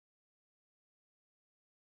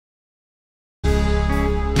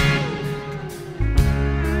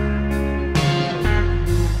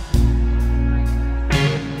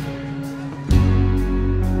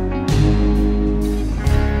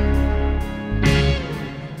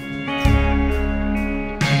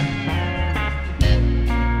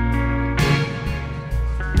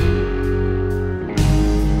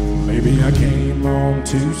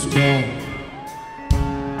too strong.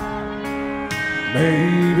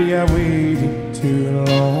 Maybe I waited too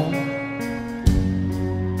long.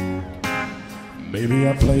 Maybe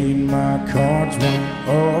I played my cards wrong,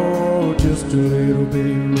 oh, just a little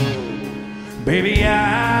bit wrong. Baby, I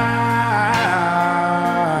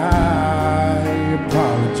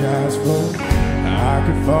apologize for I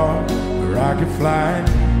could fall or I could fly,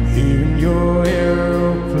 even your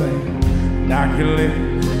aeroplane. And I could live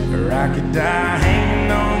or I could die,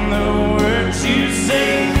 hanging on the words you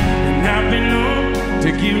say. And I've been known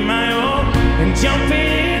to give my all and jump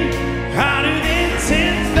in harder than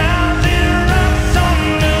 10,000 rocks on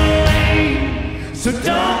the way. So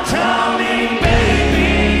don't call me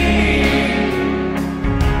baby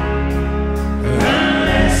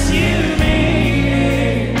unless you mean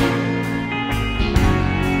it,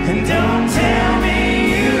 and don't tell me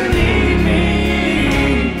you need me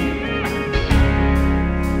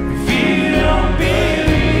if you don't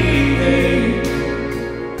believe it.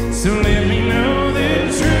 So let me know the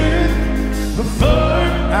truth before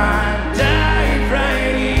I dive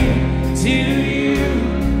right into you.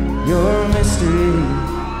 You're a mystery.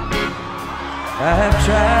 I have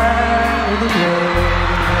tried with the world,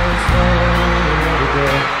 there's no other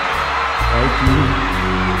girl like you.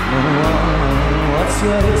 No, what's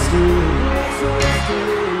your history?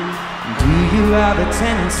 Do you have a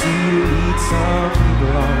tendency to lead some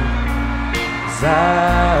people on? 'Cause I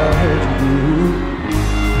heard you do.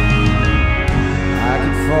 I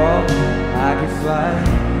could fall, I could fly,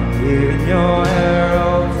 here in your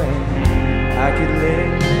aeroplane. I could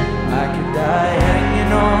live, I could die,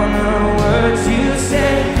 hanging on the words you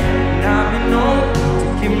say. And I've been known to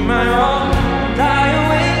give my all, die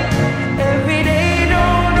awake every day.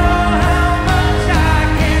 Don't know how much I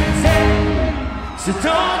can take. So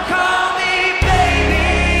don't call me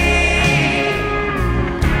baby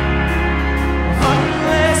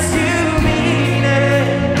unless you mean it.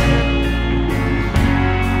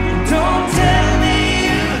 Don't tell me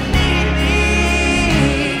you need me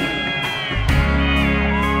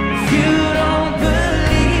if you don't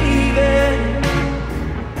believe it.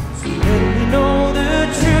 So let me know the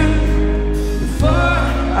truth before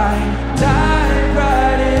I dive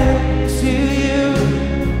right into you.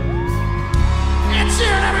 Let's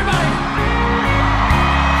hear it, everybody!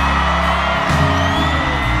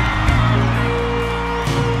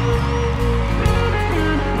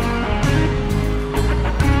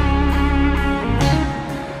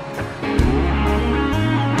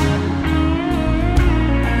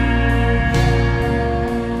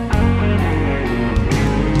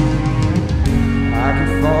 I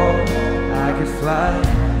could fall, I could fly,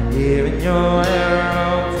 here in your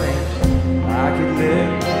aeroplane. I could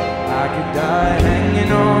live, I could die,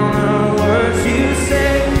 hanging on the words you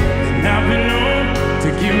say. And I've been known to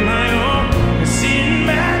give my all, and sitting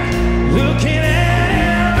back, looking at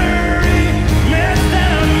every mess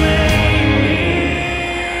that I made.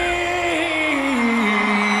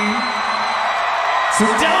 So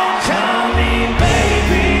don't call me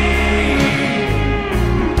baby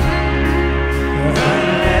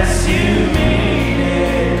unless you mean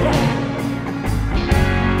it.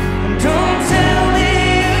 And don't tell me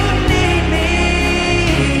you need me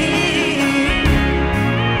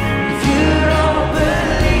if you don't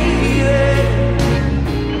believe it.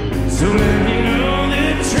 So let me know the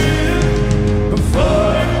truth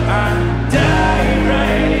before I dive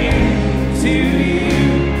right into you.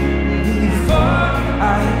 Before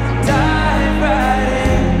I dive right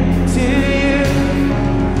into you.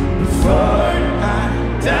 Before I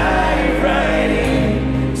dive right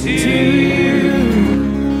into you.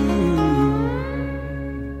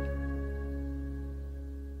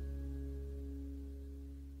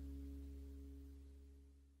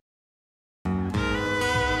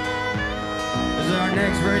 This is our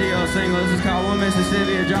next radio single. This is called One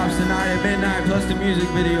Mississippi. It drops tonight at midnight, plus the music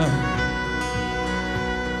video.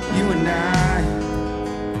 You and I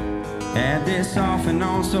had this off and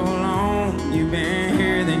on so long. You've been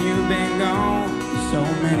here, then you've been gone so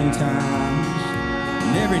many times.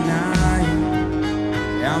 And every night,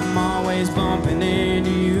 I'm always bumping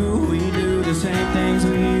into you. We do the same things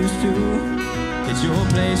we used to. It's your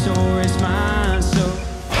place or it's mine, so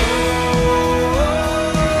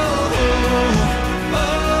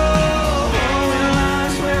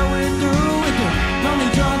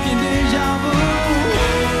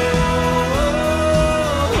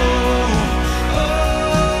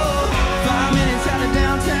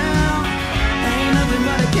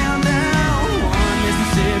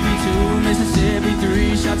Mississippi,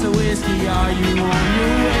 3 shots of whiskey. Are you on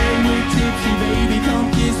your way? You're tipsy, baby, come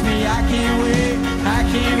kiss me. I can't wait, I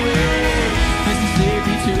can't wait.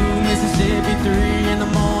 Mississippi 2, Mississippi 3 in the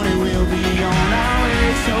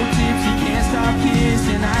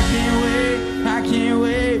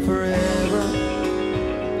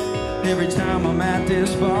every time I'm at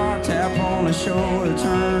this bar, tap on the shoulder,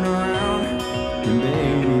 turn around, and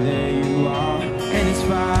baby, there you are, and it's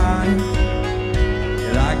fine.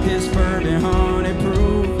 Like this bourbon honey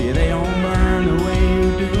proof, yeah, they don't burn the way you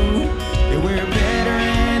do. Yeah, we're better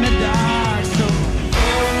in the dark, so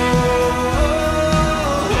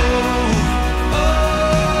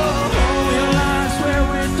your lines where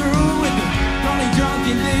we're through with the lonely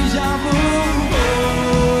drunken deja vu.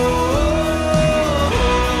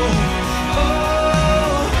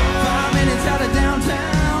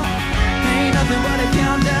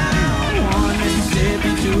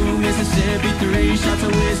 Mississippi, 3 shots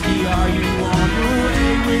of whiskey. Are you on your way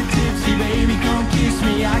with tipsy? Baby, come kiss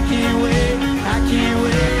me. I can't wait, I can't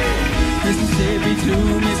wait. Mississippi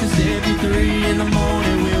 2, Mississippi 3. In the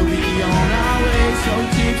morning we'll be on our way. So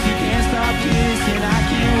tipsy, can't stop kissing. I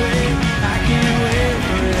can't wait, I can't wait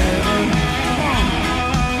forever. Come on.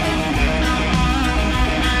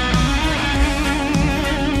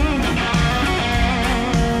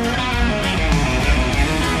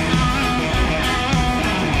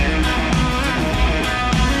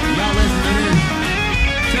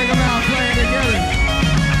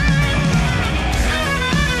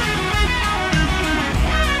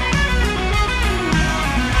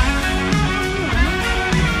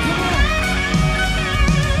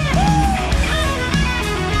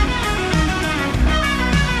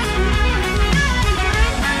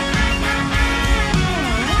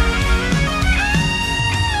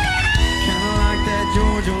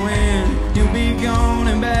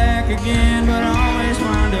 Again, but always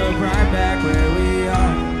wind up right back where we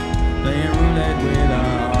are, playing roulette with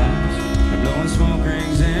our hearts, blowing smoke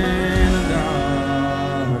rings in the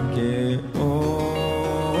dark. Yeah. Oh,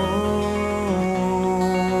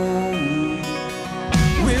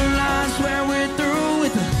 we'll I swear we're through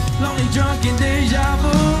with the lonely drunken deja vu.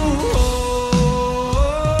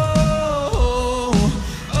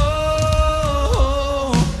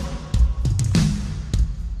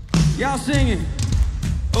 Y'all singing.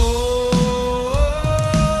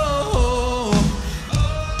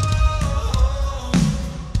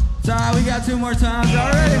 Sorry, we got 2 more times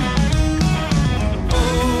already.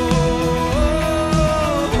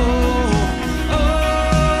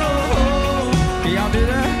 Can y'all do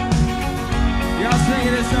that? Y'all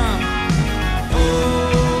singing this song.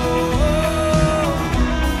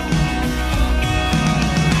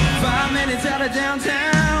 5 minutes out of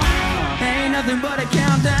downtown, ain't nothing but a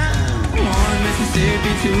countdown. 1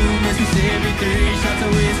 Mississippi, 2 Mississippi, 3 shots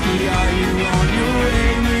of whiskey. Are you on your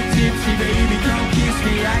way with tipsy? Baby, come kiss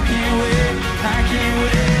me. I can't wait, I can't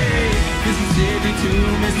wait. Mississippi 2,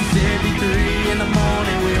 Mississippi 3. In the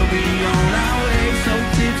morning we'll be on our way. So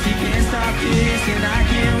tipsy, can't stop kissing. I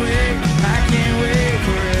can't wait, I can't wait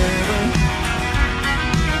forever.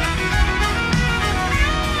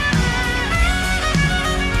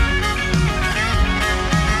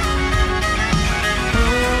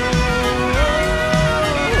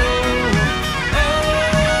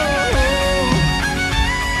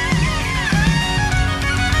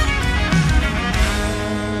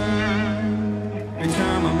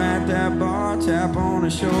 Tap on the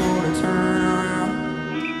shoulder, turn around,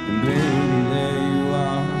 and baby, there you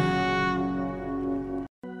are.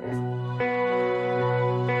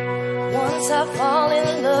 Once I fall in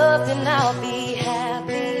love, then I'll be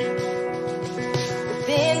happy. But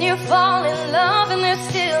then you fall in love and there's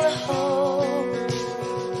still a hole.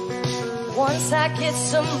 Once I get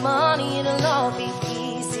some money, it'll all be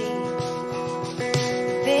easy.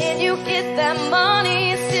 Then you get that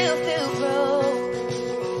money and still feel broke.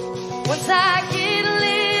 Once I get a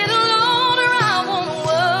little older, I won't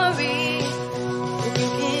worry. When you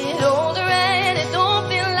get older and it don't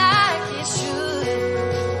feel like it should,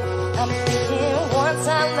 I'm thinking once I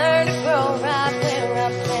learn to grow right where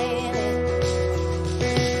I'm planted,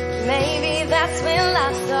 maybe that's when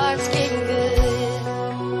life starts getting good.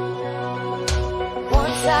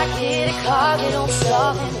 Once I get a car that don't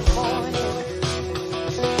stop in the morning,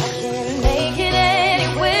 I can make it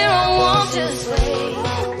anywhere I want, just wait.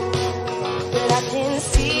 I can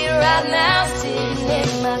see it right now sitting in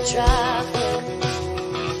my driveway.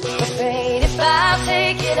 Afraid if I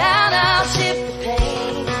take it out, I'll ship the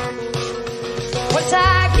pain. Once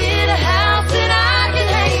I get a house that I can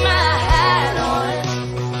hang my hat on,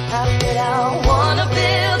 I bet I wanna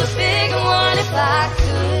build a bigger one if I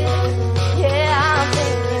could. Yeah, I'm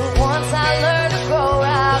thinking once I learn to grow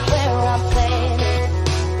right where I'm planted,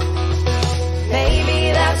 maybe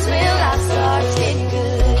that's when life starts getting good.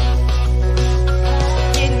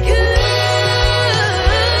 Getting good.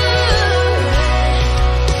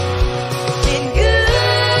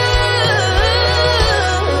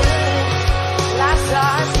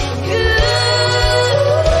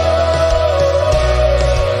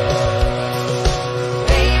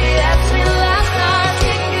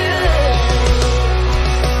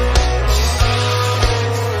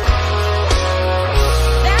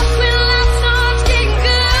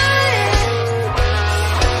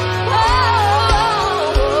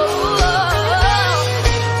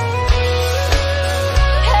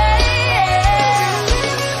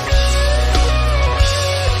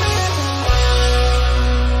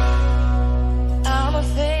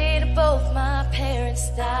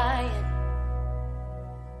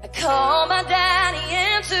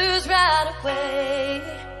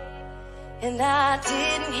 And I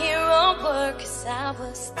didn't hear a word, 'cause I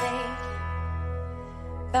was thinking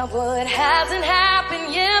about what hasn't happened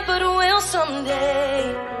yet, but will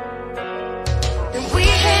someday. And we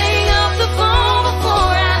hang up the phone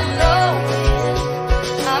before I know it.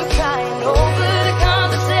 I'm crying over the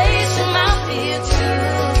conversation I feel too.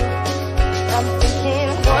 I'm thinking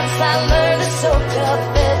once I learn to soak up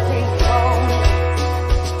every moment,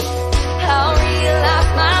 I'll realize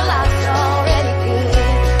my life's already good.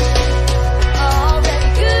 Already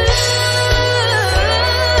good.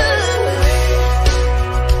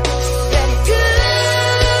 Already good.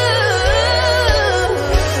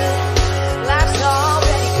 Life's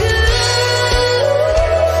already good.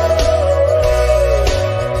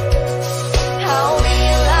 I'll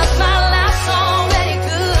realize my life's already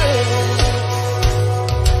good.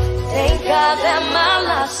 Thank God that my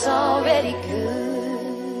life's already good.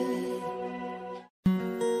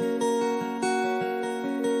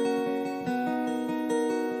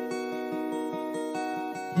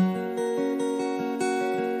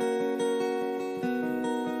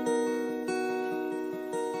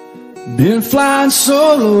 Been flying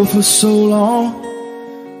solo for so long,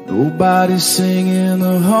 nobody's singing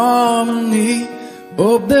the harmony.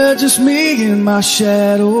 Up there just me and my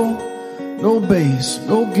shadow. No bass,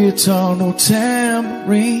 no guitar, no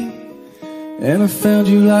tambourine. And I found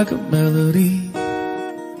you like a melody.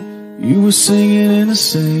 You were singing in the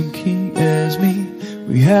same key as me.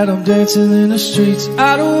 We had them dancing in the streets.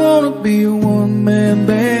 I don't wanna be a one-man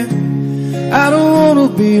band. I don't wanna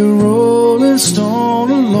be a rolling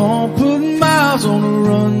stone alone, putting miles on a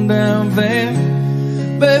rundown van.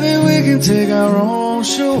 Baby, we can take our own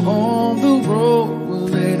show on the road. We'll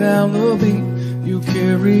lay down the beat, you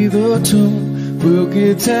carry the tune. We'll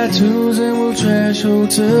get tattoos and we'll trash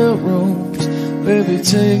hotel rooms. Baby,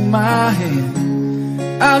 take my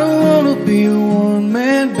hand. I don't wanna be a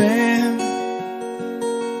one-man band.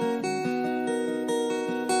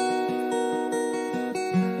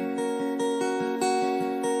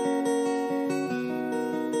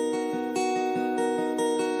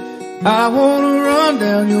 I wanna run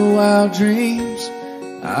down your wild dreams.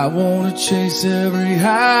 I wanna chase every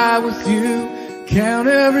high with you. Count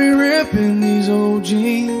every rip in these old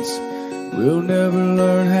jeans. We'll never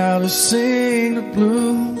learn how to sing the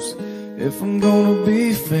blues. If I'm gonna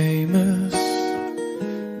be famous,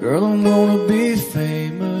 girl, I'm gonna be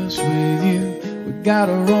famous with you. We got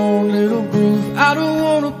our own little groove. I don't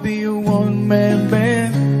wanna be a one-man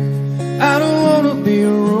band. I don't wanna be a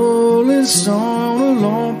rolling stone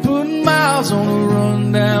alone, putting miles on a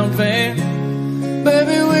rundown van.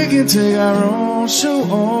 Baby, we can take our own show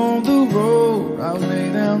on the road. I'll lay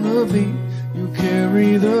down the beat, you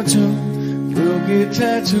carry the tune. We'll get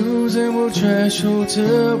tattoos and we'll trash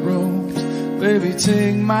hotel rooms. Baby,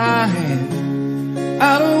 take my hand.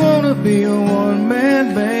 I don't wanna be a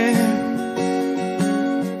one-man band.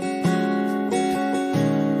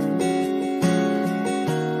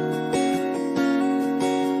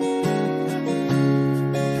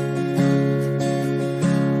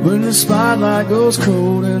 When the spotlight goes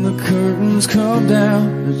cold and the curtains come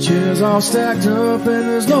down, the chairs all stacked up and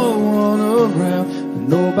there's no one around, and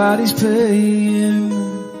nobody's paying,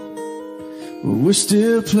 but we're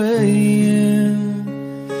still playing.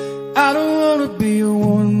 I don't wanna be a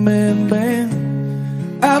one-man band.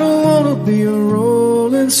 I don't wanna be a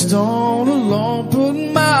rolling stone alone,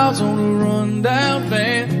 putting miles on a rundown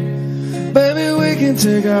van. Baby, we can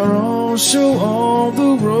take our own show on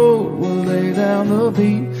the road. We'll lay down the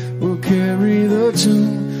beat, we'll carry the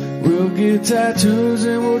tune. We'll get tattoos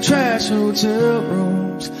and we'll trash hotel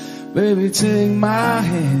rooms. Baby, take my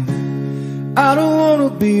hand. I don't wanna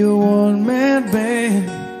be a one-man band.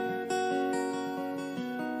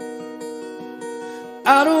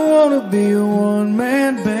 I don't wanna be a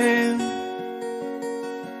one-man band.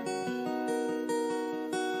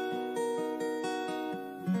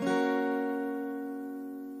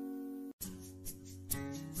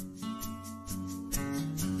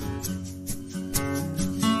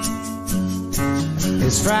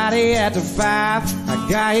 It's Friday after 5. I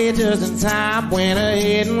got here just in time. Went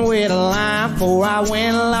ahead and with a line before I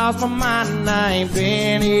went and lost my mind. And I ain't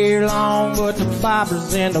been here long, but the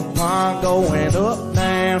boppers in the pond going up,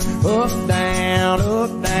 down, up, down,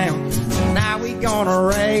 up, down. Tonight we gonna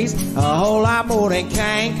raise a whole lot more than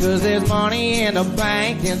Kane, 'cause there's money in the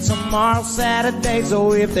bank and tomorrow's Saturday.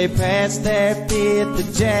 So if they pass that bit to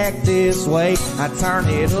jack this way, I turn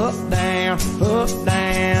it up, down, up,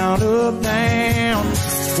 down, up, down.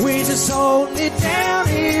 We just holding it down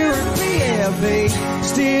here in PFB,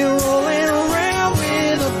 still rolling around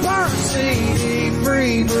with a burnt CD.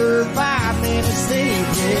 Free for 5 minutes deep,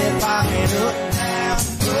 yeah, popping up, down,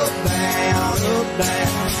 up, down.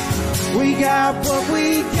 down. We got what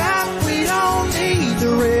we got, we don't need the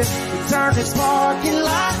rest. We turn this parking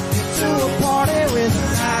lot into a party with a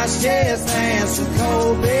nice jazz band, some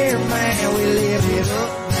cold beer, man. We live it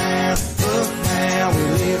up now, we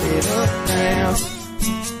live it up now.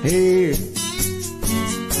 Here.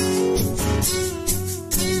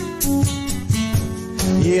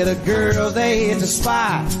 Yeah, the girls, they hit the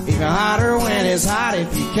spot. Even hotter when it's hot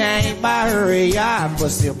if you can't buy her a yacht. But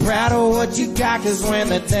still proud of what you got, cause when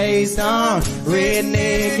the day's done,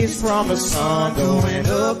 redneck is from the sun. Going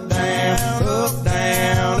up, down, up,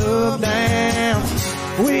 down, up, down.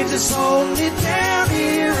 We just holding it down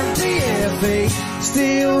here in PFA.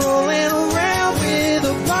 Still rolling around with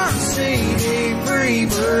a burnt CD. Free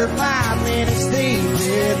bird, 5 minutes deep.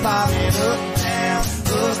 Yeah, bobbing up, down,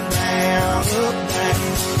 up, down, up, down.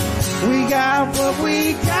 We got what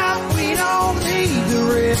we got, we don't need the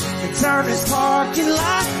rest. We turn this parking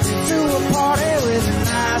lot into a party with a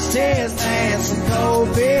nice jazz band, some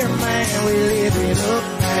cold beer, man. We live it up,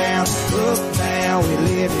 down, we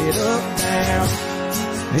live it up, down.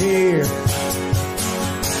 Here.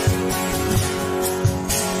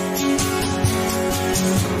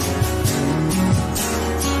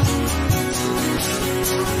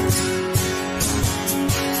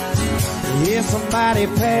 If somebody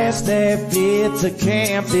passed that fit to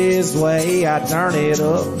camp this way, I turn it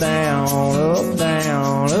up, down, up,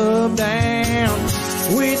 down, up, down.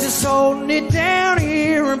 We just holding it down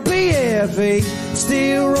here in PFA.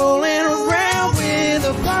 Still rolling around with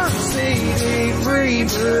a burnt CD. Free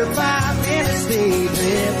bird, 5 minutes deep.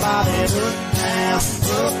 Yeah, bobbing up, down,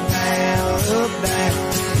 up, down, up, down.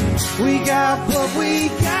 We got what we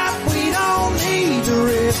got, we don't need the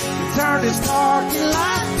rest. We turn this parking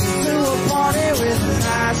lot into a party with a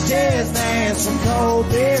nice jazz band, some cold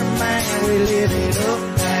beer, man. We live it up,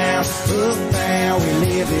 down, we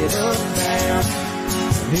live it up, down.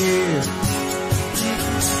 Here.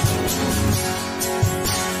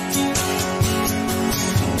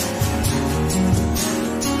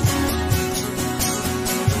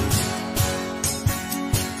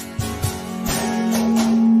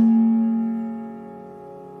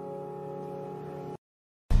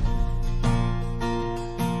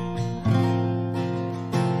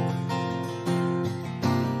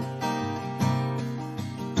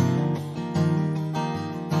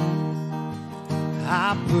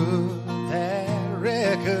 I put that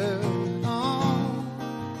record on.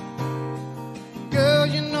 Girl,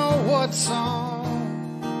 you know what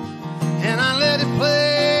song. And I let it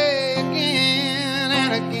play again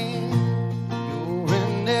and again. You're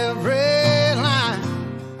in every line.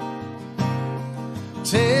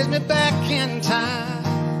 Takes me back in time.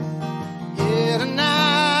 Yeah,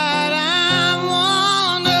 tonight I'm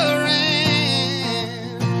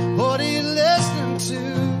wondering, what are you listening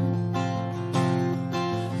to?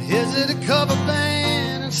 Is it a cover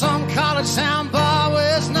band in some college town bar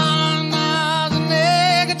where it's none and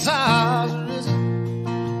air guitars? Or is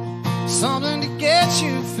it something to get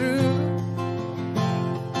you through?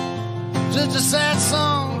 Just a sad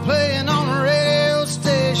song playing on a radio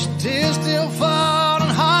station, tears still fall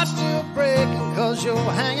and hearts still breaking cause you're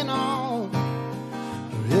hanging on?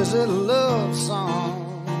 Or is it a love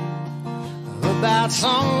song about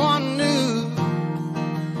someone new?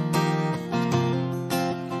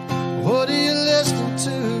 What are you listening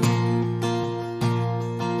to?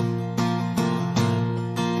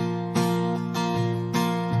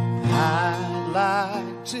 I'd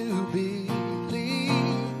like to believe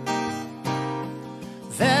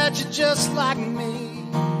that you're just like me,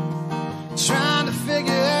 trying to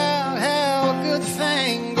figure out how a good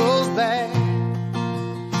thing goes bad.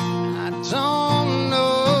 I don't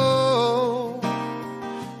know,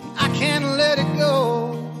 I can't let it go.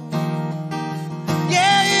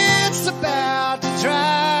 It's about to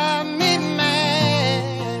drive me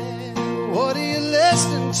mad. What are you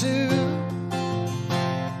listening to?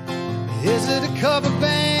 Is it a cover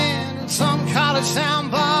band in some college town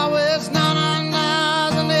bar where it's none and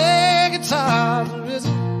air guitars? Or is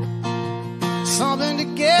it something to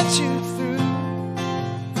get you through?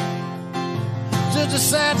 Just a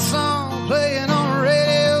sad song playing on a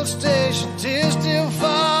radio station, tears still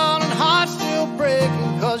fall and hearts still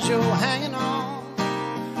breaking cause you're hanging on.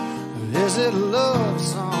 Is it a love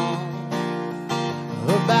song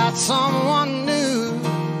about someone new?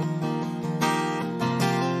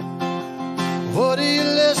 What are you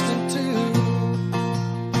listening to?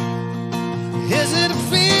 Is it a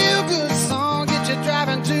feel-good song, get you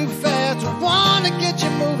driving too fast, or one to get you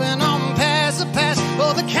moving on past the past,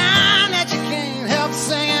 or the kind that you can't help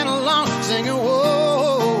singing along, singing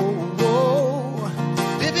whoa, whoa.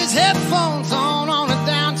 If his headphones on a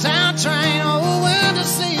downtown train, oh well,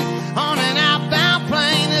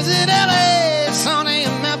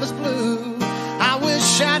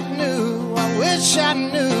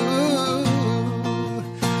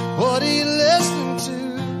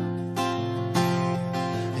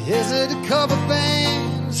 Is it a cover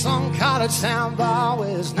band, some college town bar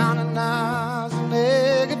with 99s and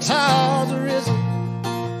air guitars? Or is it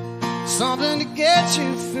something to get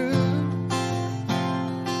you through?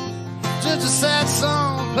 Just a sad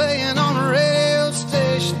song playing on a radio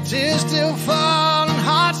station, tears still falling,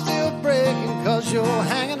 heart still breaking, 'cause you're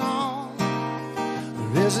hanging on.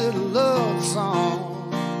 Or is it a love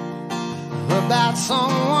song about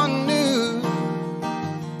someone new?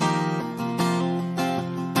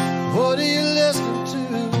 What are you listening to?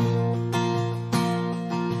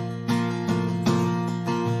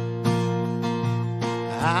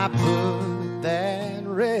 I put that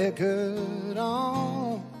record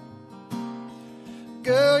on.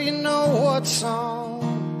 Girl, you know what song,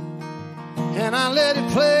 and I let it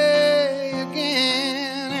play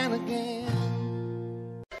again and again.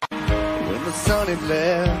 When the sun had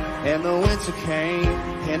left and the winter came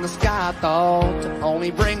and the sky thought to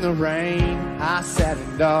only bring the rain, I sat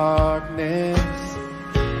in darkness,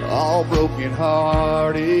 all broken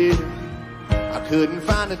hearted. I couldn't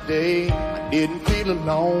find a day, I didn't feel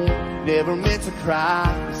alone, never meant to cry,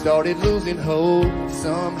 started losing hope.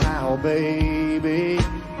 Somehow, baby,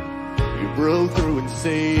 you broke through and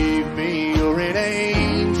saved me. You're an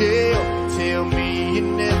angel, tell me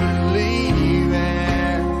you're never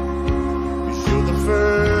leaving, 'cause you're the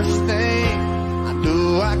first thing I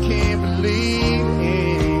know I can't believe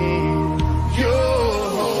in. You're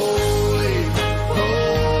holy,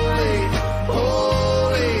 holy,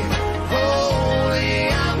 holy, holy.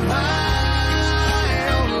 I'm high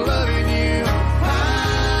on loving you,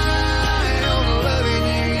 high on loving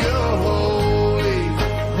you. You're holy,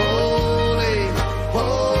 holy,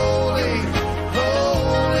 holy,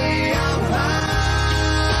 holy. I'm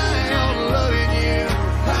high on loving you,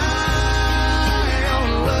 high on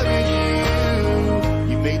loving you.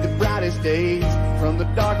 You made the brightest days from the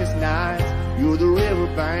darkest nights. You're the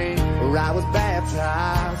riverbank where I was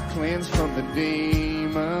baptized, cleansed from the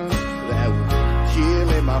demons that were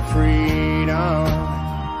killing my freedom.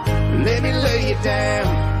 Let me lay you down,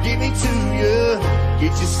 give me to you,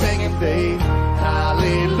 get you singing, babe.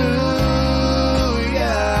 Hallelujah.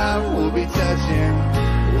 We'll be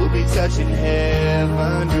touching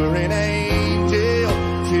heaven. You're an angel,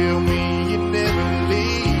 tell me you're never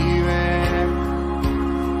leaving,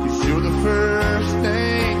 'cause you're the first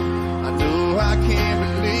thing I know I can't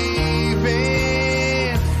believe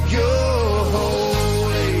in. You're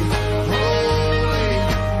holy, holy,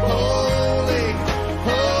 holy,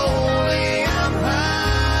 holy. I'm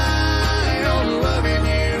high on loving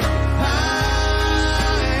you,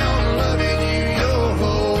 high on loving you. You're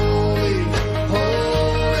holy,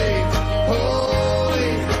 holy,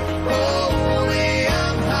 holy, holy.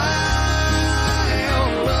 I'm high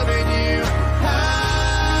on loving you,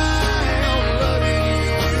 high on loving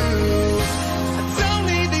you. I don't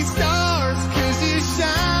need these stars 'cause you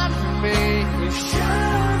shine for me. You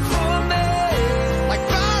shine for me. Like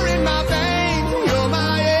fire in my veins, you're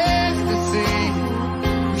my ecstasy.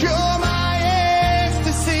 You're my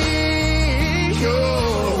ecstasy.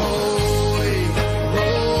 You're holy,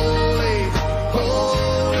 holy,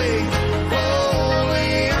 holy, holy.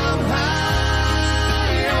 I'm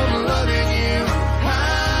high on loving you,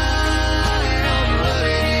 high on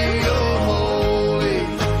loving you. You're holy,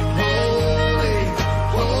 holy,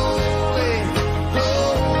 holy,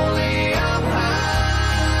 holy. I'm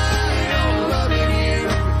high on loving you,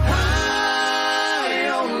 high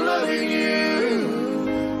on loving you.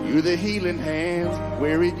 You're the healing hands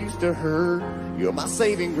where it used to hurt. You're my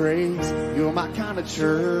saving grace. You're my kind of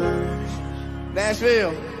church.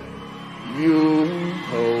 Nashville, you're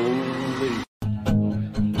holy.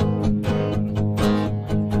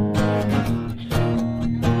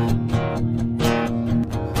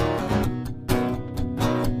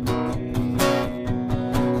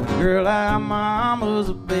 Girl, our mamas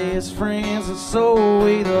are best friends, and so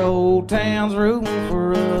we the whole town's rooting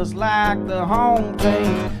for us like the home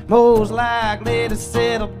team. Most likely to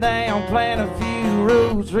settle down, plant a few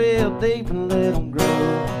roots real deep and let them grow.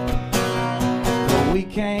 But we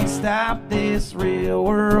can't stop this real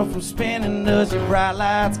world from spinning us. Your bright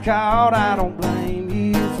lights caught, I don't blame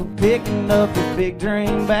you for picking up your big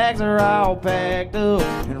dream bags. Are all packed up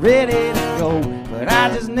and ready to go. But I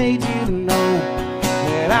just need you to know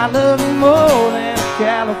that I love you more than a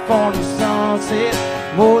California sunset,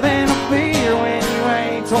 more than a beer when you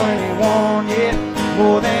ain't 21 yet,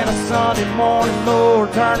 more than a Sunday morning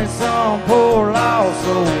Lord turning some poor lost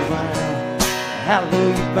soul bound.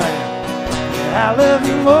 Hallelujah bound. Yeah, I love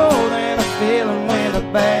you more than a feeling when the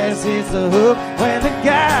bass hits the hook, when the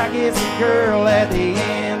guy gets a girl at the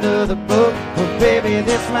end of the book. But baby,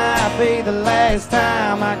 this might be the last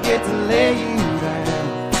time I get to lay you down.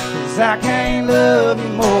 'cause I can't love you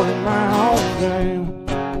more than my hometown.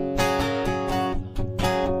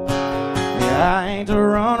 Yeah, I ain't the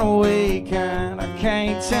runaway kind, I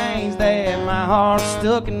can't change that. My heart's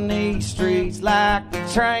stuck in these streets like the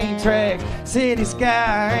train track. City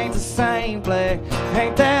sky ain't the same black.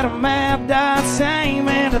 Ain't that a map dot shame?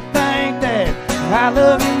 And to think that I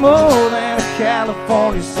love you more than a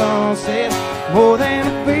California sunset, more than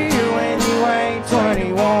a beer when you ain't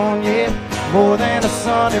 21 yet, more than a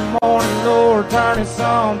Sunday morning Lord turning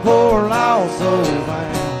some poor lost soul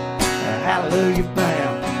bound. Hallelujah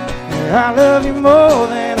bound. I love you more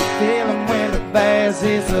than a feeling when the bass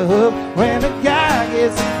hits the hook, when the guy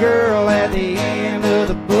gets a girl at the end of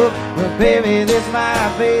the book. But baby, this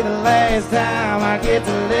might be the last time I get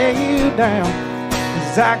to lay you down,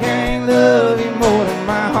 'cause I can't love you more than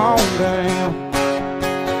my hometown.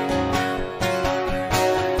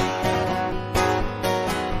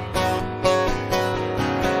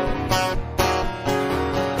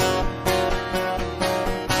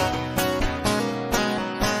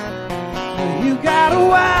 You got a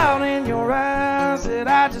wild in your eyes that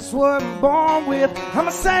I just wasn't born with. I'm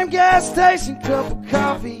the same gas station, cup of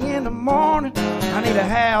coffee in the morning. I need a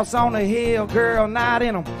house on the hill, girl, not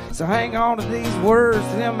in them. So hang on to these words,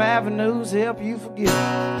 them avenues help you forget.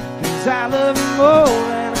 'Cause I love you more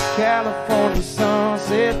than a California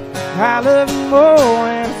sunset. I love you more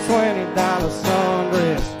than a $20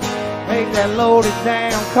 sundress. Make that loaded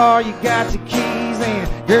down car you got your keys in,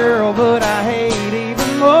 girl, but I hate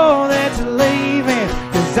even more that you're leaving.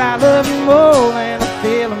 'Cause I love you more than the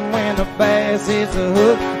feeling when the bass hits the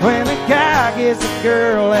hook, when the guy gets a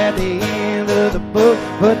girl at the end of the book.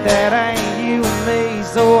 But that ain't you and me,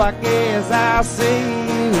 so I guess I'll see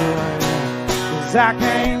you around. 'Cause I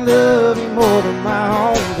can't love you more than my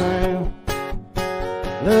hometown.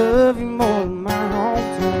 Love you more than my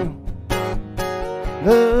hometown.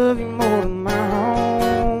 Love you more than my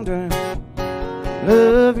hometown.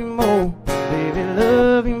 Love you more, baby,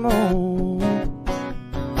 love you more.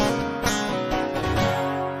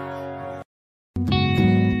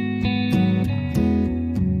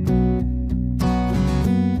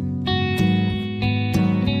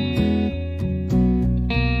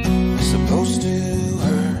 Supposed to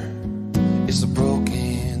hurt, it's a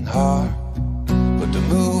broken heart, but the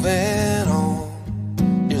moving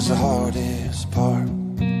on is the hardest part.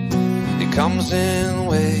 It comes in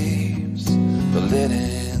waves, but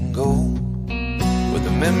letting go, when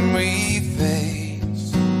the memory fades,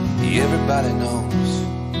 everybody knows,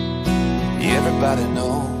 everybody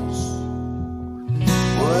knows.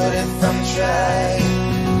 What if I'm trying,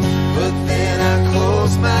 but then I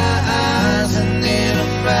close my eyes and then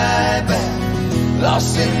I'm right back,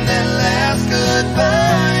 lost in that last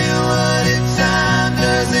goodbye. What if time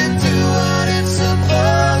doesn't do what it's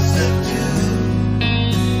supposed to do?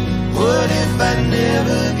 What if I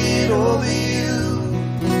never get over you?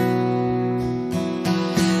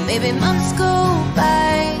 Maybe months go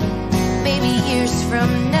by, maybe years from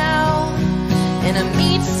now, and I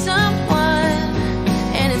meet someone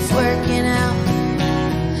and it's working out.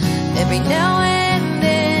 Every now and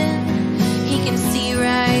then he can see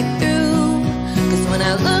right through, 'cause when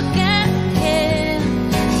I look at him,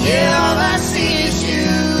 Yeah, all I see is you.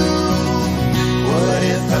 What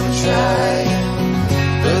if I'm trying,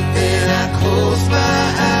 but then I close my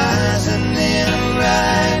eyes and then I'm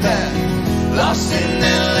right back, lost in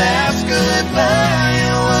that last goodbye.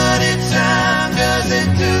 What if time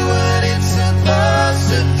doesn't do what it's supposed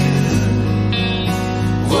to do?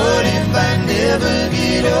 What if I never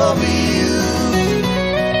get over you?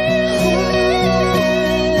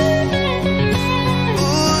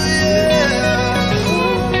 Ooh, yeah.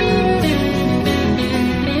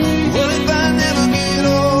 What if I never get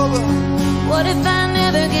over? what if I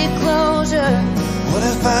never get closure? What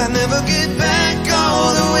if I never get back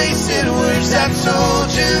all the wasted words I told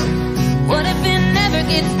you? What if it never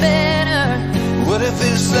gets better? What if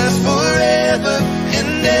this lasts forever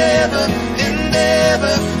and ever and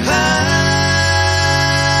ever?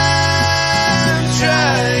 I'm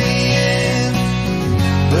trying,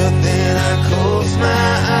 but then I close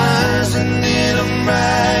my eyes and then I'm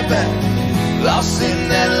right back, lost in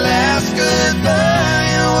that last goodbye.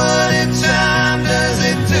 What if time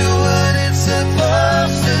doesn't do what it's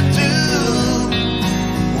supposed to do?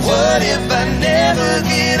 What if I never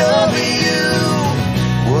get over you?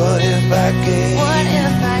 What if I gave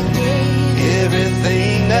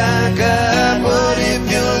everything I got? What if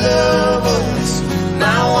your love was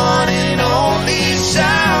my one and only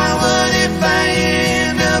child? What if I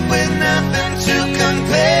end up with nothing to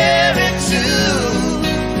compare it to?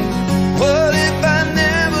 What if I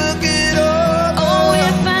never get over? Oh,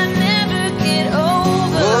 if I never get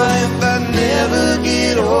over. What if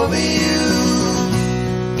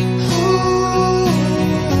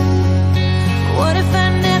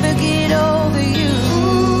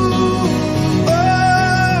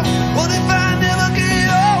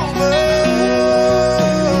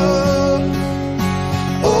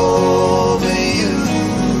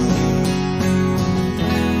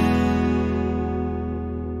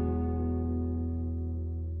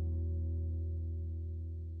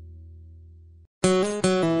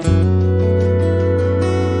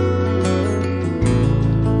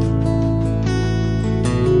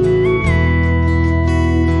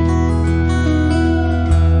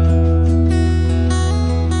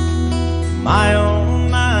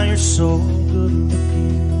so good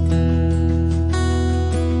looking.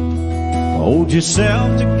 Hold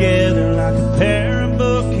yourself together like a pair of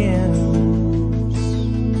bookends.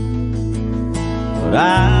 But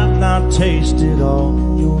I've not tasted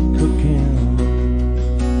all your cooking.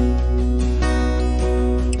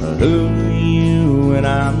 Who are you when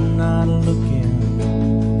I'm not looking?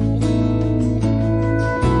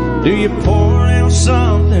 Do you pour out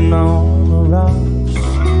something on the rocks?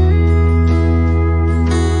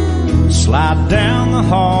 Slide down the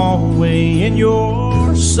hallway in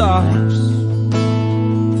your socks.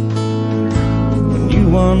 When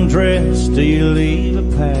you undress, do you leave a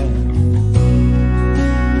path?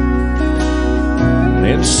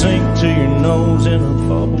 Then sink to your nose in a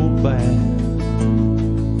bubble bath.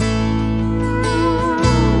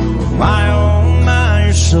 My oh my,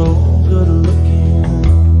 you're so good looking.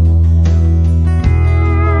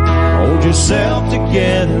 Hold yourself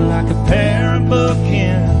together like a pair of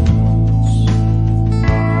bookends.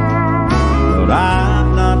 But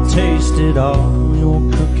I've not tasted all your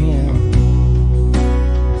cooking.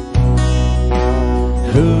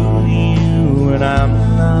 Who are you when I'm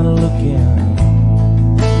not looking?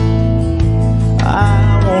 I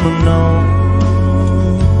wanna know,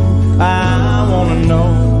 I wanna know,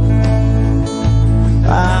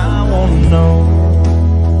 I wanna know.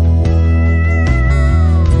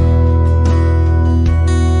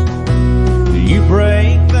 Do you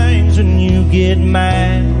break things when you get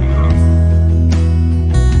mad?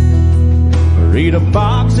 Or eat a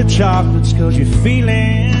box of chocolates 'cause you're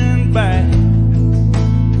feeling bad?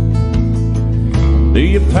 Do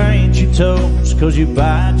you paint your toes 'cause you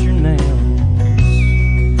bite your nails?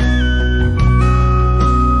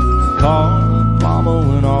 Call mama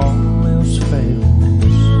when all else fails.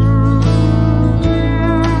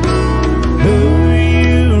 Who are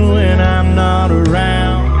you when I'm not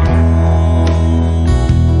around?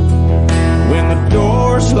 When the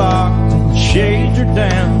door's locked and the shades are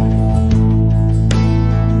down,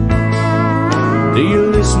 do you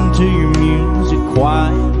listen to your music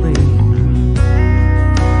quietly?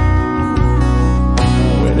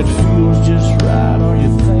 When it feels just right, are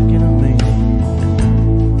you thinking of me?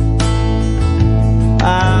 I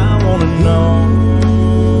wanna know,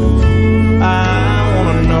 I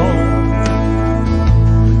wanna know,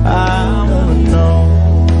 I wanna know.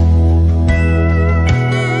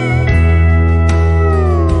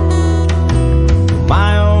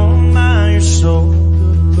 My oh my, you're so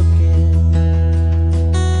good looking.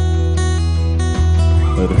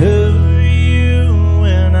 But who are you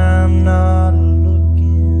when I'm not looking?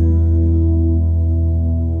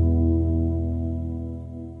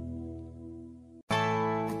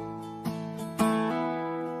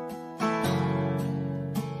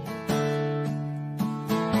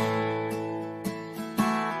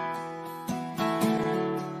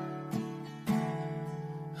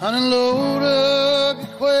 Unload up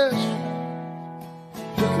your questions,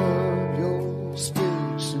 pick up your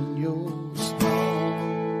sticks and your stones,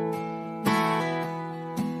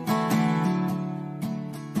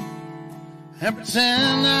 and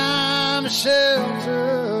pretend I'm a shelter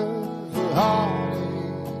for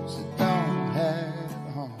heartaches that don't have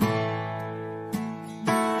a home.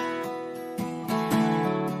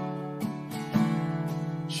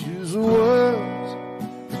 Choose the words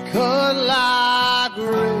that cut like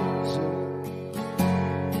razor,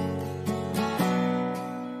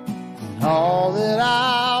 and all that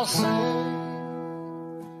I'll say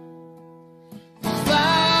is far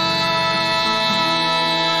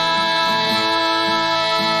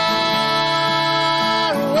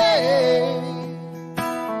away.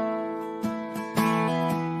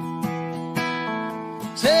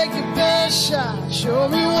 Take your best shot, show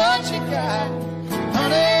me what you got,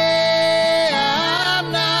 honey.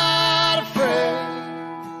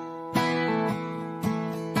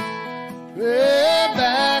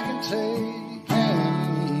 Back and take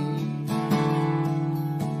Kane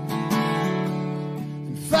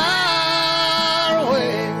and far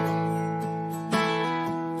away.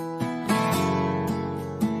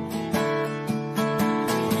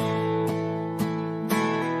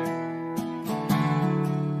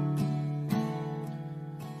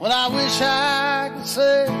 Well, I wish I could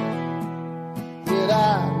say that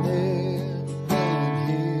I've never been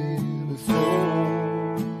here before.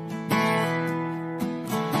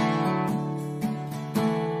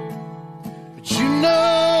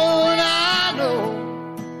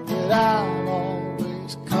 I'll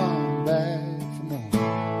always come back for more.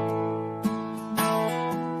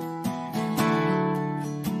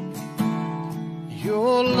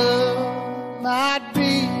 Your love might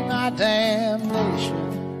be my damnation,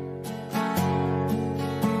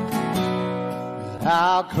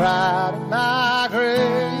 I'll cry to my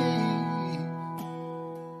grave.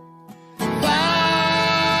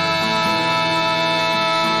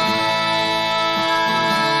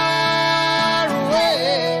 Far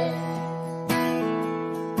away,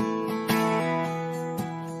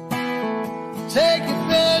 take your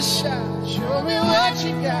best shot, show me what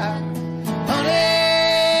you got,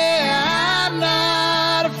 honey. I'm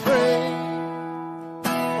not afraid.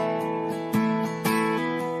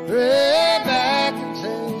 Way back and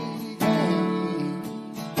take me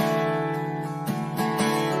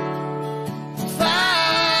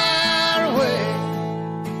far away.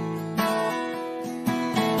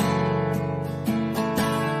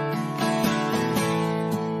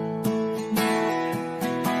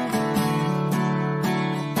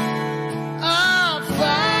 I'm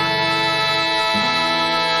far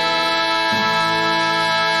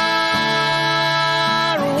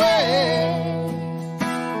away.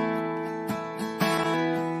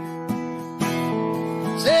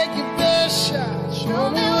 Take your best shot, show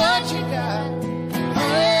me what you got,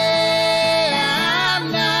 honey. I'm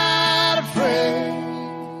not afraid.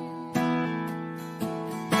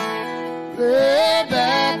 Lay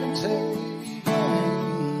back and take me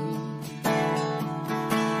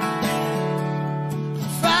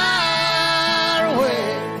far away,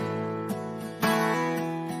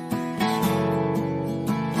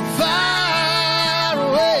 far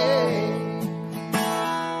away.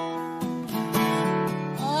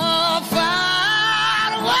 Oh, far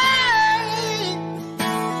away,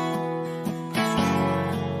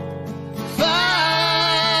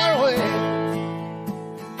 far away.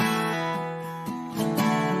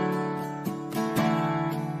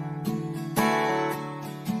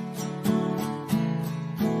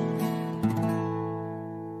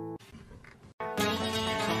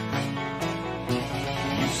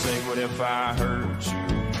 You say, what if I hurt you?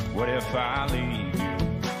 What if I leave you?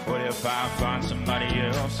 What if I find somebody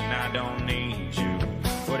else and I don't need you?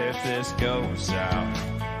 What if this goes south?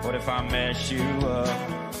 What if I mess you up?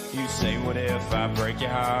 You say, what if I break your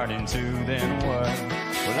heart in two, then what?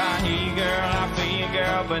 Well, I hear you, girl, I feel you,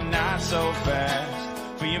 girl, but not so fast.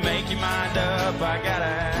 Before you make your mind up, I gotta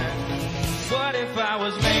ask, what if I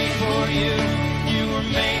was made for you? You were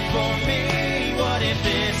made for me. What if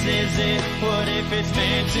this is it? What if it's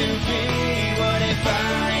meant to be? What if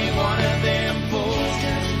I ain't one of them fools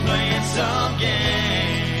just playing some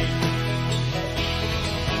game?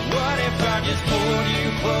 What if I just pulled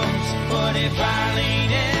you close? What if I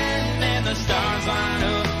lean in and the stars line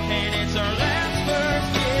up and it's our last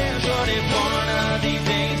first kiss? What if one of these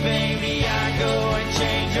days, baby, I go and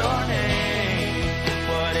change your name?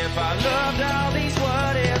 What if I loved all these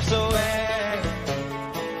what ifs away?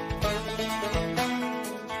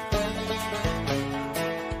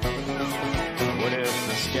 What if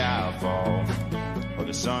the sky falls or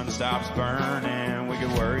the sun stops burning? We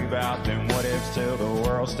could worry about them what ifs till the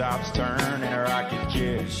world stops turning. Or I could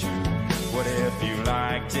kiss you. What if you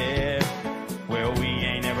liked it? Well, we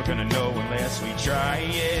ain't ever gonna know unless we try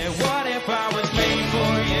it. What if I was made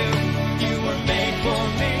for you? You were made for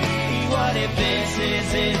me. What if this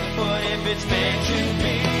is it? What if it's meant to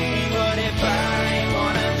be? What if I ain't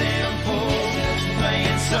one of them fools just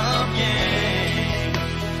playing some game?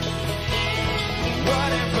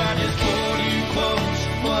 What if I just pull you close?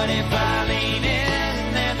 What if I lean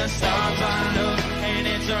in and the stars line up and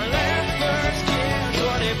it's our last first kiss?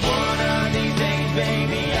 What if one of these days,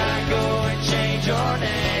 baby, I go and change your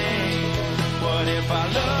name? What if I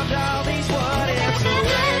loved all these what ifs away?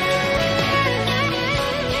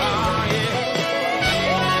 Oh, yeah.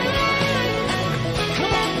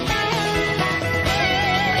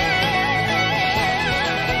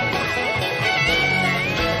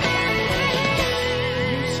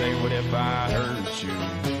 What if I hurt you?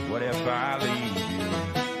 What if I leave you?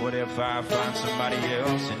 What if I find somebody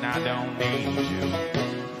else and I don't need you?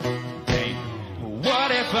 Hey,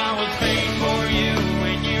 what if I was made for you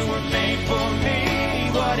and you were made for me?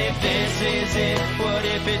 What if this is it? What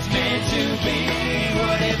if it's meant to be?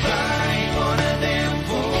 What if I ain't one of them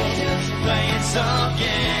fools just playing some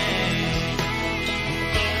game?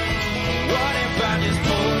 What if I just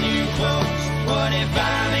pull you close? What if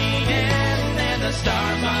I lean in and the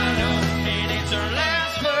stars line up and it's our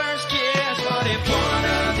last first kiss? What if one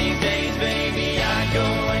of these days, baby, I go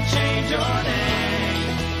and change your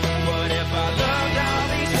name? What if I loved all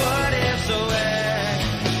these what ifs away?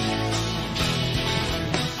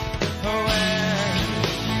 Away.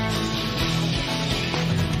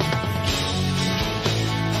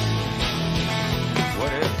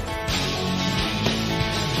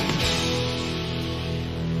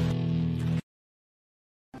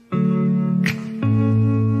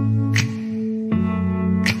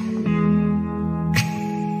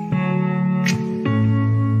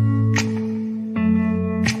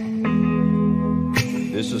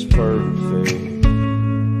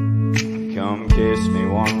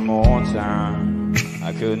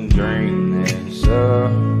 couldn't dream this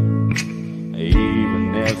up,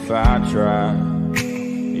 even if I tried.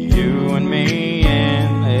 You and me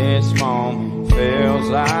in this moment feels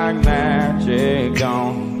like magic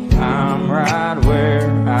gone. I'm right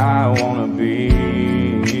where I wanna be.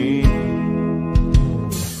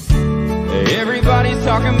 Everybody's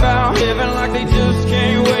talking about heaven like they just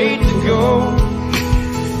can't wait to go.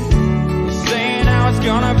 Saying how it's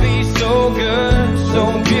gonna be so good,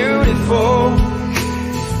 so beautiful.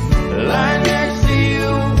 Lying next to you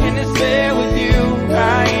in this bed with you,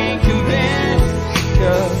 I ain't convinced.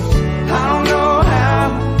 'Cause I don't know how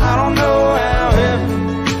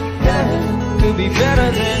heaven could be better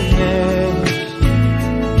than this.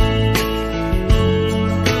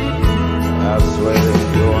 I swear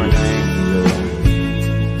you're an angel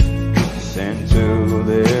sent to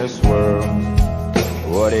this world.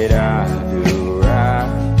 What did I do right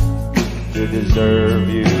to deserve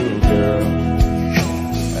you, girl?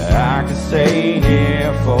 I could stay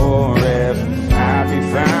here forever. I'd be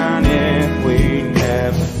fine if we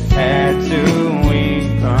never had to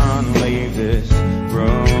even leave this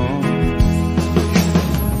room.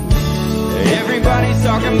 Everybody's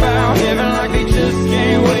talking about heaven like they just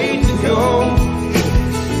can't wait to go.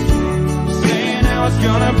 Saying how it's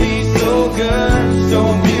gonna be so good, so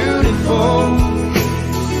beautiful.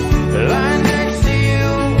 Lying next to you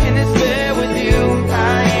in this bed with you,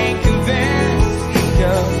 I ain't convinced.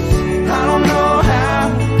 'Cause I don't know how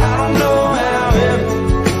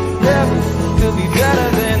heaven could be better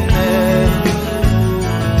than this.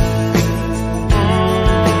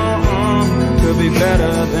 Could be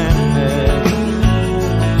better than this.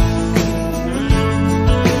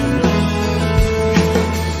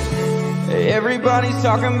 Everybody's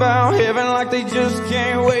talking about heaven like they just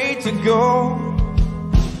can't wait to go.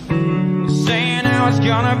 Saying how it's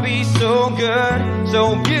gonna be so good,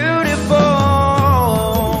 so beautiful.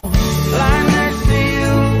 Lying next to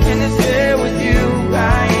you in this bed with you, I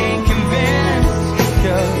ain't convinced.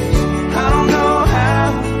 'Cause I don't know how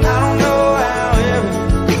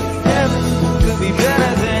heaven could be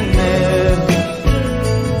better than this.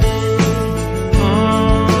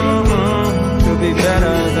 Could be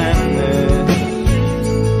better than this.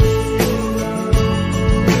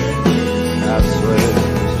 I swear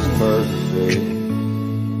this is perfect.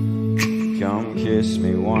 Come kiss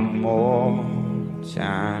me one more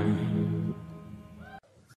time.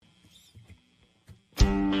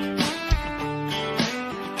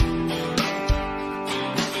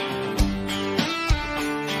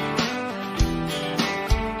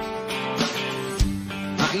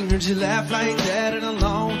 I ain't heard you laugh like that in a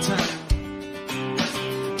long time.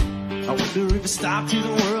 I wonder if it stopped in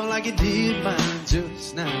the world like it did mine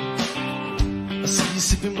just now. I see you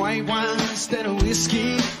sipping white wine instead of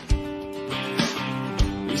whiskey.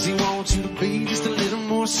 He wants you to be just a little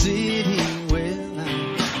more sitting. Well,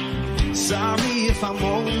 I'm sorry if I'm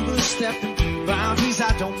overstepping boundaries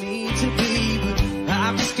I don't mean to be, but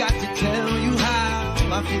I've just got to tell you how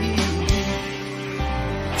I feel.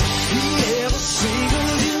 He ever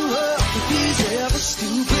singles you up, if he's ever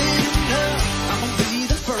stupid enough, I'm gonna be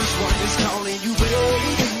the first one that's calling you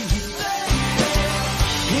baby.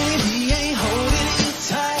 If he ain't holding you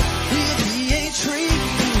tight, if he ain't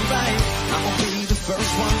treating you right, I'm gonna be the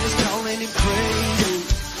first one that's calling him crazy.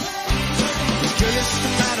 Girl, it's just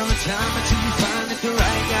a matter of time until you find that the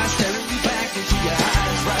right guy staring you back into your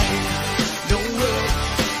eyes, right? No way,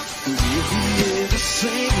 if he ever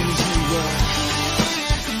sings you up.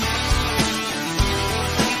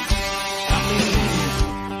 I mean,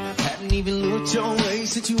 hadn't even looked your way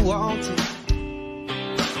since you walked in,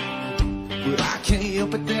 but I can't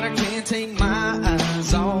help it that I can't take my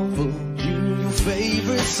eyes off of you. Your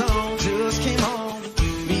favorite song just came on,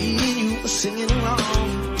 me and you were singing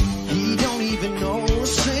along. He don't even know a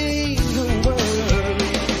single word.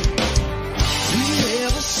 He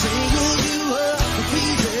ever single you up, if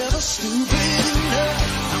he's ever stupid enough,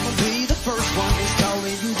 I'm gonna be the first one that's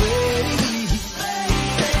calling you baby.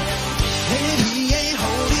 And he ain't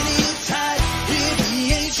holding you tight, if he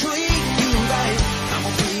ain't treating you right, I'm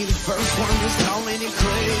gonna be the first one that's calling you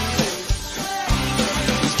crazy.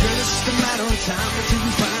 Girl, it's just a matter of time until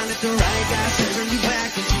you find that the right guy staring you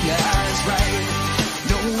back into your eyes, right?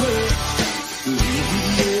 No way, if he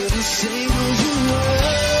ever singles you up.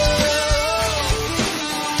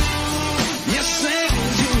 Yes,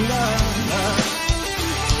 singles you up.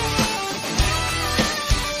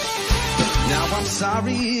 Now I'm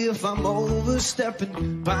sorry if I'm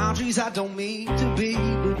overstepping boundaries I don't mean to be,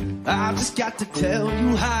 but I've just got to tell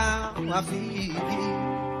you how I feel.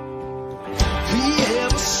 If he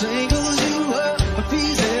ever singles you up, if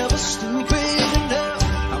he's ever stupid enough,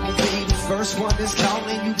 I'm gonna be the first first one that's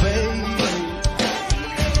calling you baby.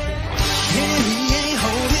 And if he ain't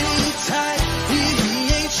holding you tight, if he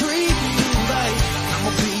ain't treating you right,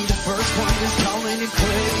 I'ma be the first one that's calling you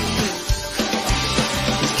crazy.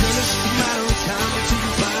 It's just a matter of time until you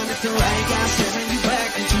find that the right guy staring you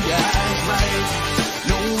back into your eyes like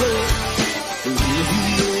no way. If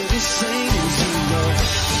he is the same as you are,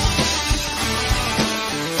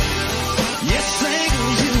 yes, same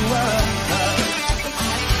as you are.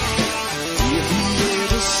 If he is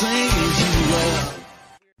the same as you are.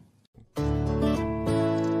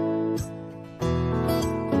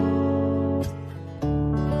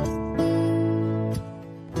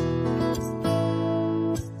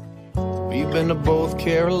 We've been to both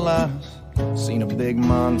Carolinas, seen a big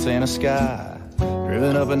Montana sky,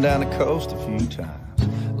 driven up and down the coast a few times,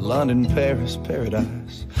 London, Paris,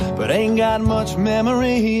 paradise, but ain't got much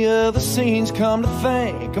memory of the scenes. Come to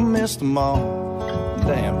think, I missed them all.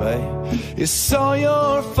 Damn, babe, it's all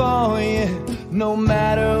your fault, yeah. No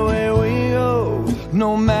matter where we go,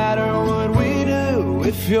 no matter what we do,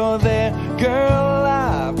 if you're there, girl,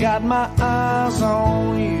 I've got my eyes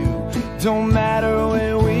on you. Don't matter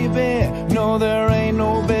where we've been, no, there ain't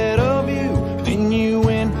no better view than you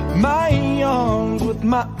in my arms, with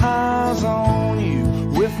my eyes on you,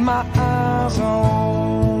 with my eyes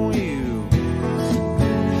on you,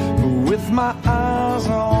 with my eyes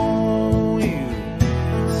on you.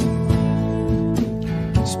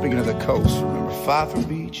 Speaking of the coast, remember Pfeiffer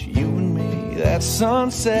Beach, you and me, that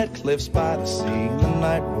sunset, cliffs by the sea, the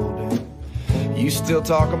night rolled in. You still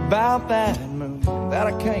talk about that moon that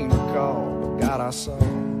I can't recall, but God, I saw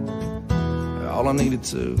all I needed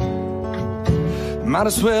to. Might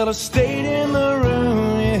as well have stayed in the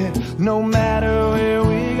room, yeah. No matter where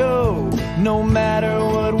we go, no matter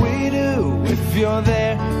what we do, if you're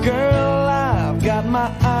there, girl, I've got my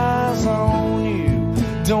eyes on you.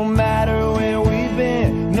 Don't matter where we've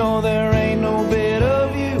been, no, there ain't no better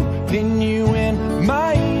view than you in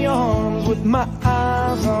my arms, with my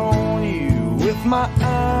eyes on you, with my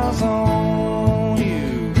eyes on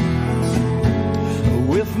you,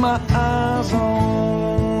 with my eyes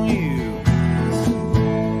on you.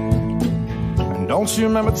 And don't you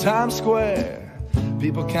remember Times Square?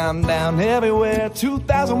 People counting down everywhere,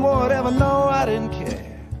 2000 whatever, no, I didn't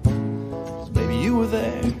care, 'cause baby, you were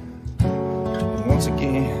there. And once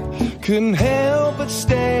again, couldn't help but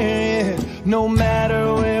stare, yeah. No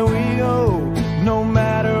matter where we go, no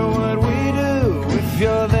matter what we do, if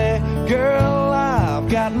you're there, girl, I've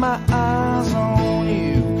got my eyes on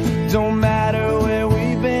you. Don't matter where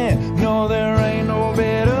we've been, no, there ain't no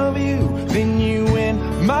better view than you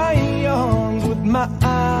in my arms, with my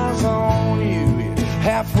eyes on you.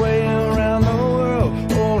 Halfway around the world,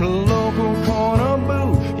 or the local corner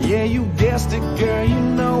booth, yeah, you guessed it, girl, you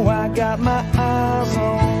know I got my eyes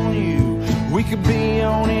on you. We could be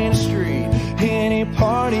on any street, any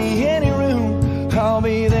party, any room, I'll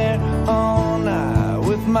be there all night,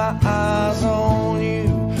 with my eyes on you.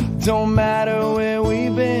 Don't matter where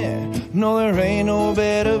we've been, no, there ain't no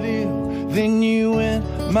better view than you in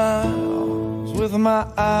my arms, with my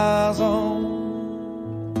eyes on you.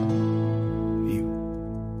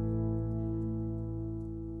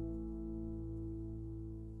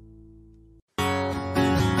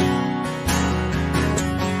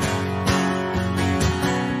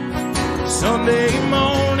 Sunday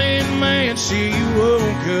morning, man, she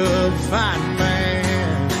woke up fighting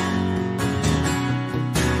man,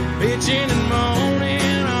 bitching and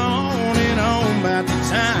moaning on and on about the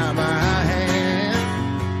time I had.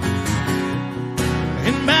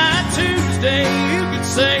 And by Tuesday, you could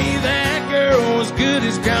say that girl was good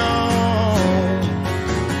as gone.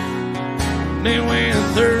 Then when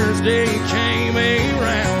Thursday came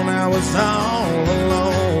around, I was all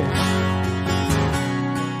alone.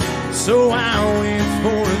 So I went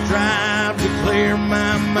for a drive to clear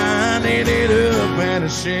my mind, ended up at a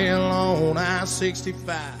shell on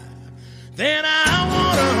I-65. Then I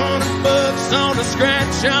won $100 on a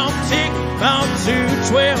scratch-off ticket, bought 2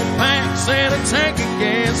 12-packs and a tank of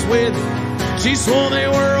gas with it. She swore they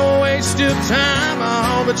were a waste of time,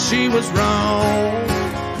 oh, but she was wrong.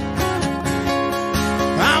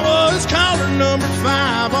 I was caller number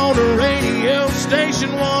 5 on the radio station,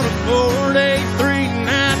 104.8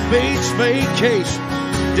 3-night beach vacation,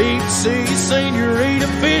 deep sea senorita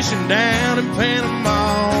fishing down in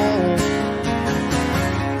Panama.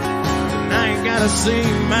 And I ain't gotta see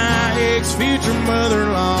my ex-future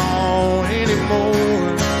mother-in-law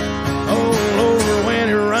anymore. Oh Lord, when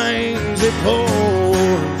it rains it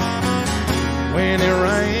pours, when it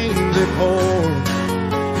rains it pours.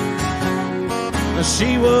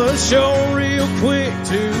 She was sure real quick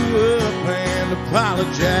to up and didn't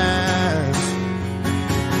apologize.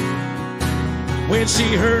 When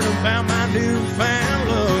she heard about my newfound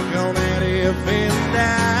look on that FM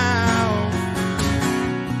dial.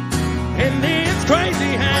 And it's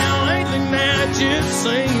crazy how lately now it just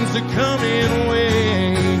seems to come in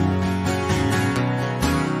waves.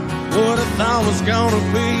 What I thought was gonna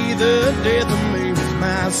be the death of me was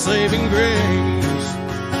my saving grace.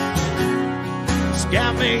 It's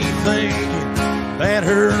got me thinking that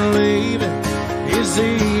her leaving is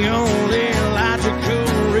the only logical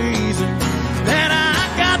reason that I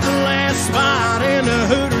got the last spot in the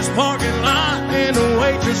Hooters parking lot, and the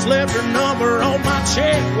waitress left her number on my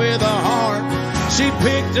check with a heart. She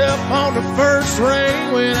picked up on the first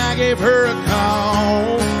ring when I gave her a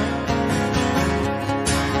call.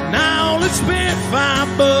 Now let's spend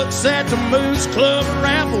 $5 at the Moose Club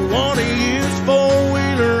raffle, one a used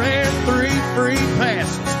four-wheeler and 3 free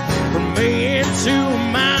passes for me and 2 of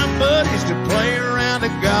my buddies to play around the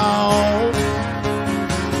golf.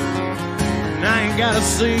 And I ain't gotta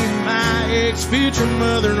see my ex-future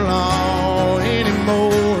mother-in-law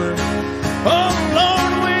anymore. Oh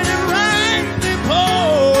Lord, when it rains it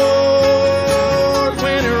pours,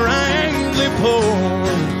 when it rains it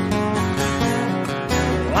pours.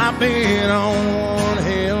 Well, I've been on one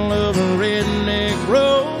hell of a redneck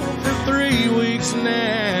road for 3 weeks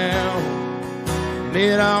now. And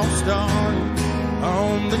it all started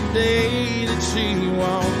on the day that she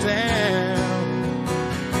walked out.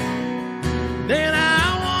 Then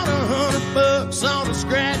I won $100 on a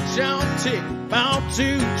scratch-off ticket. Bought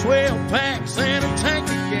 2 12-packs and a tank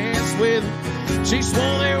of gas with her. She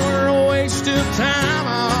swore they were a waste of time,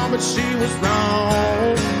 oh, but she was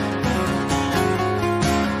wrong.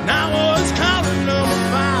 And I was calling number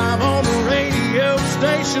 5 on the radio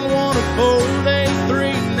station, won a 4-day,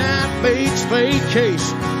 3-night beach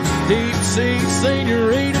vacation. Deep sea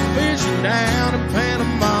senorita fishing down in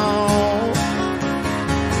Panama.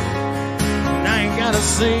 And I ain't gotta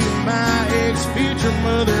see my ex-future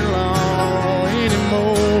mother-in-law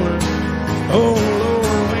anymore. Oh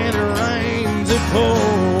Lord, when it rains it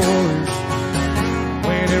pours.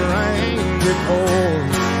 When it rains it pours.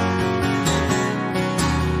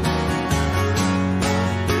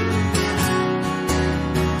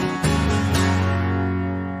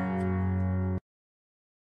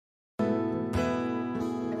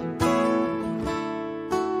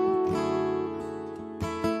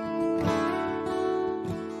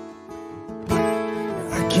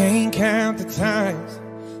 Can't count the times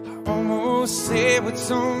I almost said what's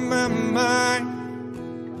on my mind,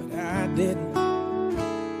 but I didn't.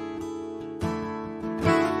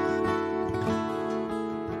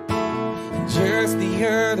 And just the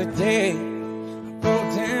other day, I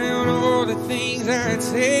wrote down all the things I'd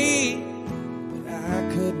say, but I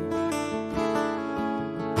couldn't.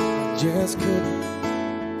 I just couldn't.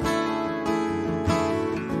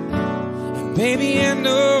 And baby, I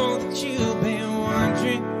know that you've been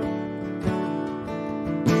wondering.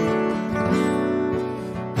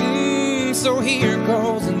 So here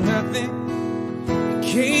goes nothing, in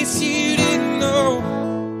case you didn't know.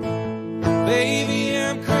 Baby,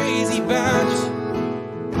 I'm crazy about you.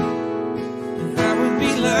 I would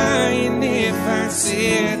be lying if I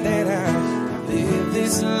said that I live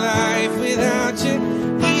this life without you,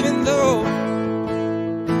 even though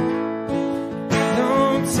I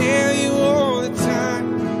don't tell you all the time.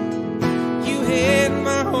 You had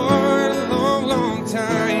my heart a long, long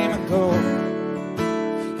time ago.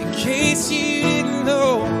 In case you didn't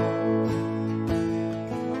know,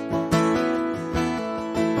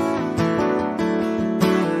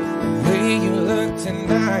 the way you look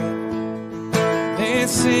tonight, that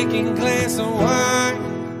second glass of wine,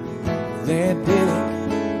 that did it.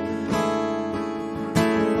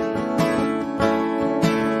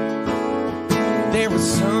 There was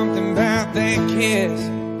something about that kiss,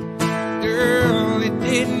 girl, it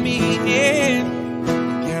didn't mean it.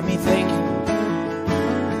 It got me thinking.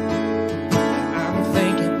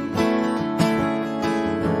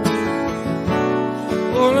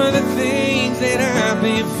 All of the things that I've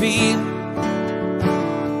been feeling.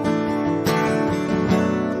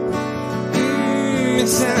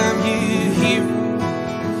 It's time you here.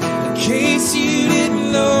 In case you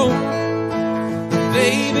didn't know,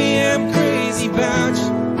 baby, I'm crazy about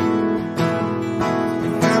you.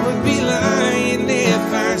 And I would be lying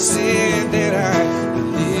if I said that I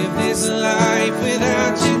live this life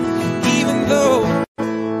without you, even though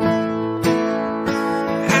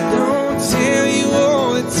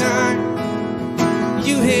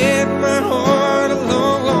you had my heart a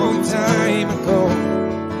long, long time ago.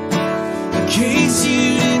 In case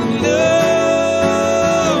you didn't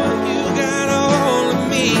know, you got all of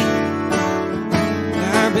me.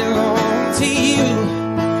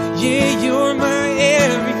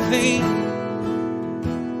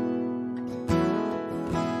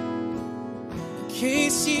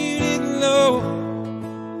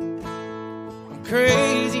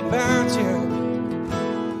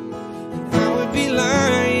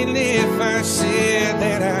 I said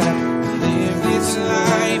that I'd live this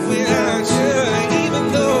life without you, even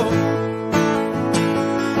though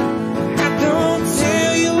I don't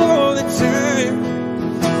tell you all the time.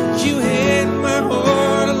 You had my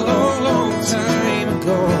heart a long, long time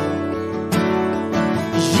ago.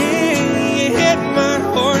 Yeah, you had my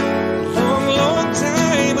heart a long, long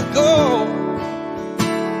time ago.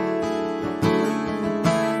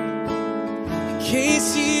 In case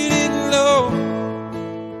you didn't know,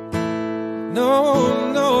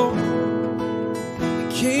 no, no. In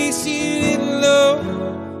case you didn't know,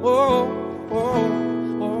 oh, oh,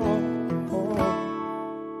 oh, oh.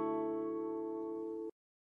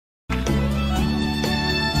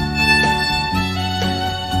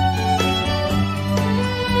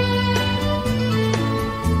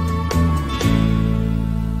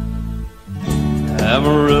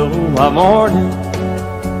 Amarillo by morning,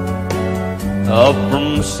 up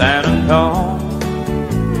from San Antonio.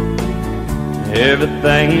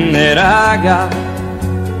 Everything that I got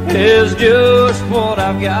is just what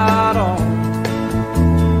I've got on.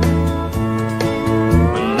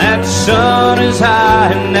 When that sun is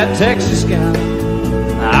high in that Texas sky,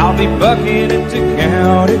 I'll be bucking into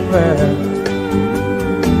county fair.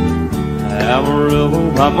 Amarillo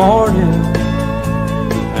by morning,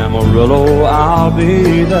 Amarillo, I'll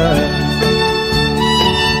be there.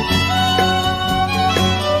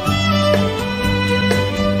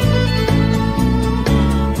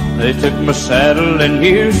 They took my saddle in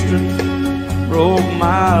Houston, broke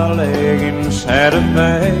my leg in Santa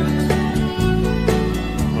Fe.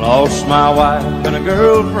 Lost my wife and a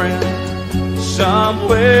girlfriend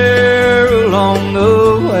somewhere along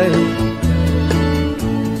the way.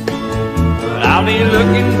 But I'll be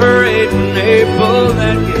looking for 8 when they pull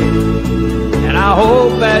that gate, and I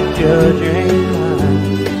hope that judge ain't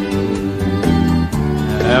lying.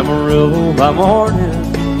 Amarillo by morning,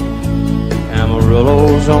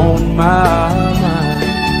 Amarillo's on my mind.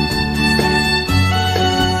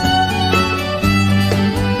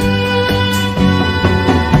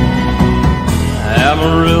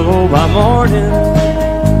 Amarillo by morning,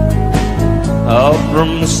 up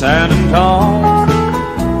from San Antonio.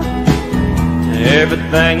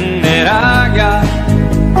 Everything that I got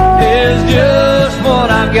is just what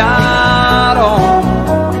I've got on.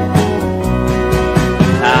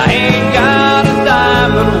 I ain't got a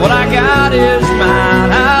dime, but what I got is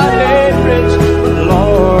mine. I ain't rich, but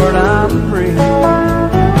Lord, I'm free.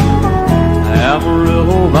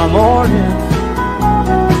 Amarillo by morning,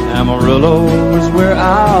 Amarillo is where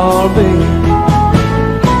I'll be.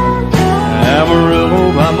 Amarillo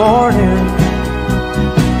by morning,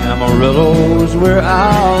 Amarillo is where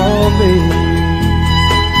I'll be.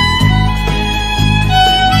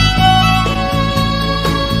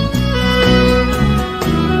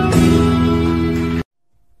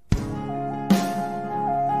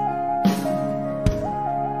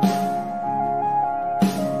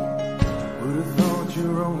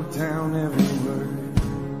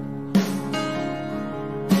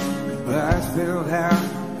 Spelled out,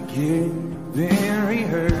 again, been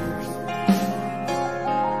rehearsed.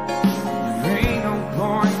 There ain't no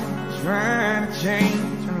point trying to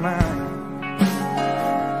change your mind.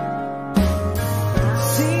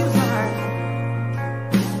 Seems like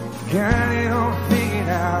you got it all figured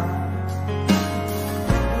out.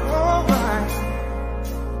 Alright,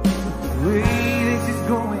 the way this is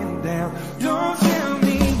going down. Don't tell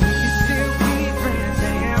me we can still be friends,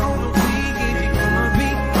 hang out on the weekend. You're gonna be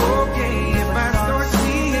okay.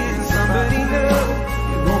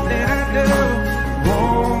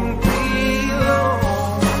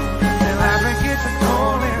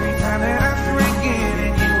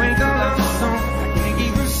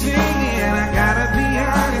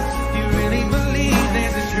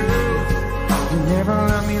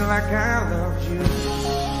 Like I loved you.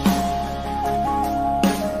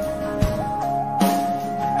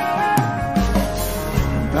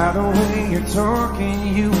 By the way you're talking,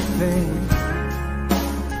 you would think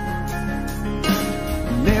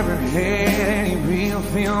you never had any real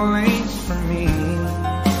feelings for me.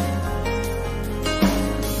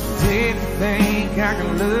 Didn't think I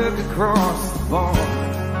could look across the bar,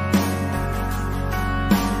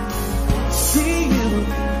 see you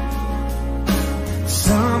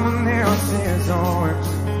someone else's arms,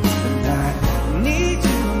 and I need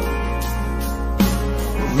you.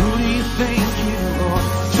 Who do you think you are?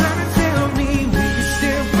 Trying to tell me we can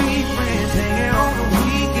still be friends, hanging on the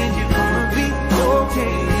weekend. You're gonna be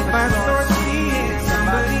okay if I start seeing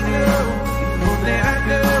somebody new. You know that I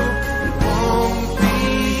do. It won't be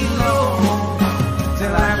long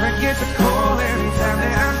till I forget to call every time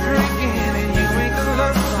that I'm drinking, and you ain't the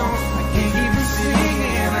love song I can't keep from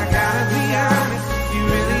singing. I gotta be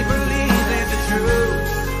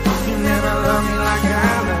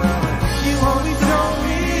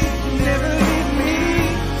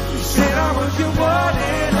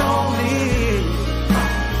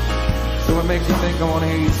I want to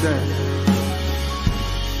hear you say.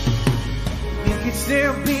 We could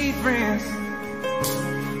still be friends.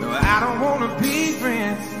 No, I don't want to be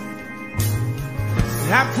friends.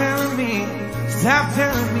 Stop telling me, stop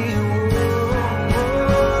telling me,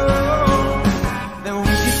 that we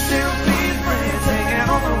can still be friends. Hang out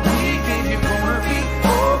on the weekend, you're gonna be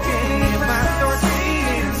okay. If I start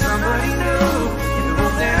seeing somebody new, you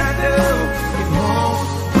know that I do. It won't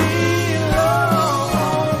be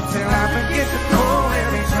long till I forget to call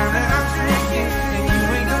every time that I'm drinking. And you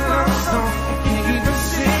ain't the love song, I can't keep on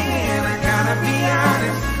singing. I gotta be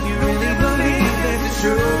honest, you really believe that it's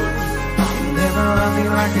true. You never love me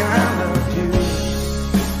like I loved you.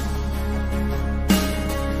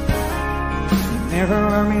 Never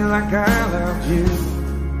love me like I loved you.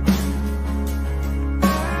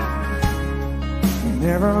 You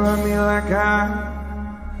never love me like I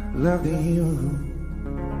loved you.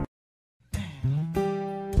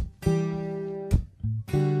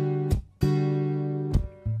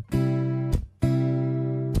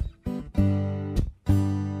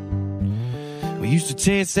 We used to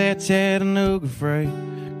chase that Chattanooga freight,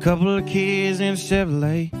 couple of kids in a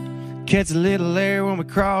Chevrolet. Catch a little air when we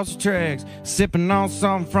cross the tracks, sipping on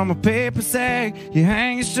something from a paper sack. You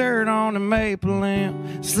hang your shirt on the maple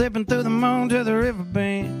limb, slipping through the moon to the river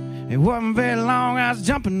bend. It wasn't very long, I was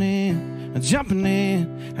jumping in.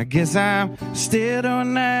 I guess I'm still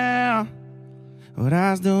doing now what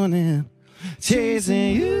I was doing then.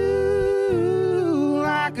 Chasing you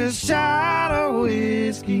like a shot of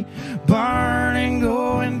whiskey, burning,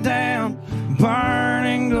 going down,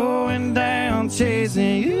 burning, going down.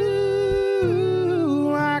 Chasing you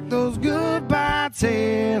like those goodbye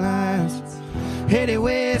taillights, headed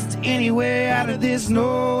west anywhere out of this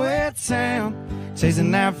nowhere town.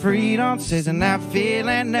 Chasing that freedom, chasing that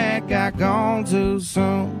feeling that got gone too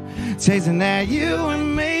soon. Chasing that you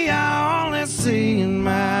and me I only see in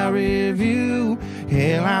my review.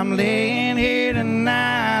 Hell, I'm laying here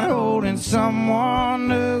tonight holding someone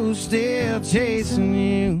new. Still chasing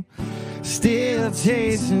you, still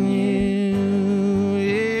chasing you,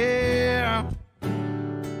 yeah.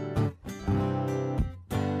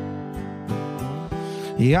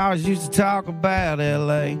 You always used to talk about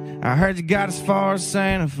L.A. I heard you got as far as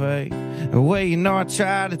Santa Fe. Well, you know I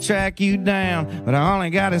tried to track you down, but I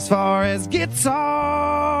only got as far as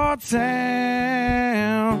Guitar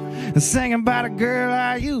Town. Singing about a girl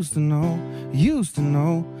I used to know,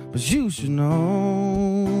 but you should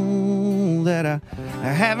know that I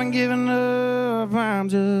haven't given up. I'm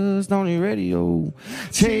just on your radio,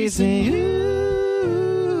 chasing you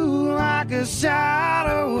like a shot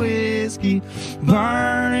of whiskey,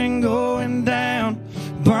 burning, going down,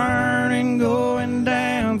 burning, going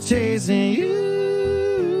down. Chasing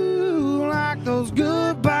you like those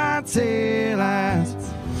goodbye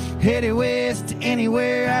taillights, headed west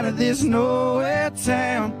anywhere out of this nowhere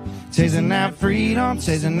town. Chasing that freedom,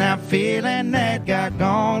 chasing that feeling that got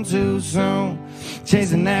gone too soon.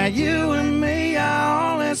 Chasing that you and me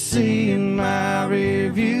I only see in my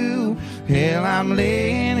review. Hell, I'm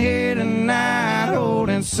laying here tonight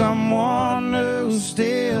holding someone new.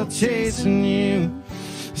 Still chasing you,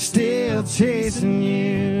 still chasing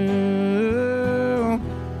you.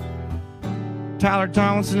 Tyler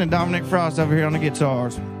Tomlinson and Dominic Frost over here on the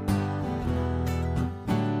guitars.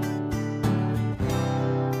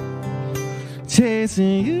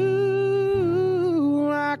 Chasing you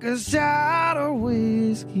like a shot of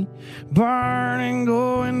whiskey, burning,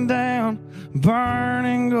 going down,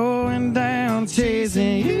 burning, going down.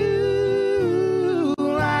 Chasing you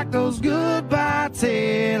like those goodbye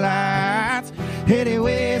taillights, headed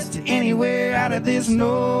west anywhere out of this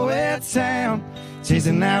nowhere town.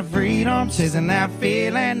 Chasing that freedom, chasing that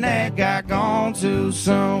feeling that got gone too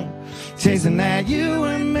soon. Chasing that you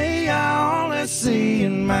and me I only see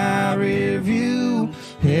in my review.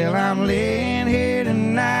 Hell, I'm laying here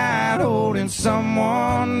tonight holding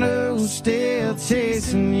someone new. Still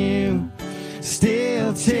chasing you,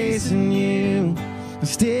 still chasing you,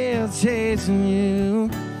 still chasing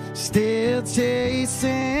you, still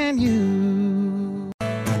chasing you.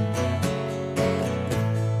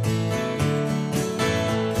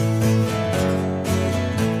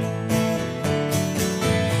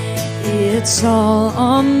 It's all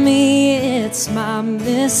on me, it's my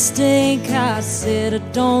mistake. I said I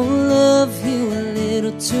don't love you a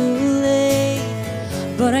little too late,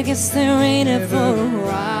 but I guess there ain't ever a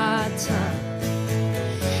right time,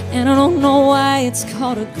 and I don't know why it's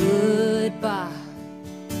called a goodbye.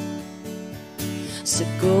 So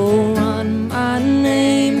go run my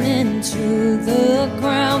name into the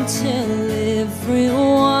ground, tell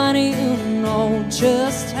everyone you know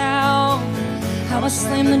just how I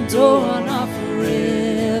slammed the door on our forever.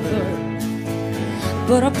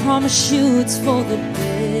 but I promise you it's for the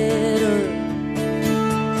better.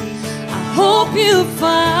 I hope you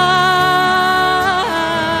find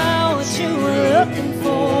what you were looking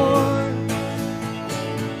for.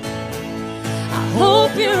 I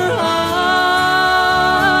hope your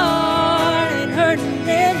heart ain't hurting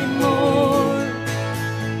anymore,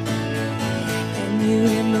 and you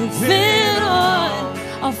ain't moving on,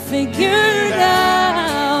 I'll figure it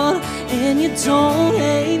out, and you don't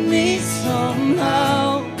hate me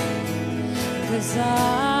somehow, 'cause I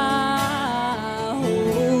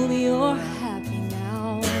hope you're happy now.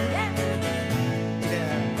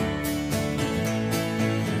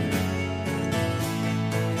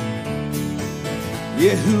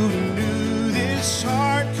 Yeah, who knew this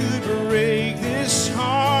heart could break, this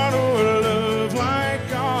heart, or love like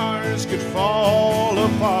ours could fall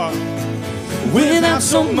apart Without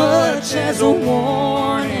so much as a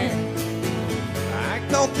warning. I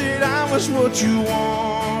thought that I was what you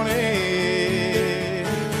wanted.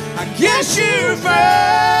 I guess you found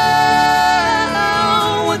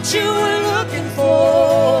what you were looking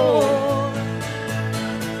for.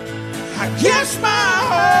 I guess my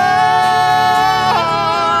heart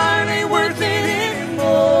ain't worth it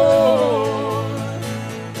anymore.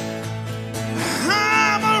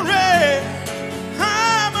 I'm a wreck,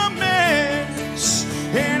 I'm a mess,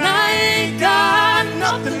 and I ain't got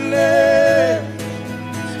nothing left.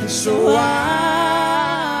 So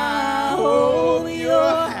I hope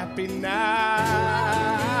you're happy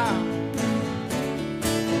now.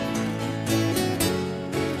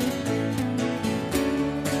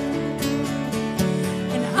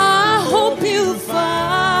 And I hope you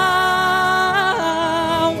find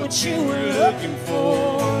what you were looking for.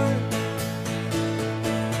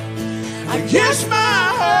 I guess my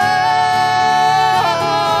heart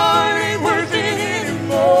ain't worth it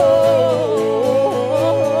anymore.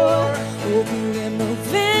 Hope you get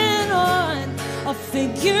moving on, I'll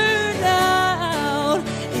figure it out,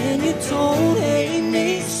 and you don't hate me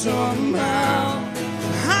somehow.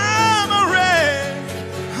 I'm a wreck,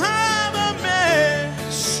 I'm a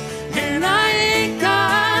mess, and I ain't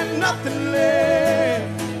got nothing left.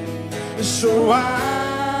 So I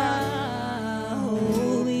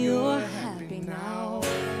hope you're happy now.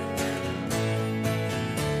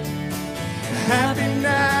 Happy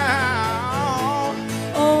now.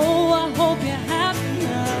 Oh, I hope you're happy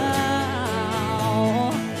now.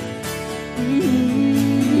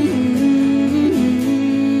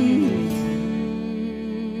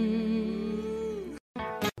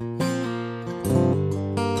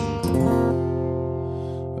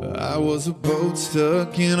 I was a boat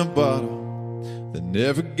stuck in a bottle that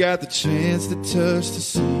never got the chance to touch the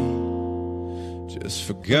sea. Just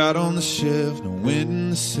forgot on the shelf, no wind in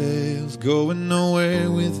the sails, going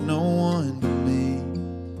nowhere with no one but me.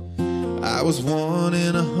 I was 1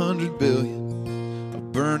 in 100 billion, a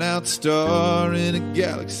burnout star in a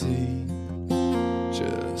galaxy,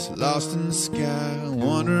 just lost in the sky,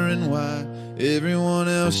 wondering why everyone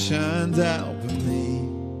else shines out but me.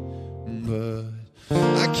 But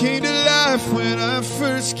I came to life when I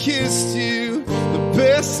first kissed you. The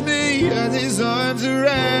best me had his arms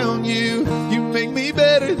around you. You make me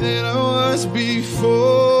better than I was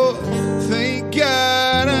before. Thank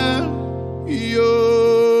God I'm yours.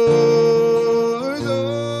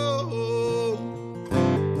 Oh.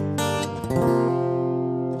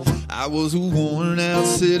 I was a worn out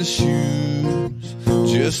set of shoes,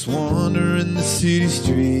 just wandering the city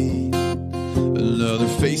street. Another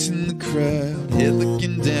face in the crowd, head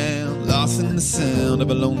looking down, lost in the sound of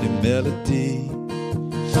a lonely melody.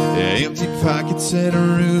 Yeah, empty pockets and a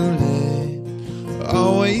roulette,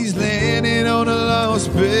 always landing on a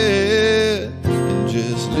lost bet. And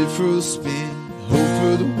just live for the spin, hope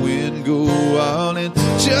for the win, go all in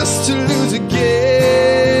just to lose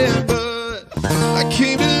again. But I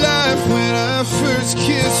came to life when I first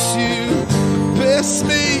kissed you. The best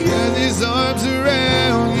me had his arms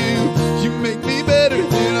around you. You make me better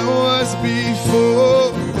than I was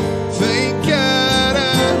before. Thank God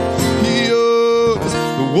I'm yours.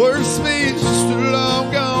 The worst me is just a long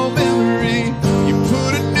gone memory. You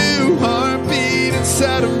put a new heartbeat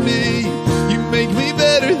inside of me. You make me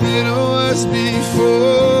better than I was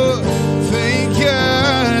before. Thank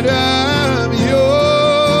God I'm yours.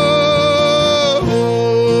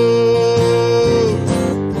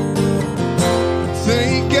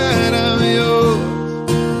 Thank God I'm yours.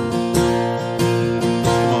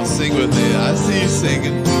 Sing with me, I see you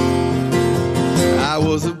singing. I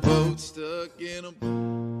was a boat stuck in a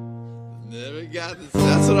boat, never got this.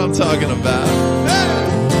 That's what I'm talking about. Hey!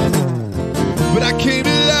 But I came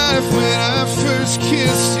to life when I first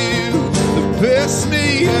kissed you. The best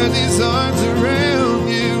me had his arms around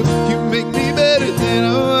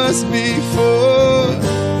was before.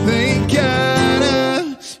 Thank God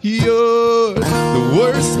I'm yours. The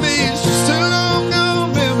worst of me is just a long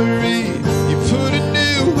gone memory. You put a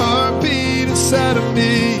new heartbeat inside of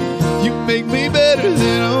me. You make me better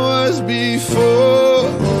than I was before.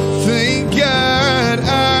 Thank God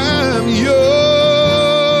I'm yours.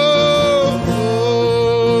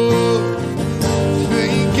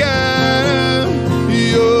 Thank God I'm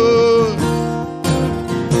yours.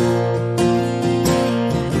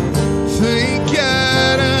 Thank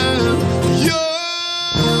God I'm yours.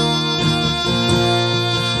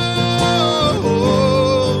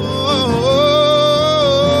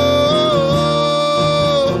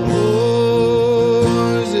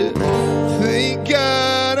 Thank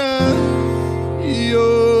God I'm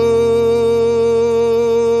yours.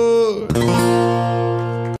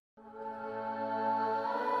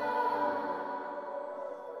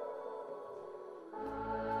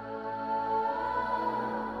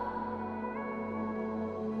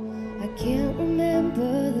 I can't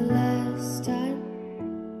remember the last time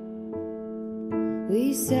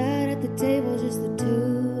we sat at the table, just the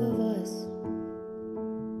two of us.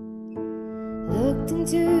 Looked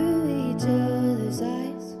into each other's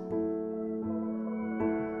eyes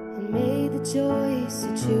and made the choice to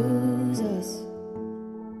choose us.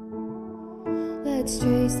 Let's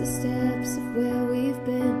trace the steps of where we've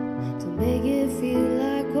been to make it feel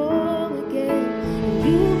like home again. And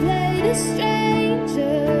you play the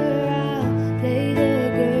stranger, I'll play the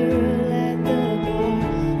girl at the bar,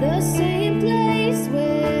 the same place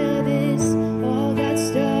where this all got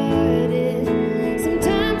started.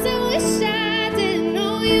 Sometimes I wish I didn't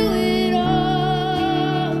know you at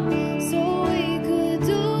all, so we could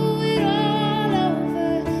do it all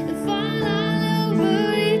over and fall all over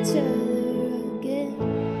each other again.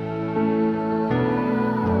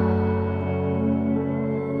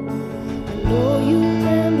 I know you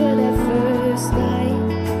remember that first night.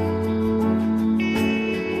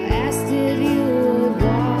 I asked if you would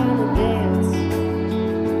wanna dance.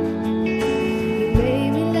 You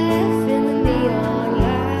made me laugh in the neon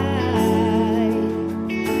light.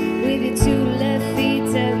 With your two left feet,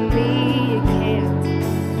 tell me you can't.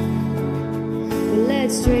 Well,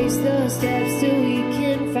 let's trace those steps till we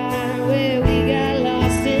can find where we got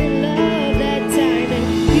lost in love that time. And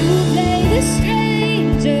you play the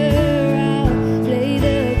stranger, I'll play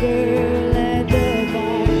the girl at the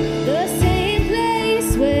bar, the same place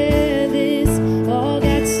where this all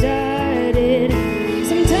got started.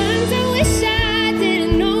 Sometimes I wish I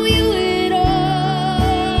didn't know you at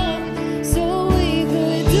all, so we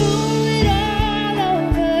could do it all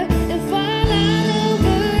over and fall all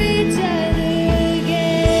over each other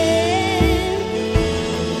again.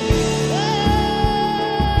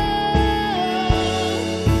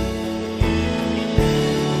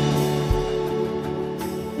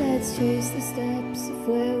 Let's trace the steps of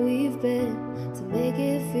where we've been to make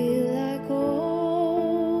it feel like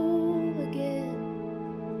home again.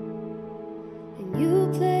 And you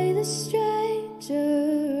play the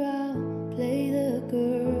stranger, I'll play the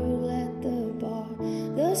girl at the bar,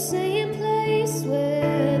 the same place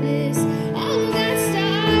where this all got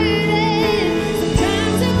started.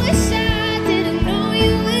 Sometimes I wish I didn't know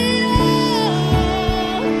you at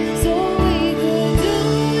all, so we could do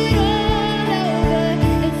it all over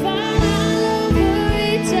and fall all over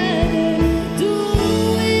each other. Do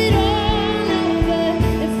it all over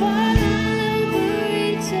and fall all over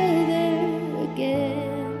each other again.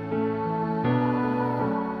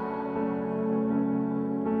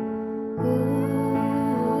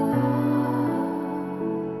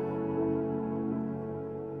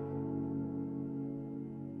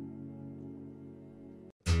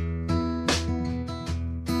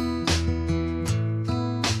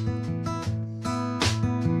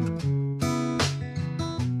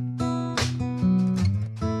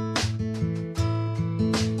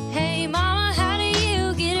 Hey mama, how do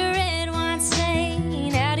you get a red wine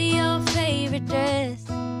stain out of your favorite dress?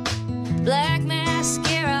 Black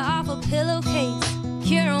mascara off a pillowcase,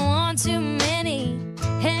 cure one too many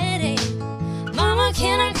headache. Mama,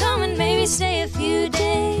 can I come and maybe stay a few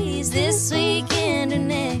days this weekend or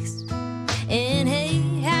next? And hey,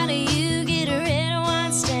 how do you get a red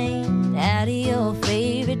wine stain out of your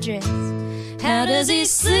favorite dress? How does he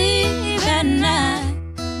sleep at night?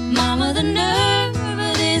 Mama, the nerve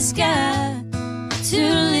of this guy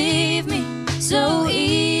to leave me so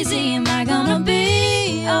easy. Am I gonna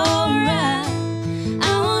be alright?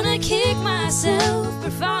 I wanna kick myself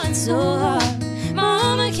for falling so hard.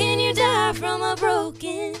 Mama, can you die from a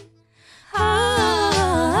broken heart?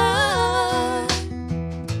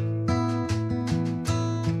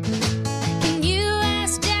 Can you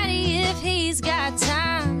ask Daddy if he's got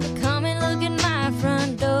time to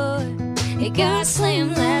it got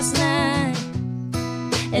slammed last night,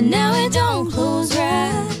 and now it don't close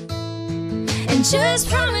right. And just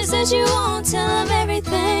promise that you won't tell him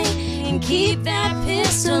everything, and keep that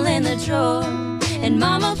pistol in the drawer. And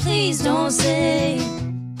mama, please don't say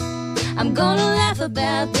I'm gonna laugh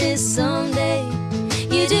about this someday.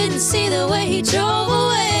 You didn't see the way he drove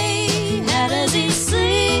away. How does he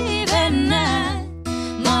sleep at night?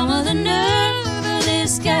 Mama, the nerve of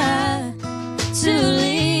this guy to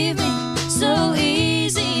leave me so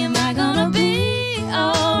easy. Am I gonna be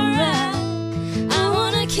alright? I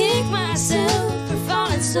wanna kick myself for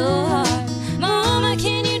falling so hard. Mama,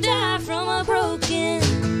 can you die from a broken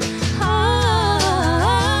heart?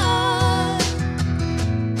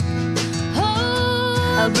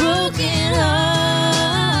 Oh, a broken heart.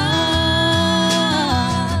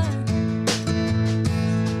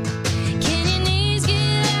 Can your knees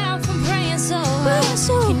get out from praying so hard?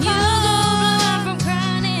 Can you go blind from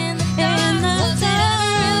crying in the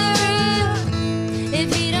dark? If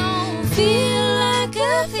he don't feel like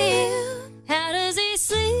I feel, how does he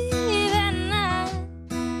sleep at night?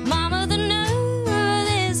 Mama, the nerve of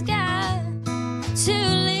this guy to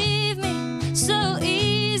leave me so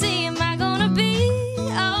easy. Am I gonna be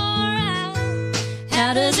alright?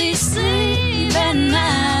 How does he sleep at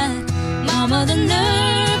night? Mama, the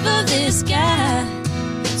nerve of this guy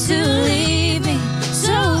to leave me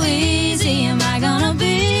so easy. Am I gonna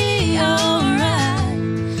be alright?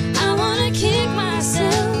 I wanna kick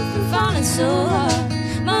myself for falling so hard.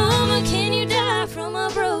 Mama, can you die from a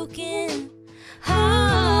broken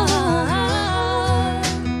heart?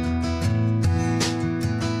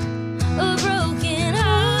 A broken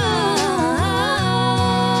heart.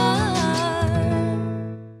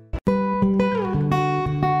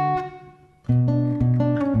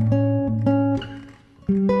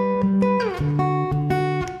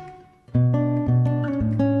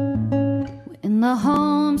 In the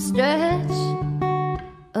home stretch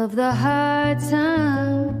of the hard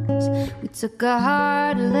times, we took a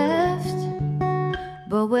hard left,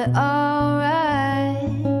 but we're alright.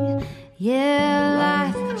 Yeah,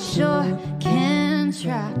 life sure can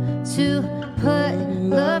try to put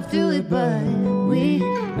love through it, but we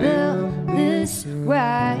built this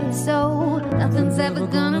right, so nothing's ever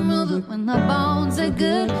gonna move it when the bones are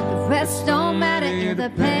good. The rest don't matter if the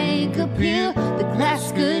pain could peel, the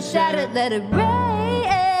glass could shatter, let it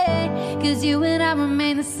rain, 'cause you and I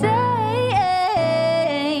remain the same.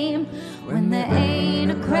 When there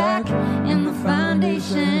ain't a crack in the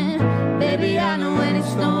foundation, baby, I know any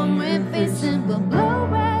storm we're facing will blow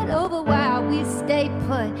right over while we stay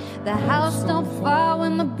put. The house don't fall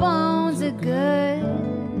when the bones are good.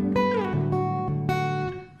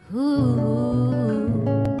 Ooh.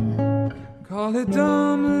 Call it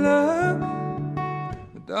dumb luck,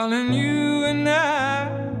 but darling, you and I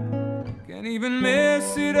can't even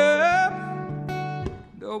mess it up,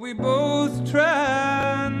 though we both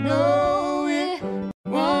try. No, it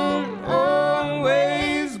won't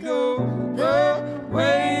always go the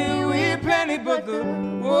way we planned it, but the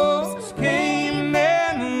wolves came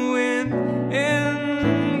and went,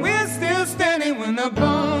 and we're still standing when the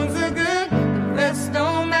bones are good. The rest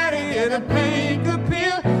don't matter, yeah, the pain could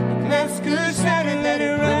peel, the glass could shatter, let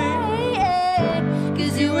it rain,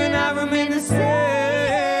 'cause you and I remain the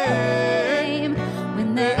same. When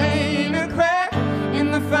there ain't a crack in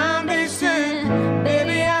the foundation,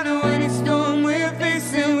 baby, I know any storm we're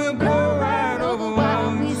facing will blow right over while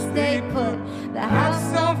we stay put. The house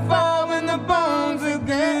don't fall when the bones are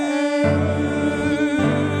good.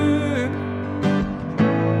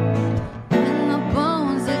 When the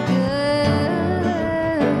bones are good,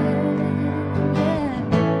 yeah.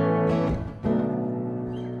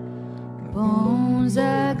 Bones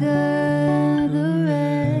are good,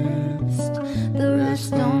 the rest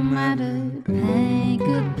don't matter. Pain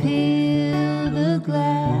could peel the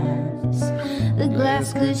glass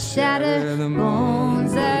could shatter.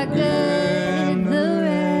 Bones are good,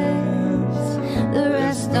 the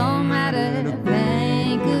rest don't matter.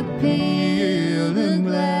 Pain could peel the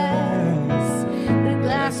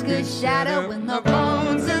glass could shatter. When the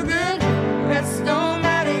bones are good, rest don't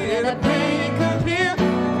matter. Yeah, the pain could peel,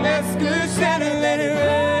 glass could shatter, let it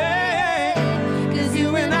rain, 'cause you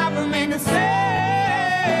and I remain the same.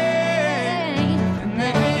 And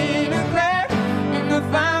there ain't a crack in the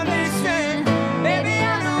foundation, baby,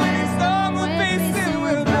 I know any storm we're facing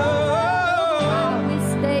will blow. We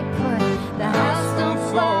stay put, the house don't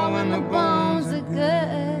fall when the bones are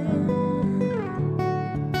good.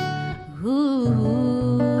 Ooh.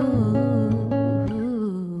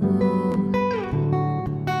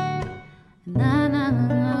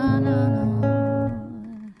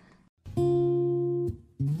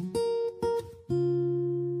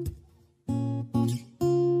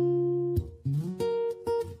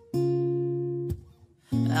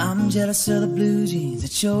 I'm jealous of the blue jeans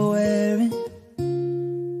that you're wearing,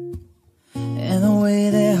 and the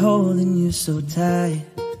way they're holding you so tight.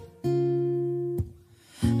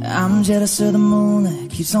 I'm jealous of the moon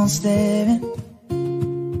that keeps on staring.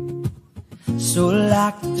 So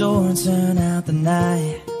lock the door and turn out the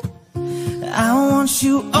night. I want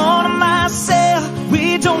you all to myself.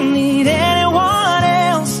 We don't need anyone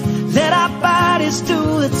else. Let our bodies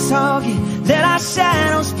do the talking. Let our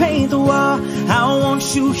shadows paint the wall. I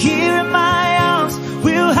want you here in my arms.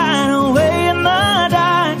 We'll hide away in the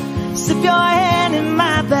dark. Slip your hand in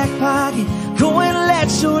my back pocket. Go and let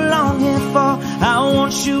your long hair fall. I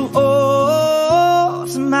want you all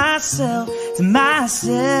to myself, to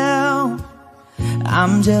myself.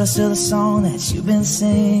 I'm jealous of the song that you've been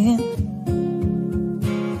singing,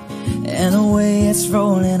 and the way it's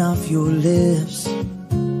rolling off your lips.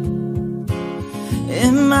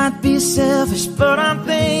 It might be selfish, but I'm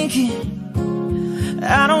thinking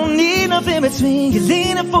I don't need nothing between you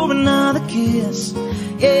leaning for another kiss.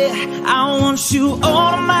 Yeah, I want you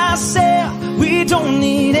all to myself. We don't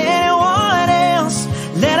need anyone else.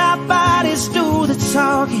 Let our bodies do the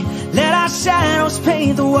talking. Let our shadows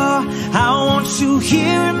paint the wall. I want you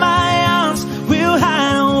here in my arms. We'll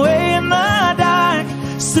hide away in the dark.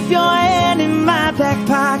 Slip your hand in my back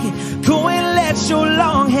pocket. Go and let your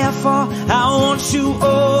long hair fall. I want you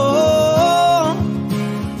all,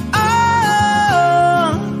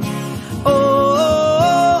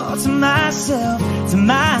 oh, to myself, to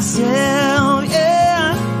myself,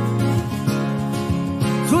 yeah.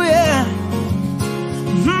 Oh yeah.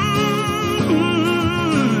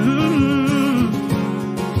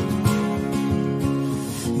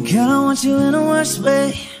 Girl, I want you in the worst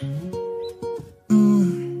way.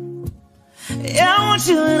 Yeah, I want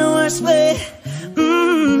you in the worst way.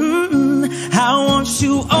 I want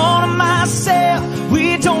you all to myself.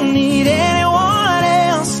 We don't need anyone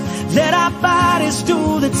else. Let our bodies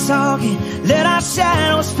do the talking. Let our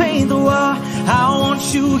shadows paint the wall. I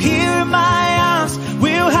want you here in my arms.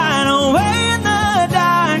 We'll hide away in the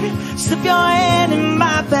dark. Slip your hand in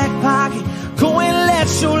my back pocket. Go and let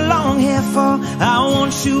your long hair fall. I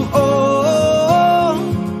want you all,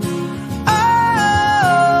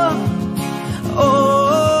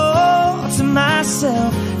 oh, to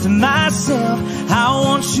myself, to myself. I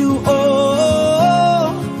want you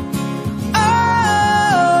all,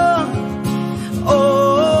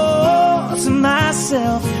 oh, to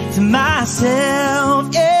myself, to myself,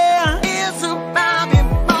 yeah. It's about me.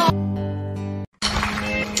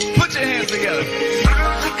 Put your hands together.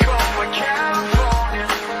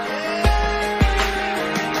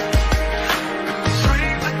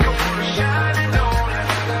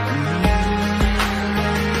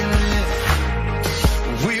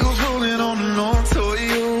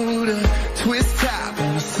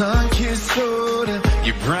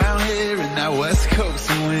 Your brown hair and that West Coast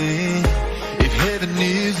wind. If heaven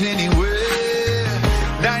is anywhere,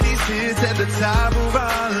 90s hits at the top of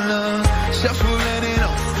our lungs. Shuffling it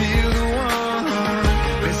on, still the one.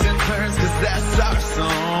 Missing turns, cause that's our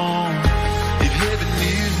song. If heaven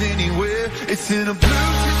is anywhere, it's in a blue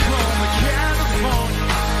Tacoma, California.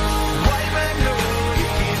 White magnolia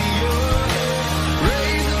in your hair.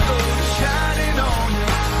 Razor gold shining on you.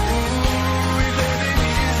 Ooh, if heaven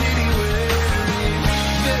is anywhere,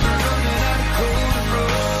 never running out of golden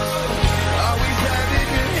road. Always having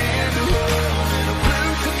your hand to hold. In a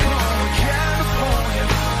blue Tacoma, California.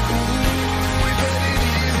 Ooh, if heaven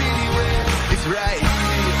is anywhere, it's right here.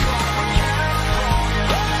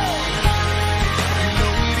 You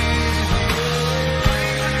know it is.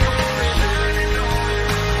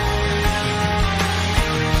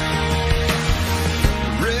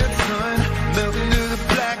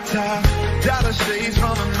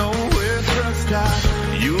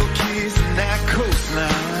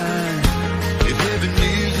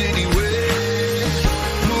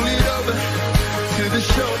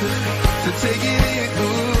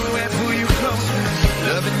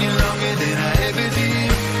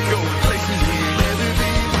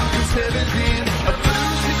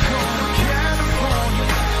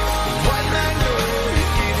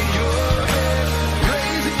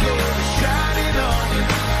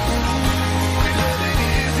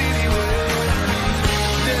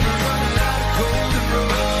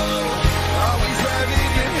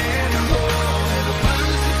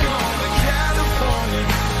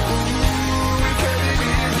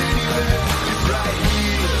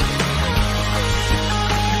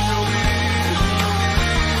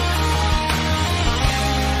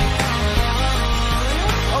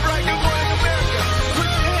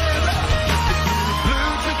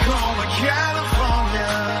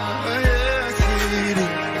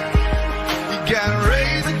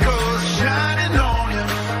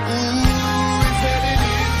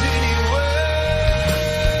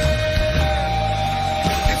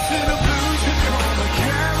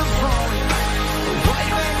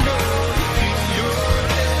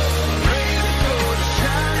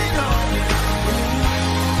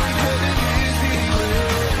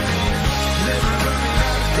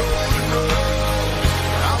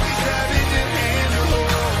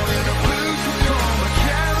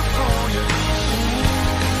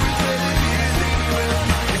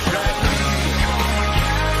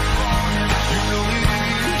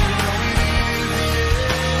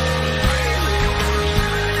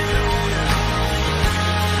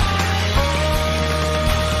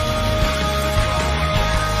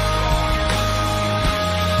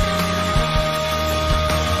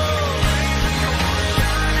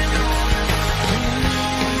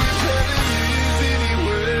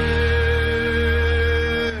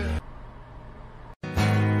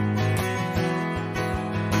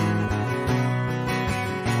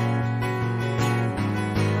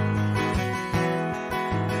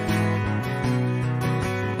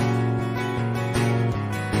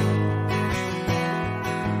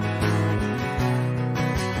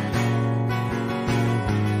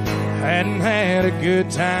 hadn't had a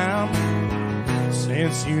good time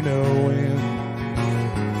since you know when.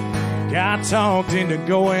 Got talked into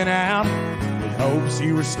going out with hopes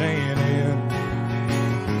you were staying in.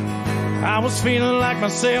 I was feeling like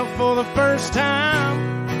myself for the first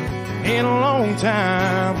time in a long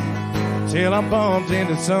time, till I bumped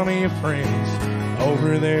into some of your friends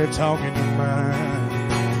over there talking to mine.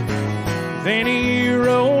 Then you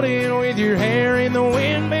rolled in with your hair in the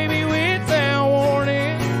wind, baby, without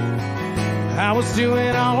warning. I was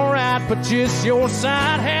doing alright, but just your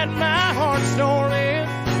side had my heart storming.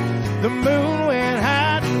 The moon went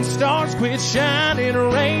high and stars quit shining.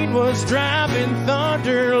 Rain was driving,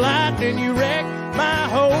 thunder, lightning. You wrecked my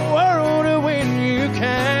whole world when you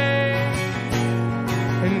came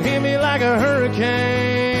and hit me like a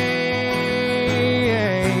hurricane.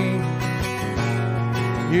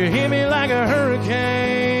 You hit me like a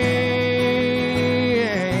hurricane.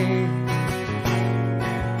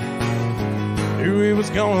 Knew it was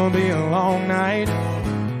gonna be a long night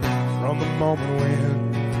from the moment when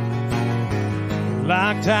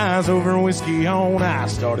locked eyes over whiskey on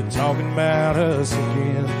ice, started talking about us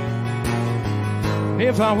again.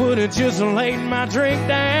 If I would have just laid my drink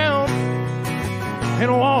down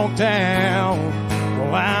and walked out,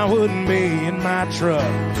 well, I wouldn't be in my truck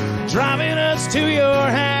driving us to your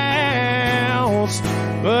house.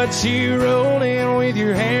 But you rolled in with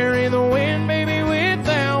your hair in the wind, baby,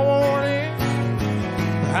 without warning.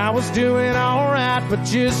 I was doing alright, but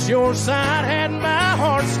just your side had my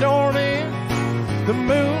heart storming. The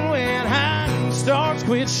moon went high and stars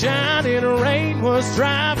quit shining. Rain was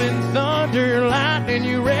driving, thunder, lightning.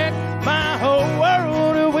 You wrecked my whole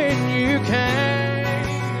world when you came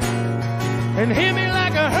and hit me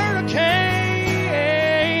like a hurricane.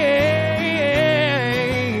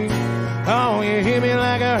 Oh, you hit me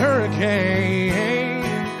like a hurricane.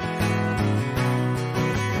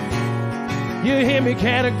 You hit me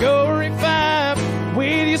category 5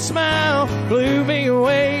 with your smile, blew me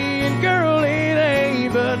away. And girl, it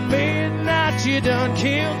ain't but midnight. You done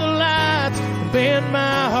killed the lights and bent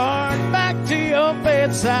my heart back to your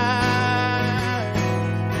bedside.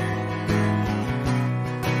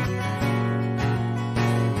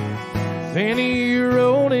 Then you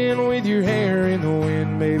rolled in with your hair in the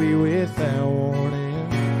wind, baby, without warning.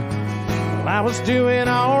 Well, I was doing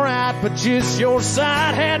alright, but just your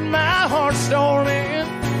side had my heart storming.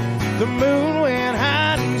 The moon went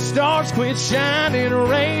high and stars quit shining.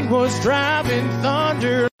 Rain was driving,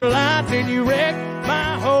 thunder, lightning. You wrecked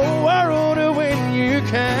my whole world when you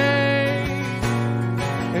came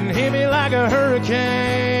and hit me like a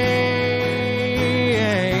hurricane.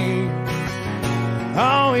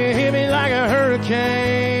 Oh, you hit me like a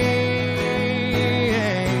hurricane.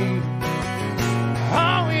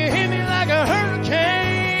 Oh, you hit me like a hurricane.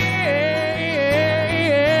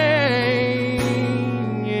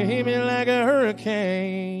 You hit me like a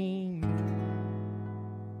hurricane.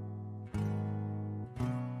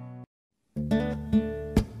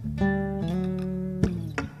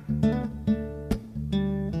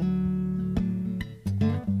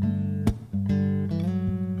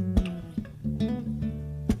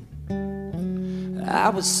 I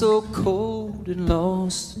was so cold and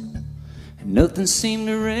lost, and nothing seemed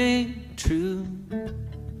to ring true.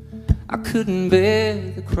 I couldn't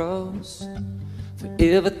bear the cross for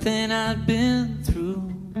everything I'd been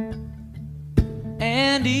through.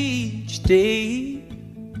 And each day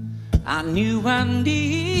I knew I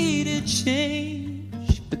needed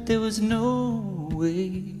change, but there was no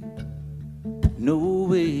way, no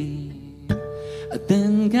way. I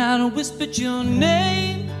then God whispered your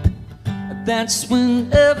name. That's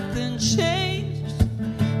when everything changed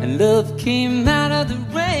and love came out of the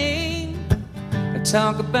rain. I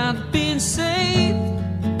talk about being saved.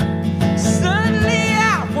 Suddenly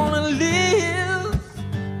I wanna live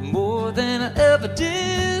more than I ever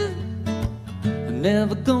did. I'm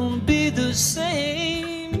never gonna be the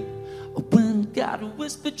same when God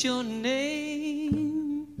whispered your name.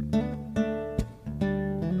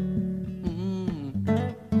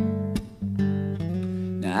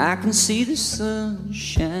 I can see the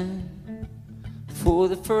sunshine for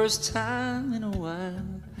the first time in a while.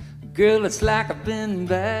 Girl, it's like I've been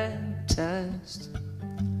baptized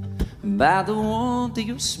by the warmth of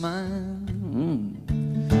your smile.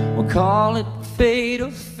 We'll call it fate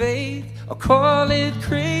or faith, or call it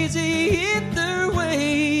crazy. Either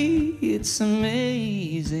way, it's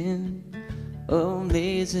amazing,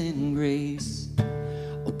 amazing grace.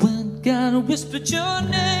 When God whispered your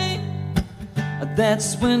name,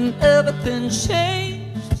 that's when everything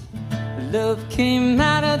changed. Love came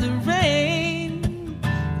out of the rain.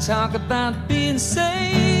 Talk about being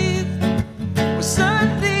saved. Well,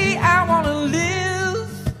 suddenly I want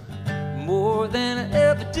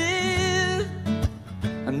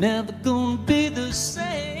never gonna be the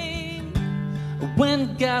same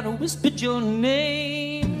when God whispered your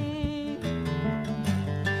name.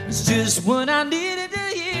 It's just what I needed to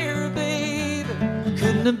hear, baby.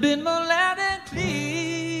 Couldn't have been more loud and clear.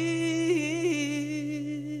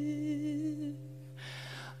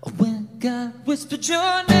 When God whispered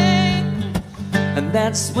your name, and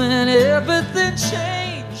that's when everything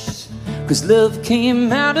changed. 'Cause love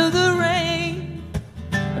came out of the rain.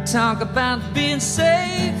 Talk about being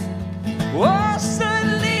safe. Oh,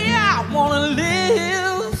 suddenly I wanna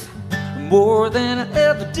live more than I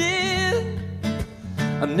ever did.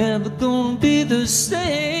 I'm never gonna be the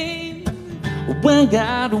same when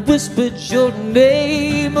God whispered your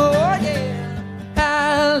name. Oh yeah.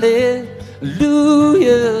 Hallelujah,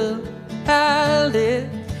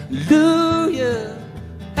 hallelujah,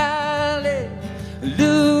 hallelujah.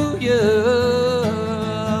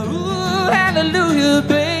 Ooh, hallelujah,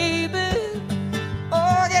 baby.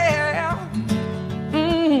 Oh yeah.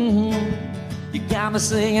 You got me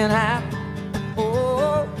singing happy.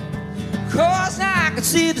 Oh, 'cause I can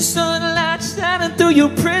see the sunlight shining through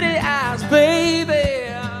your pretty eyes, baby.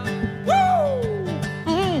 Woo!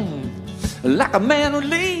 Like a man who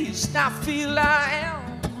leaves, I feel I am.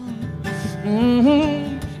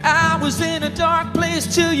 I was in a dark place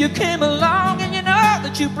till you came along, and you know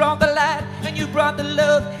that you brought the light and you brought the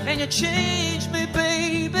love and you changed me,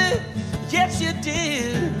 baby. Yes, you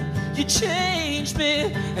did. You changed me,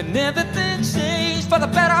 and everything changed for the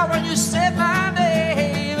better when you said my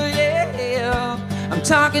name. Yeah, I'm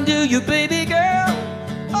talking to you, baby girl.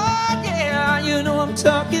 Oh yeah, you know I'm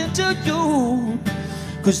talking to you.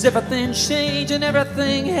 'Cause everything changed and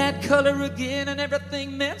everything had color again, and everything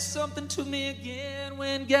meant something to me again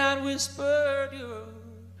when God whispered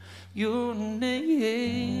your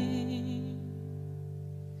name.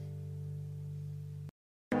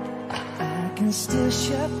 I can still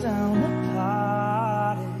shut down the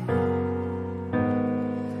party.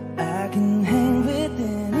 I can hang with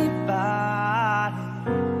anybody.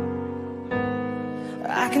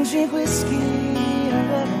 I can drink whiskey and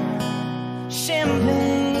red,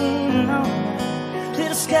 champagne and all that.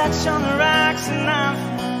 Little scotch on the rocks and I'm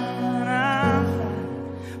fine.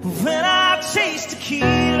 But when I taste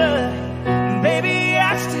tequila, baby,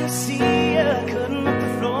 I still see ya. Cutting up the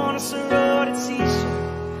floor in a sorority t-shirt,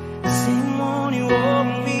 the same one you wore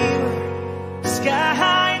when we were sky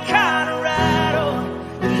high in Colorado.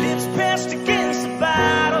 Your lips pressed against the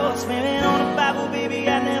bottle, swimming on a Bible, baby,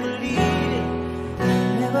 I never leave it.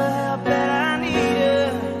 Never help that I need her.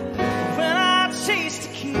 When I taste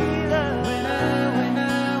tequila,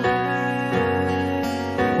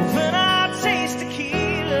 when I taste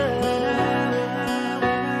tequila,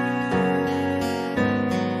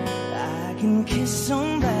 I can kiss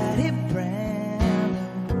somebody brand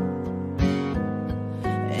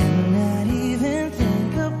and not even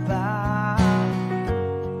think about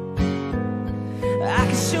it. I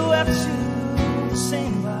can show up to the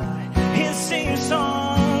same bar, hear the same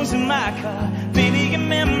songs in my car. Baby, your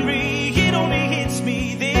memory, it only hits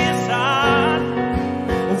me this hard.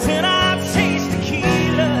 When I taste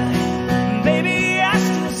tequila, baby, I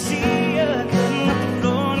still see ya. Cutting up the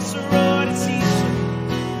floor in a sorority t-shirt,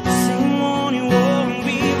 the same one you wore when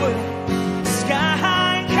we were sky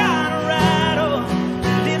high in Colorado.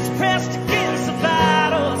 Lips pressed against the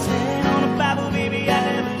bottle, sitting on a Bible, baby, I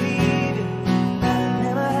never leave it. I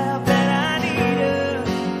never have that I need her.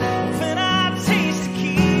 When I taste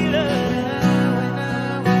tequila,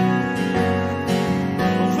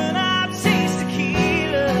 when I taste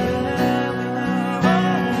tequila,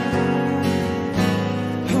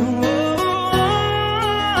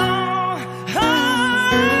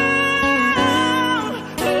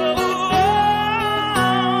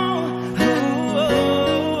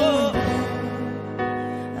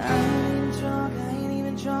 I ain't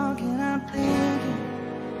even drunk, and I'm thinking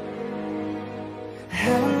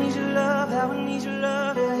how I need your love, how I need your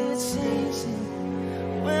love, how it seems.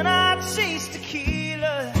 When I taste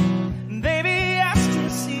tequila, baby, I still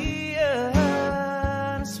see ya.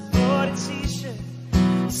 In a sorority t-shirt,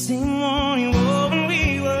 same one you wore when we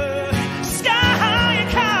were sky high in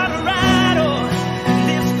Colorado.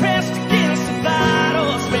 Lips pressed against the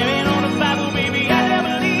bottle, swearing on the Bible, baby, I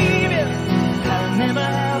never leave it. I'll never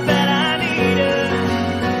have that I need her.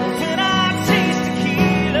 When I taste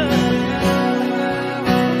tequila,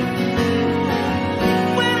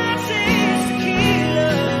 when I taste tequila,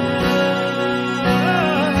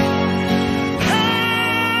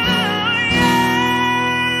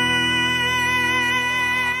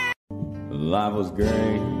 Life was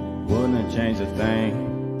great, wouldn't have changed a thing.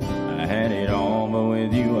 I had it all, but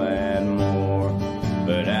with you I had more.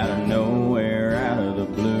 But out of nowhere, out of the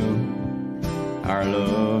blue, Our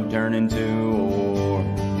love turned into a war.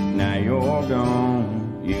 Now you're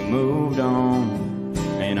gone, you moved on,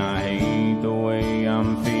 and I hate the way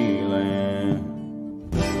I'm feeling.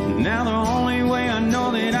 Now the only way I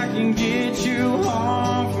know that I can get you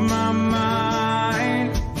off my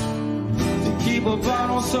mind, to keep a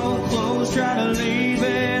bottle so close, try to leave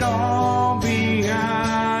it all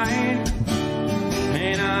behind.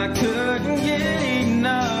 And I couldn't get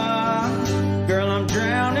enough. Girl, I'm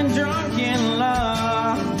drowning drunk in love.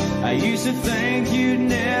 I used to think you'd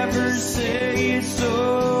never say it's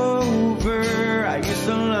over. I used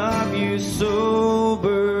to love you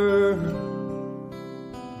sober.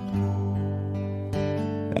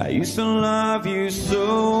 I used to love you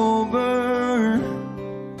sober.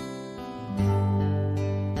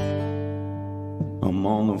 I'm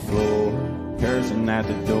on the floor, cursing at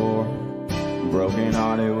the door, broken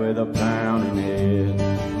hearted with a pounding head.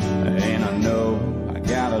 And I know I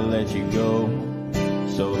gotta let you go,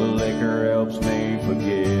 so the liquor helps me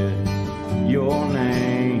forget your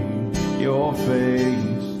name, your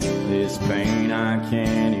face, this pain I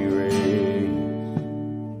can't erase.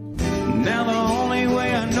 Now the only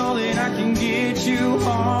way I know that I can get you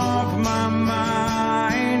off my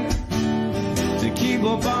mind, to keep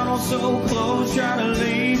a bottle so close, try to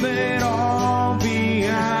leave it all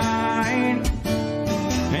behind.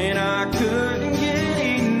 And I couldn't get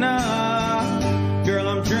enough. Girl,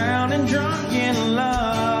 I'm drowning drunk in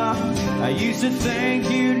love. I used to think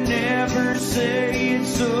you'd never say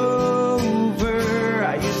it's over.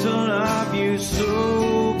 I used to love you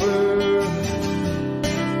sober.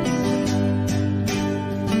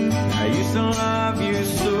 I used to love you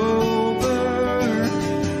sober.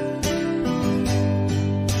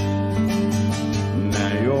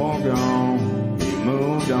 Now you're gone, you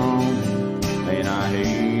moved on, and I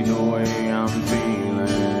hate the way I'm feeling.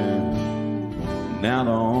 Now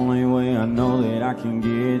the only way I know that I can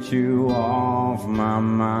get you off my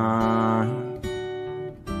mind,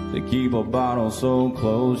 to keep a bottle so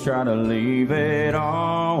close, try to leave it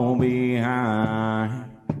all behind.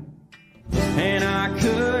 And I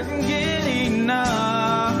couldn't get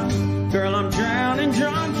enough. Girl, I'm drowning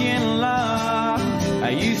drunk in love. I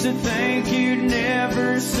used to think you'd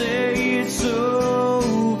never say it's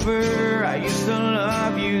over. I used to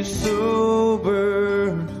love you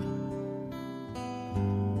sober.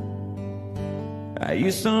 I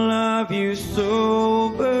used to love you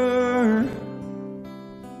sober.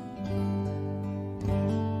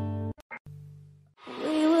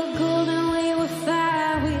 We were golden, we were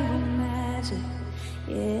fire, we were magic.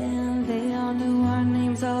 Yeah, and they all knew our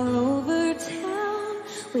names all over town.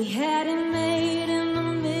 We had it made in the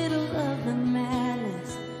middle of the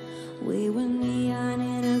madness. We were neon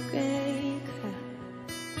in a gray crowd.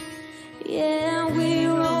 Yeah, we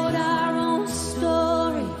wrote our own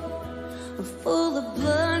story, full of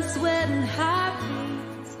blood, sweat, and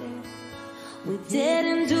heartbeats. Yeah. We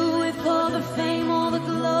didn't do it for the fame or the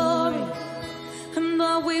glory,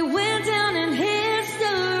 but we went down in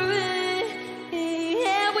history.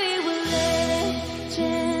 Yeah, we were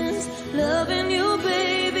legends, loving you,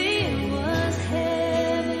 baby. It was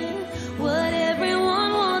heaven. What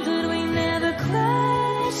everyone wanted, we never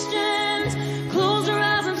questioned. Closed our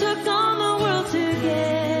eyes and took on the world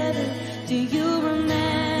together. Do you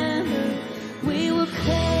remember? We were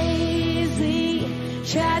crazy,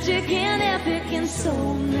 tragic and epic and so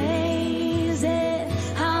amazing.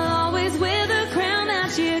 I'll always wear the crown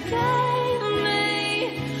that you gave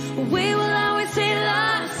me. We will always stay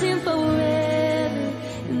lost in forever,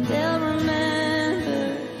 and they'll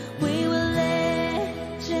remember we were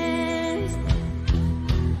legends.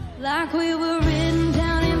 Like we were written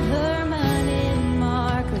down in permanent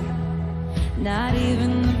marker. Not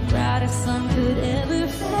even the brightest sun could ever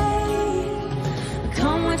fade.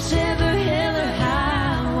 Come whichever hill or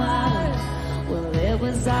high water, well, it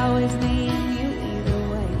was always me and you either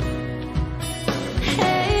way.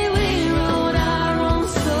 Hey, we wrote our own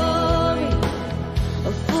story,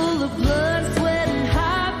 full of blood, sweat, and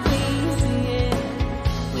heartbeats, yeah.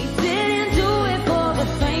 We didn't do it for the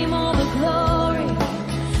fame or the glory.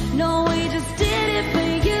 No, we just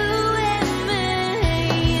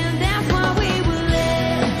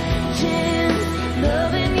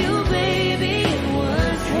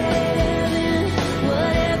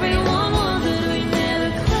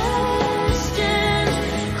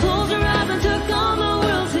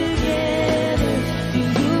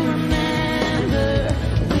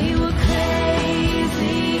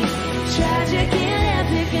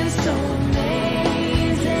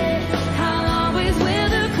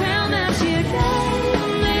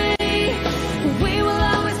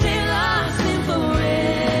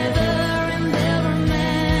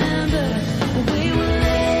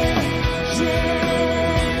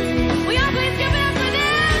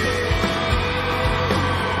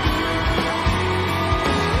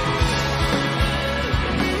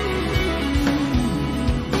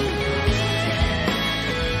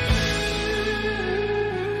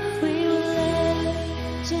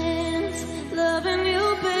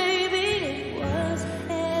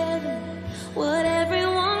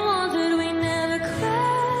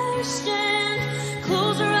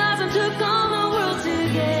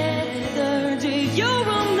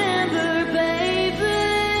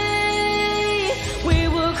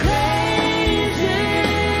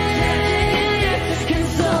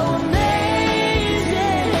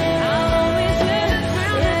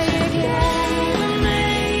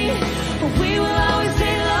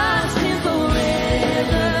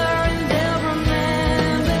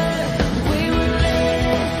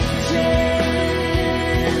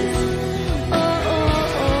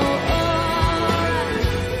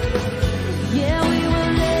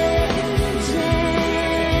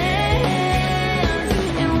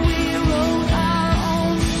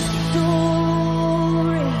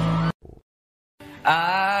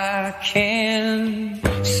can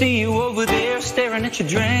see you over there staring at your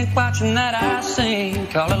drink, watching that I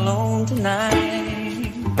sink all alone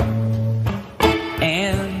tonight.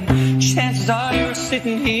 And chances are you're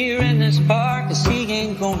sitting here in this bar 'cause he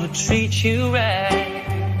ain't gonna treat you right.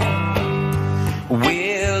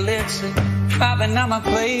 Well, it's probably not my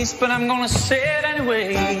place, but I'm gonna say it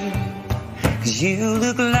anyway, 'cause you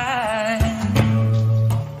look like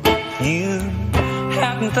you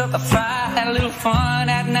haven't up a fight, had a little fun,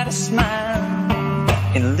 hadn't had a smile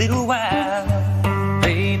in a little while,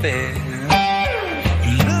 baby.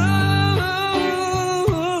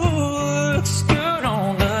 Looks good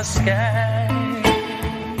on the sky,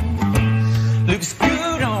 looks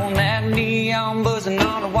good on that neon buzzing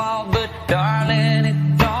on the wall, but darling,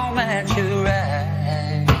 it don't match your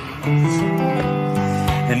eyes.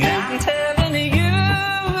 And I'm telling you,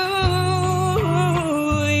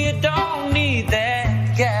 you don't need that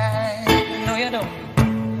guy. No, you don't.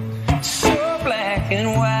 So black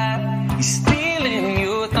and white, he's stealing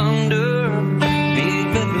your thunder.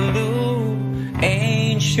 Big blue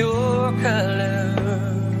ain't your color.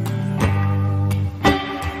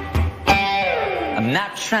 I'm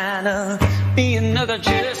not trying to be another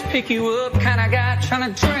just pick you up kind of guy,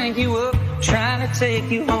 trying to drink you up, trying to take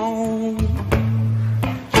you home.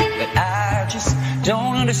 But I just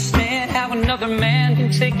don't understand how another man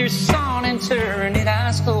can take your song and turn it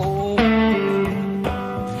ice cold.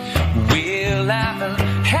 Well, I've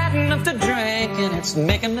had enough to drink and it's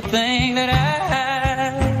making me think that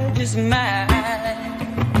I just might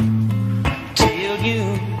tell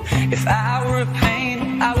you, if I were a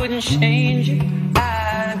painter, I wouldn't change you,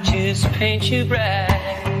 I'd just paint you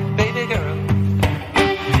bright, baby girl.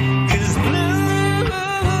 'Cause blue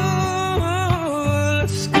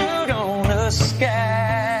looks good on the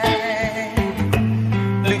sky,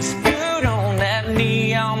 looks good on that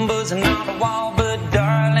neon buzzing on the wall, but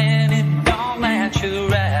darling, it don't match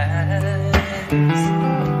your eyes.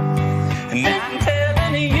 And I'm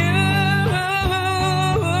telling you,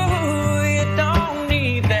 you don't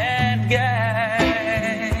need that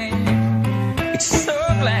guy. It's so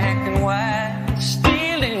black and white,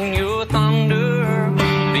 stealing your thunder.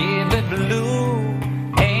 Baby blue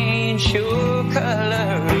ain't your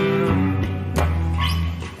color.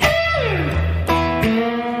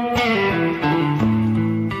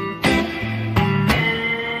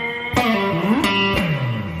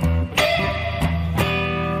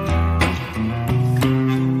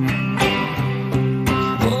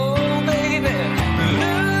 Oh, baby,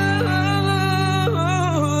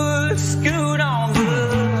 looks good on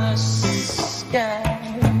the sky.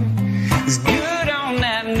 It's good on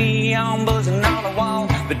that neon buzzing on the wall,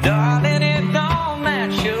 but darling, it don't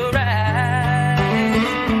match your eyes.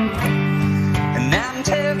 And I'm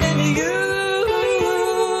telling you,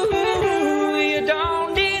 you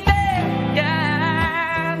don't need that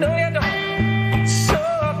guy. No, you don't. So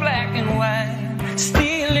black and white,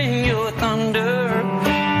 stealing your thunder.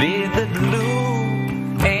 Baby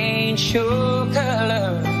blue ain't your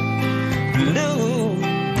color. Blue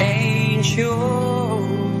ain't your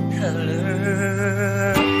color.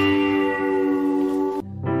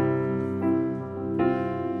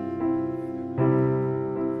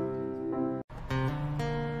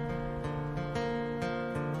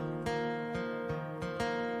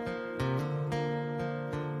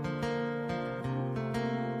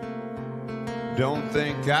 Don't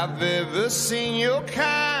think I've ever seen your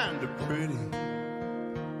kind of pretty,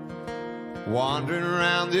 wandering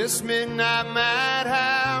around this midnight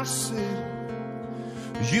madhouse city.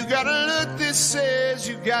 You got a look that says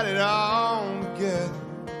you got it all together.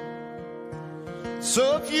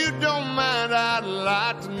 So if you don't mind, I'd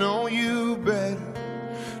like to know you better.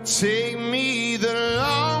 Take me the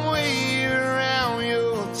long way around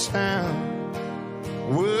your town.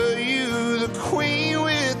 Were you the queen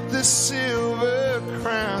with the silver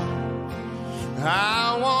crown?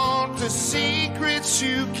 I want the secrets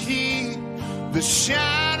you keep, the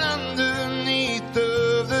shine underneath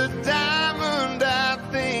of the diamond I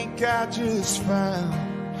think I just found.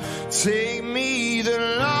 Take me the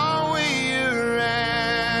long way around.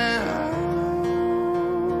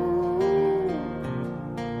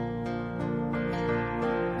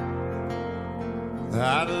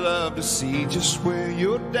 I'd love to see just where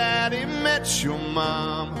your daddy met your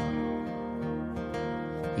mama.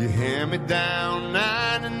 You hand-me-down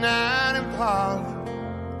 99 Impala.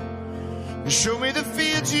 You show me the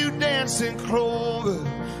fields you dance in clover,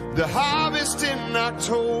 the harvest in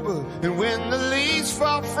October, and when the leaves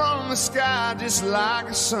fall from the sky just like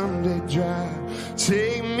a Sunday drive.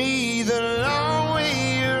 Take me the long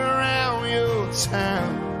way around your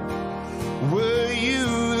town. Were you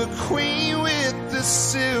the queen with the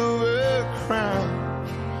silver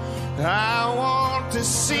I want the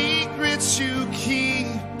secrets you keep,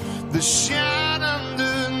 the shine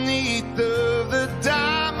underneath of the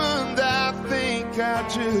diamond I think I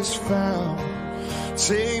just found.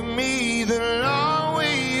 Take me the long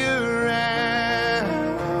way around.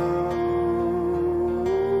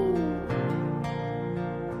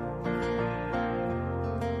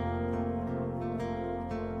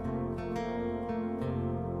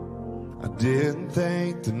 I didn't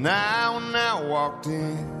think the night when I walked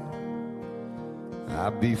in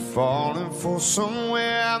I'd be falling for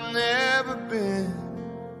somewhere I've never been.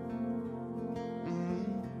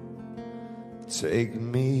 Take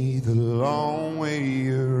me the long way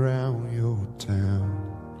around your town.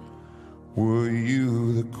 Were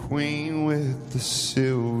you the queen with the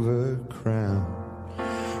silver crown?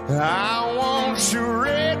 I want your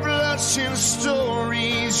red blushing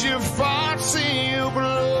stories, your farts and your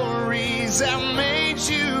glories that made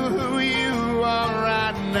you who you are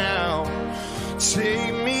right now.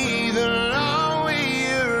 Take me the long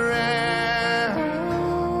way around.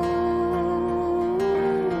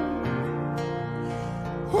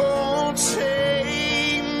 Oh,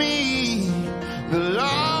 take me the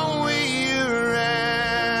long way around.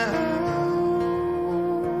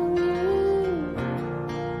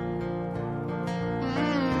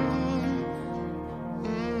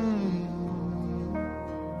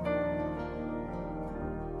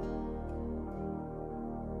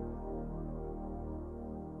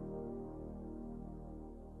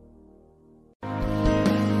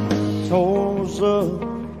 Toes up,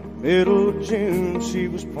 middle of June, she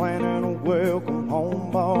was planning a welcome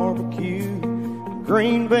home barbecue.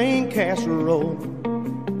 Green bean casserole,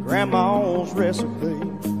 grandma's recipe.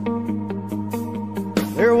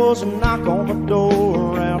 There was a knock on the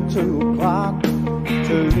door around 2 o'clock.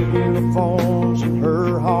 2 uniforms and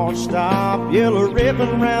her heart stopped. Yellow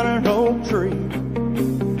ribbon round an oak tree,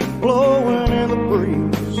 blowing in the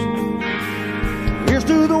breeze. Here's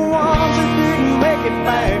to the ones that didn't make it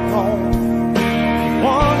back home,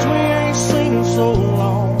 ones we ain't seen so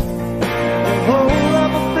long. A whole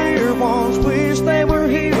lot of beer, ones wish they were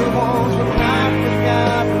here, ones that I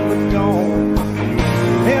forgot but gone.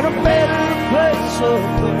 In a better place up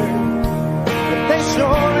there, but they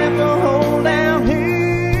sure left a hole down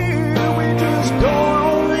here. We just go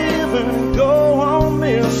on living and go on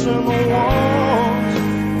missing the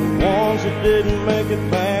ones that didn't make it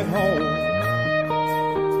back home.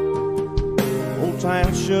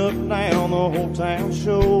 Town shut down, the whole town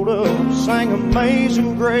showed up, sang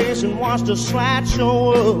Amazing Grace and watched a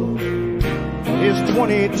slideshow up. It's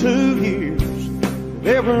 22 years,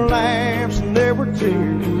 there were laughs and there were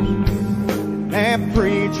tears. That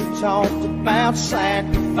preacher talked about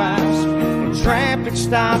sacrifice, and traffic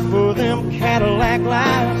stopped for them Cadillac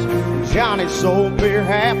lights. Johnny sold beer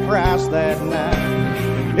half price that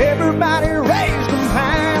night. Everybody raised them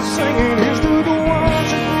high, singing, here's to the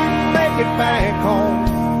ones that make it back home,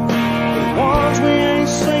 the ones we ain't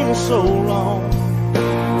seen so long.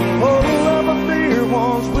 Oh, love a beer,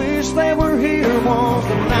 ones wish they were here, ones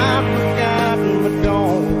that not forgotten but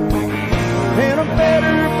gone. In a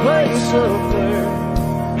better place up there,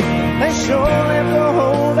 they sure left a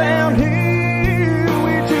hole down here.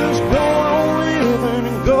 We just go on living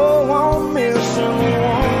and go on missing the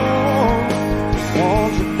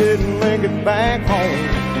ones that didn't make it back home.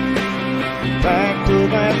 Back to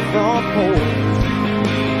that front porch,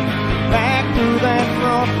 back to that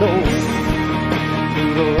front door, to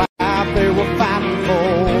the life they were fighting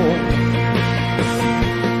for.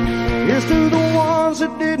 Here's to the ones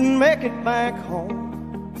that didn't make it back home,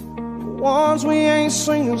 the ones we ain't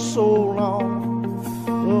seen in so long.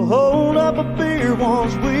 The hold up a beer,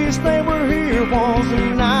 ones wish they were here, ones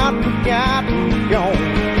that not forgotten gone.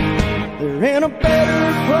 They're in a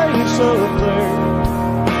better place up there,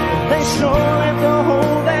 they sure left a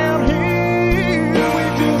hole down here. We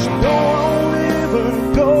just go on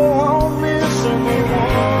living, go on missing the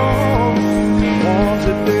ones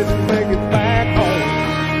that didn't make it back home.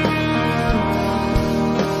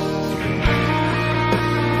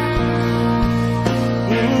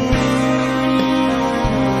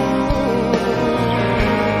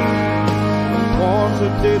 Ones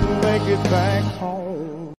that didn't make it back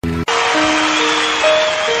home.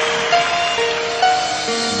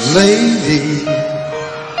 Lady,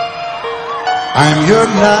 I'm your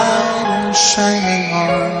knight in shining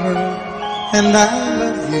armor, and I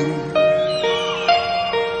love you.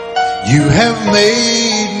 You have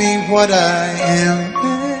made me what I am.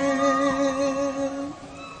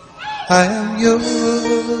 I am yours.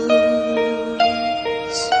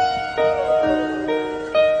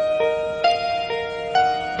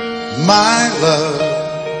 My love,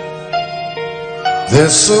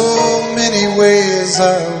 There's so many ways I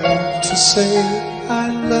want to say I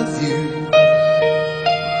love you.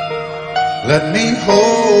 Let me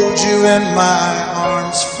hold you in my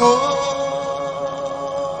arms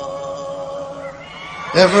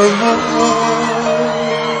forevermore.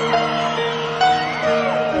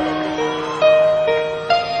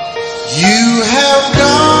 You have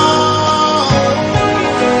gone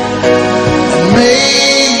and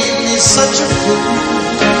made me such a fool.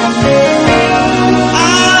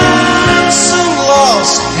 I'm so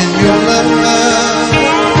lost in your love,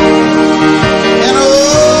 and oh,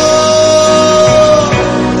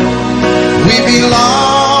 we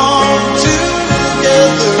belong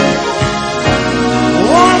together.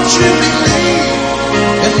 Won't you believe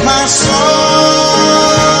in my song,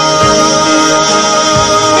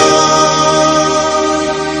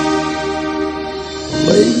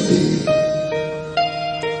 lady?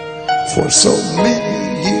 For so many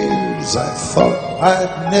years I thought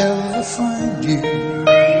I'd never find you.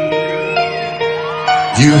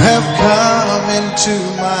 You have come into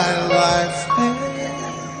my life and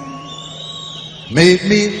made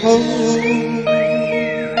me whole.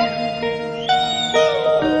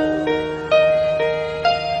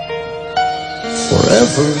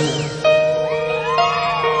 Forever,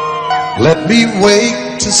 let me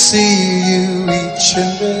wake to see you each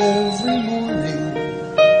and every morning.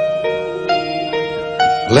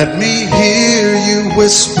 Let me hear you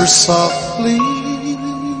whisper softly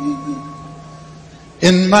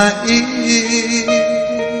in my ear.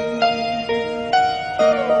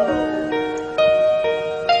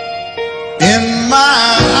 In my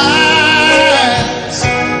eyes,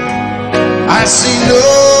 I see no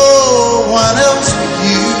one else but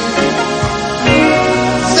you.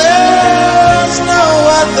 There's no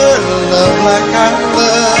other love like I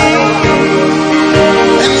love.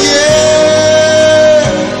 And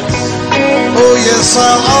yes,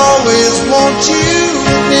 I'll always want you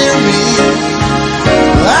near me.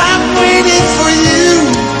 I've waited for you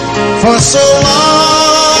for so long.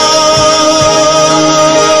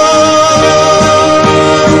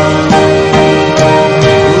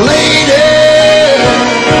 Lady,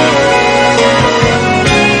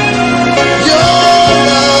 your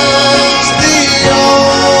love's the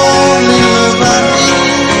only love I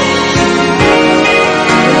need.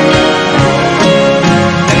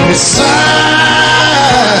 And beside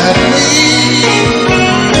me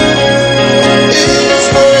is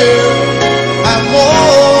where I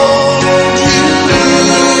want you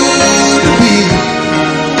to be.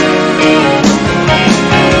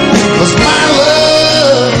 'Cause my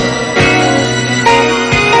love,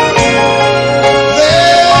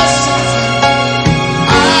 there's something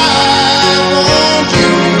I want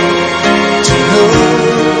you to know.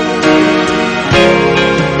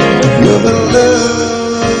 You're the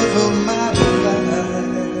love of my life.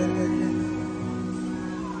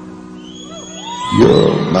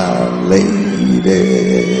 You're my lady.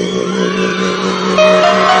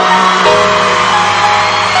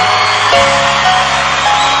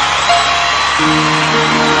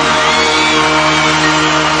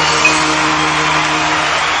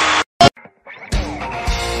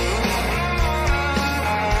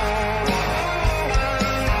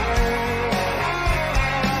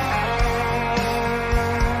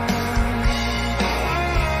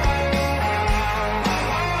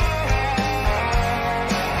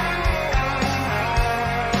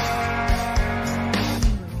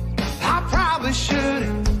 I probably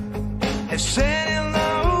shouldn't have said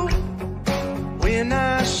hello when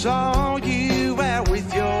I saw you out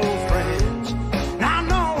with your friends. And I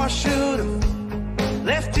know I should have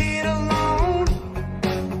left it alone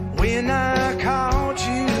when I caught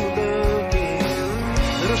you looking.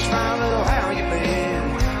 Little smile, little how you been,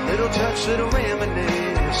 little touch, little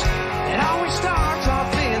reminisce. It always starts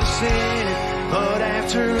off innocent, but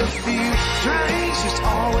after a few drinks, it's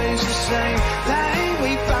always the same thing.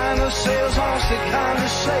 We find ourselves lost in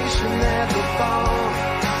conversation at the bar.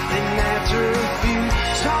 Then after a few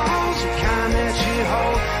songs, the kind that you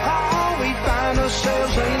hold, oh, we find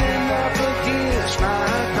ourselves leaning up against my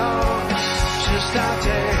car. Just stop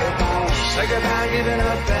there, say goodbye, giving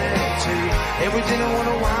up that too. And we didn't want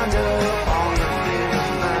to wind up on the bed of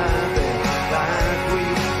my bed like we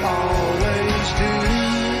always do.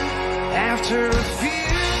 After a few,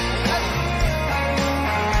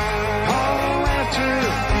 oh, after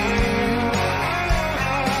a few,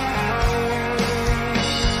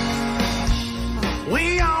 we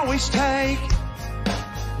always take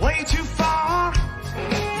way too far.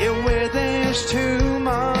 Yeah, where there's too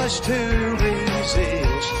much to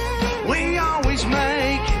resist. We always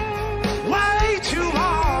make way too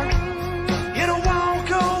hard. You to walk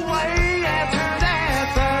away after that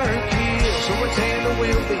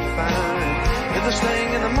fine. Hear the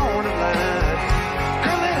sting in the morning light.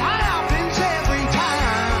 Girl, it happens every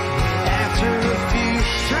time. After a few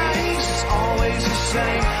drinks, it's always the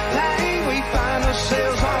same thing. We find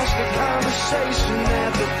ourselves lost in conversation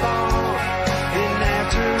at the bar. And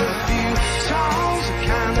after a few songs, the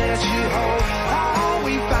kind that you hold, oh,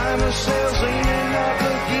 we find ourselves leaning up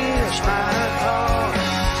against my car.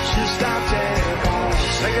 Just stopped at home,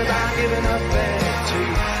 think about giving up that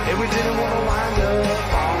too. And we didn't want to wind up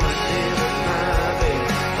falling in my bed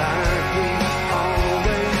like we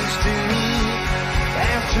always do.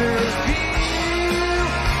 After a few,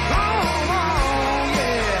 oh,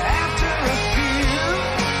 yeah, after a few.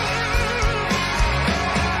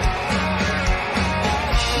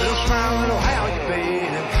 Little smile, little how you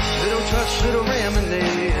been, little touch, little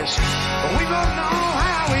reminisce. We both know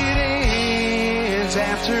how it ends.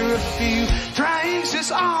 After a few drinks,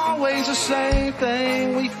 it's always the same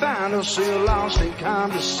thing. We find ourselves lost in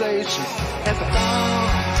conversation at the bar.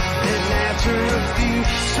 And after a few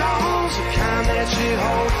songs, the kind that you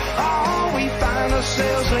hold, oh, we find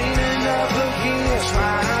ourselves leaning up against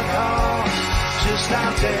my car. Just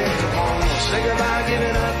stopped at home, say goodbye,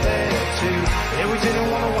 giving up that too. And we didn't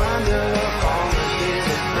want to wind up falling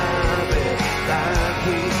in my bed like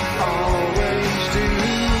we always do.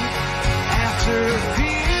 After a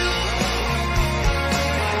few,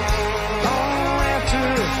 oh, after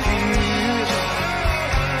a few.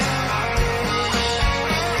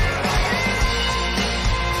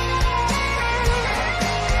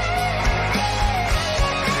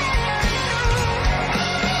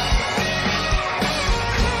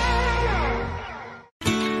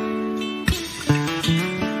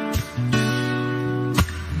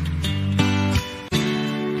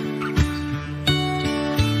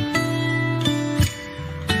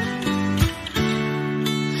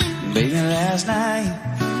 Baby, last night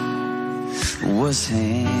was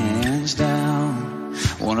hands down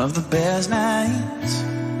one of the best nights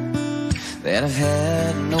that I've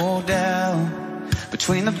had, no doubt.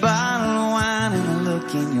 Between the bottle of wine and the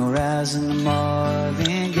look in your eyes and the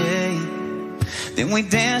Marvin Gaye, then we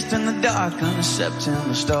danced in the dark under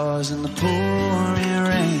September stars in the pouring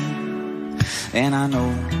rain. And I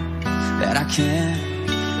know that I can't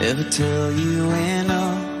ever tell you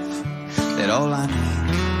enough that all I need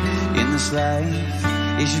in this life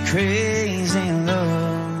is your crazy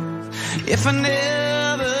love. If I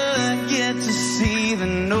never get to see the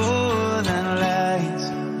northern lights,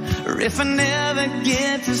 or if I never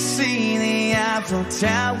get to see the Eiffel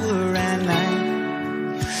Tower at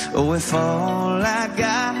night, oh, if all I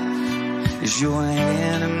got is your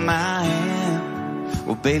hand in my hand,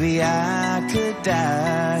 well, baby, I could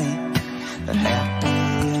die a happy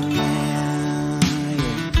man.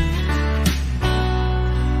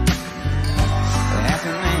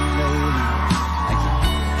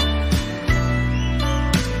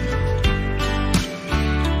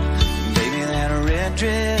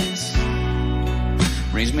 Dress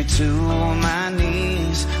brings me to my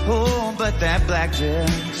knees. Oh, but that black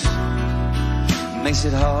dress makes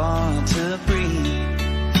it hard to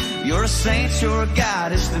breathe. You're a saint, you're a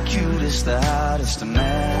goddess, the cutest, the hottest, a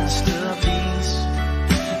masterpiece.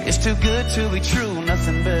 It's too good to be true,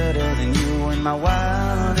 nothing better than you in my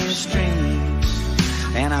wildest dreams.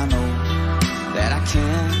 And I know that I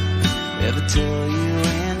can't ever tell you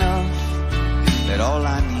enough that all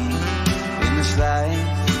I need in this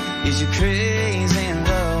life is your crazy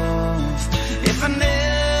love. If I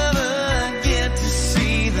never get to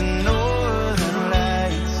see the northern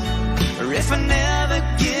lights, or if I never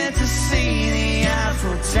get to see the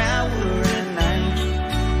Eiffel Tower at night,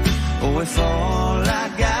 oh, if all I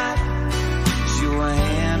got is your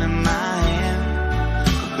hand in my hand,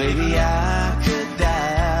 oh, baby, I could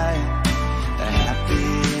die a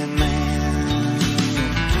happy man.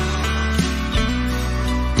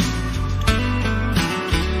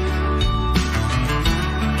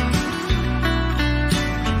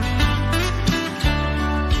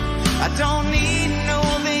 I don't need no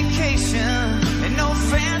vacation and no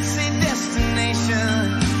fancy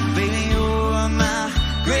destination. Baby, you're my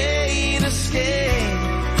great escape.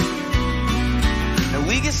 And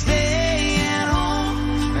we can stay at home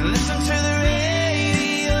and listen to the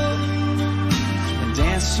radio and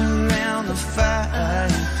dance around the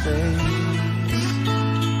fireplace.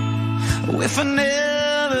 Oh, if I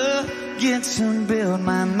never get to build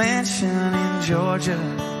my mansion in Georgia,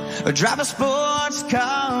 or drive a sports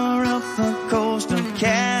car up the coast of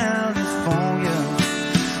California,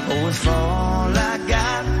 oh, if all I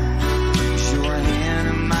got is your hand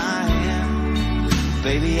in my hand,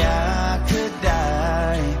 baby, I could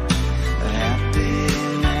die a happy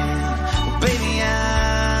man. Oh, baby,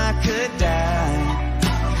 I could die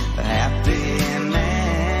a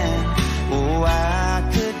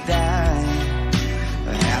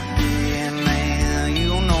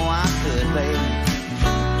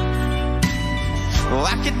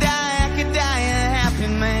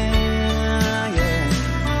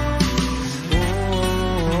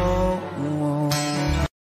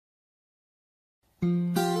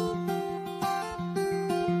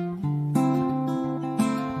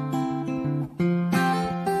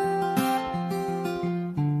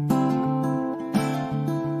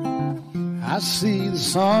see the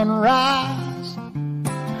sunrise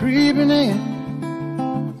creeping in.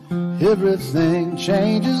 Everything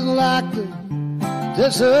changes like the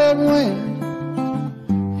desert wind.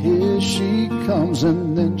 Here she comes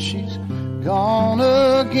and then she's gone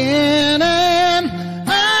again. And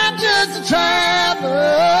I'm just a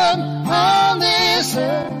traveler on this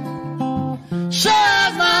earth.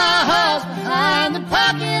 Shows my heart behind the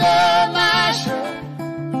pocket of my shirt.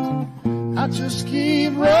 I just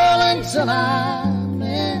keep rolling till I'm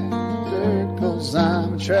in the dirt, 'cause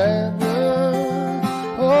I'm a traveler.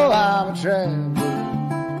 Oh, I'm a traveler.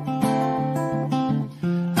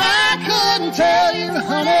 I couldn't tell you,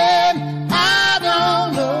 honey, I don't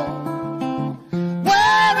know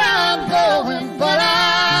where I'm going, but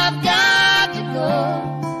I've got to go.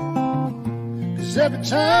 'Cause every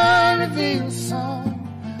turn reveals some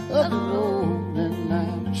of the road, and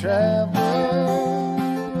I'm a traveler.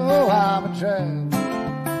 Oh, I'm a traveler.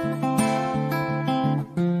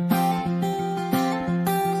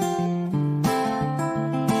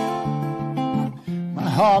 My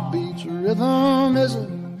heartbeat's rhythm is a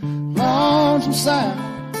lonesome sound,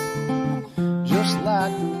 just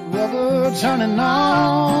like the rubber turning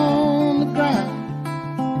on the ground.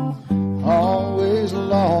 Always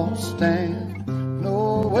lost and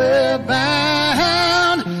nowhere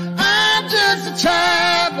bound. I'm just a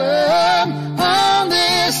traveler on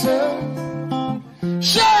this earth.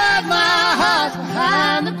 Shove my heart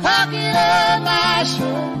behind the pocket of my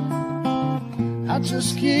shirt. I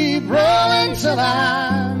just keep rolling till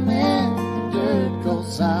I'm in the dirt,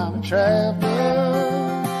 'cause I'm a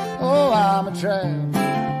traveler. Oh, I'm a traveler.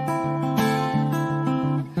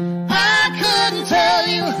 I couldn't tell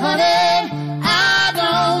you, honey, I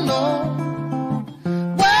don't know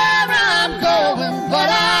where I'm going, but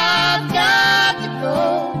I've got to go.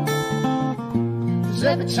 'Cause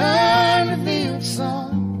every turn reveals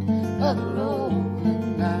some of the road,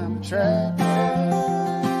 and I'm a traveler.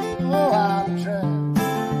 Oh, I'm a traveler.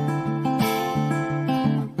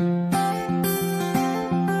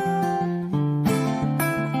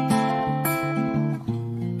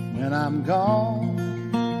 When I'm gone,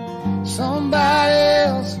 somebody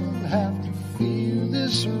else will have to feel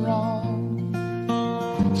this wrong.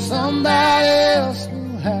 Somebody else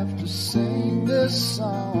will have to sing this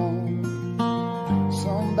song.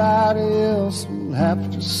 Somebody else will have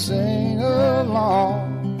to sing along.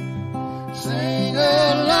 Sing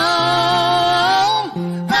along.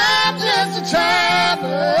 I'm just a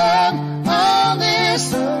traveler on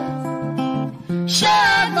this earth.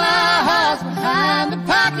 Shove my heart behind the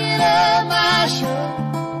pocket of my shirt.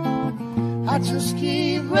 I just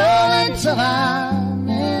keep rolling till I'm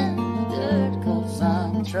in the dirt, 'cause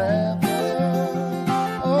I'm a traveler.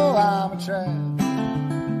 Oh, I'm a traveler.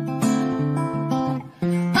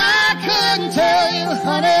 I couldn't tell you,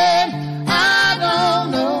 honey, I don't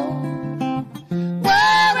know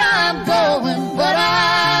where I'm going, but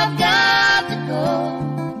I've got to go.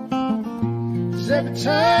 'Cause every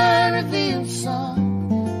turn reveals some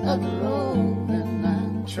of the road, and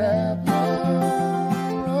I'm a traveler.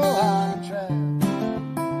 Oh, I'm a traveler.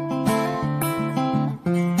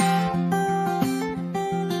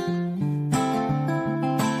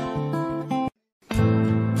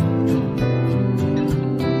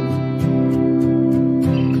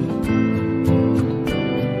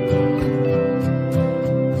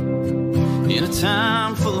 In a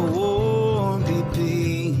time full of war, be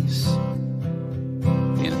peace.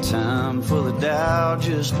 In a time full of doubt,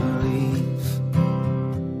 just believe.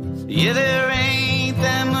 Yeah, there ain't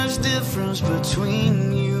that much difference between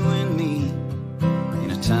you and me. In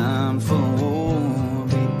a time full of war,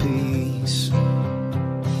 be peace.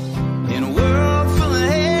 In a world full of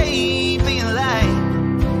hate, be a light.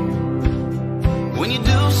 When you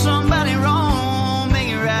do somebody wrong, make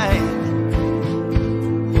it right.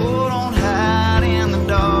 Oh, don't hide in the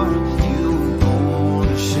dark, you were born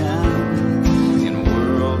to shine. In a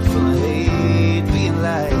world full of hate, be a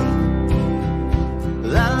light.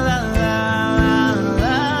 La la la la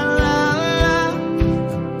la la la.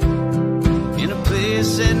 In a place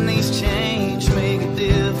that needs change,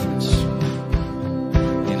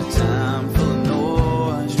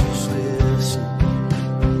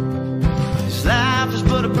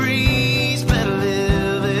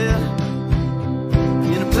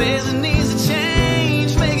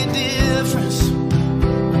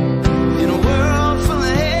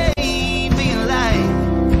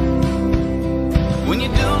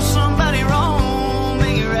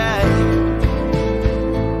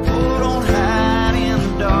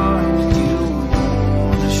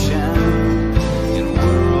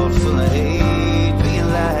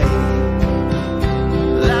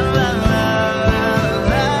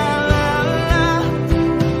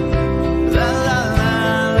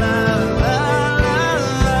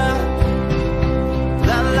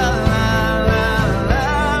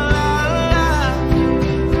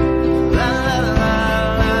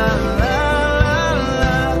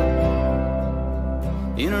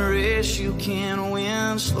 In a race you can't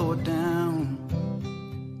win, slow it down.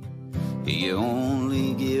 You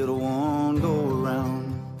only get one go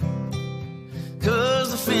around.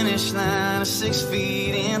 'Cause the finish line is 6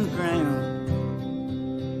 feet in the ground.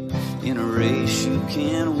 In a race you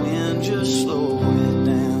can't win, just slow it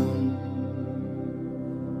down.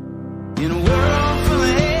 In a world full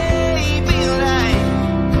of hate, be light.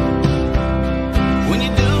 When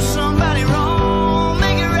you do somebody wrong,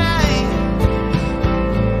 make it right.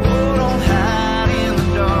 Oh, don't hide in the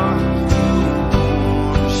dark, you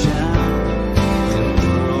wanna shine. In a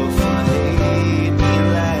world full of hate, be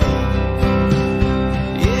light.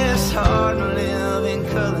 Yeah, it's hard to live in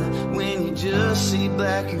color when you just see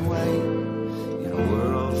black and white. In a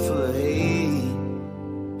world full of hate,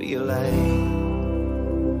 be a light.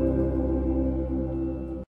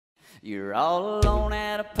 You're all alone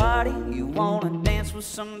at a party, you wanna dance with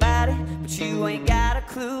somebody, but you ain't got a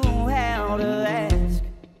clue how to ask.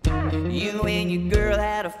 You and your girl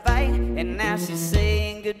had a fight, and now she's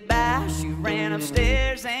saying goodbye. She ran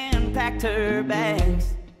upstairs and packed her bags.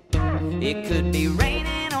 It could be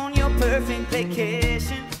raining on your perfect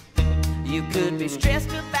vacation. You could be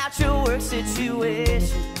stressed about your work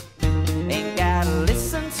situation. Ain't gotta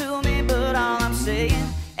listen to me, but all I'm saying,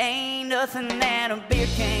 ain't nothing that a beer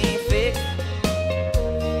can't fix.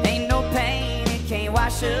 Ain't no pain it can't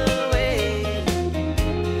wash away.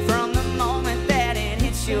 From the moment that it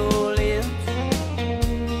hits your lips,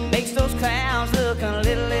 makes those clouds look a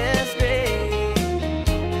little less gray.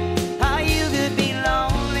 Oh, you could be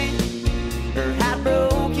lonely, or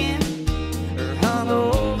heartbroken, or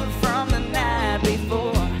hungover from the night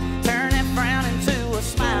before. Turn that frown into a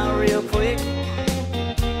smile real quick.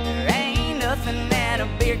 There ain't nothing that a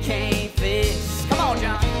beer can't fix. Come on,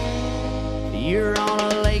 John. You're on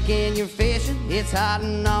a lake and you're fishing. It's hot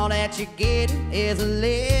and all that you're getting is a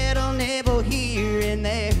little nibble here and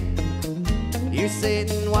there. You're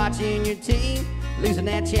sitting watching your team losing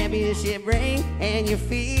that championship ring, and you're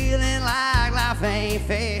feeling like life ain't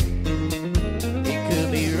fair. It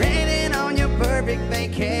could be raining on your perfect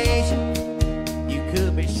vacation. You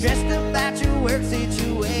could be stressed about your work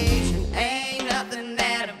situation. Ain't nothing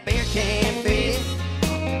that a beer can't fix.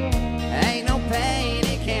 Ain't no pain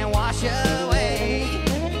it can't wash away.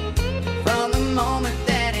 From the moment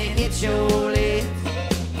that it hits your lips,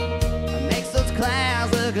 it makes those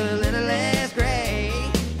clouds look a little less gray.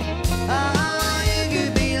 Oh, you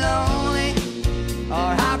could be lonely,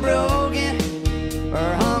 or heartbroken, or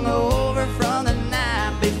hungover from the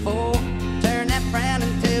night before. Turn that frown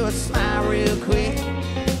into a smile real quick.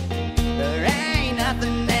 There ain't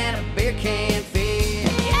nothing that a beer can't fix.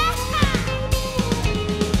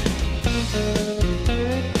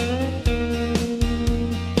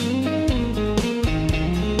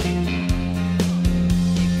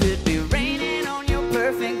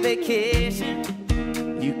 Vacation.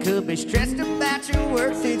 You could be stressed about your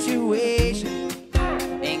work situation.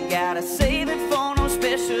 Ain't gotta save it for no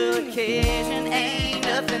special occasion. Ain't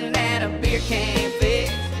nothing that a beer can't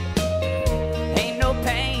fix. Ain't no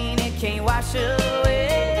pain it can't wash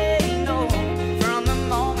away. No, from the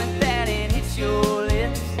moment that it hits your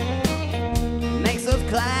lips, makes those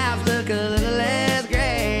clouds look a little less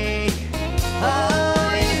gray.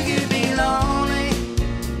 Oh, you could be lonely,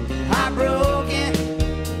 heartbroken,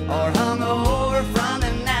 or hungover from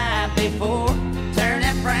the night before. Turn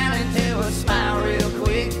that frown into a smile real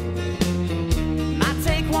quick. Might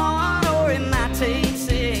take one or it might take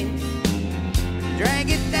 6. Drink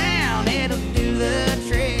it down, it'll do the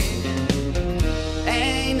trick.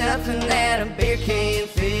 Ain't nothing that a beer can't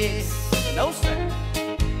fix. No, sir.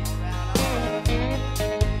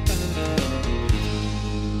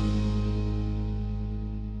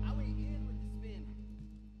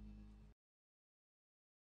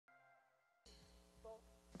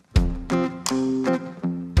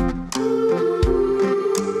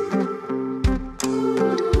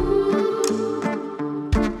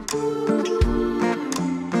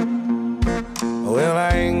 Well,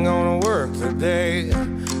 I ain't gonna work today.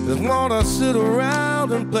 Just wanna sit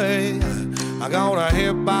around and play. I gonna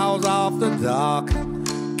hit balls off the dock,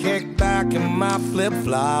 kick back in my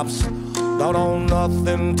flip-flops. Don't owe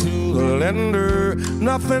nothing to the lender,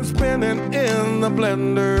 nothing spinning in the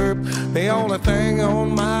blender. The only thing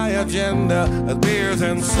on my agenda is beers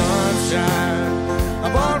and sunshine,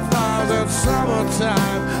 bonfires in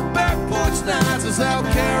summertime, back porch nights in South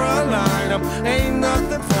Carolina. Ain't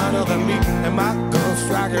nothing funner than me and my girl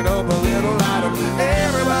striking up a little lighter.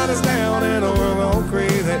 Everybody's down in the world going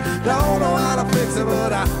crazy. Don't know how to fix it,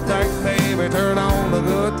 but I think maybe turn on the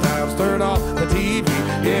good times, turn off the TV.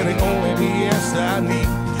 Yeah, the only BS I need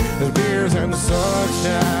is beers and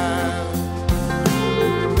sunshine.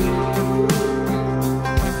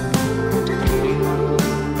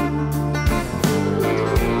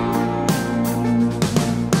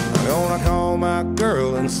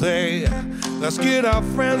 get our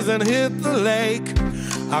friends and hit the lake.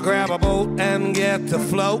 I'll grab a boat and get to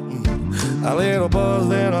floating, a little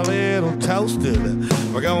buzzed and a little toasted.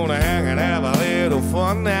 We're gonna hang and have a little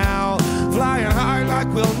fun now, flying high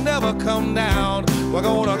like we'll never come down. We're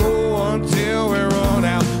gonna go until we run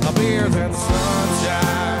out of beers and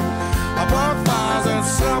sunshine, bonfires in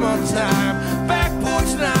summertime, back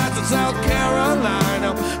porch nights in South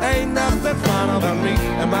Carolina. Ain't nothing funner than me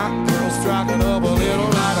and my girl striking up a little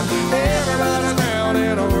lighter. Everybody down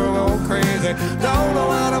in the room going crazy. Don't know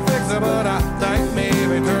how to fix it, but I think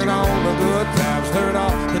maybe turn on the good times, turn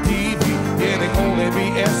off the TV. Yeah, the only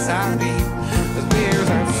BS I need is beers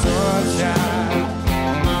and sunshine.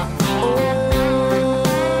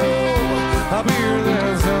 Oh, beers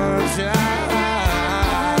and sunshine.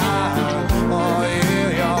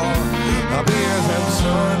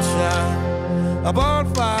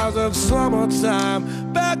 Bonfires of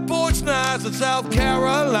summertime, back porch nights in South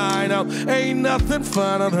Carolina. Ain't nothing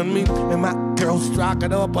funner than me and my girl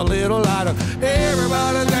striking up a little lighter.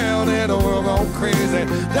 Everybody down in the world going crazy.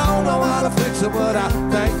 Don't know how to fix it, but I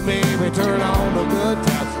think maybe turn on the good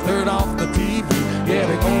times, turn off the TV. Yeah,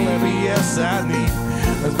 the only BS I need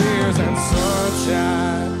is beers and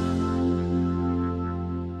sunshine.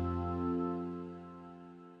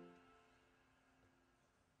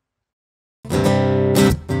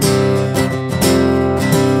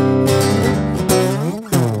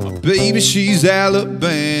 Baby, she's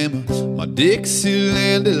Alabama, my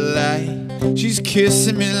Dixieland delight. She's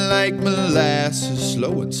kissing me like molasses,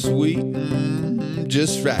 slow and sweet,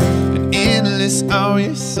 just right. An endless all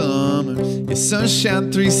year summer, yeah,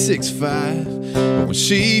 sunshine 365. But when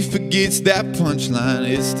she forgets that punchline,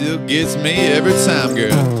 it still gets me every time,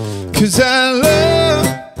 girl. 'Cause I love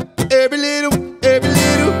every little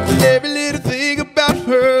thing about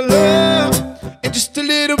her love. And just a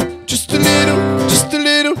little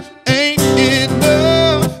ain't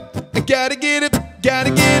enough. I gotta get it, get a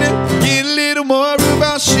little more of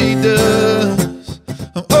how she does.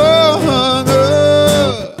 I'm all hung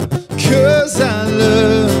up, 'cause I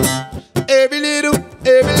love every little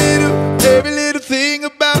thing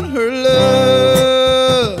about her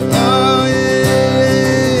love. Oh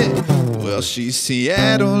yeah. Well, she's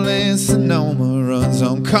Seattle and Sonoma, runs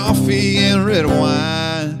on coffee and red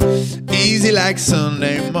wine. Easy like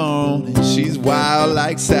Sunday morning, she's wild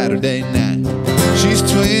like Saturday night. She's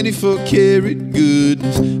 24-karat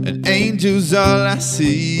goodness, an angel's all I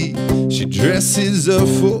see. She dresses up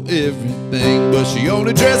for everything, but she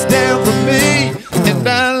only dressed down for me. And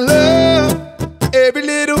I love every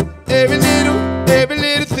little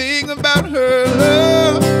thing about her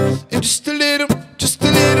love. And just a little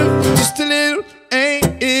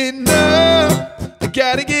ain't enough. I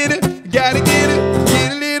gotta get it, get a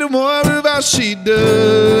little more of how she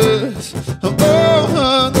does. I'm all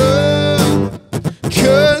hung up,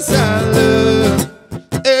 'cause I love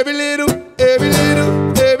every little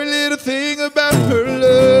thing about her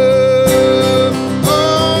love.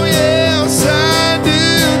 Oh yes, I do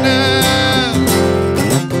now.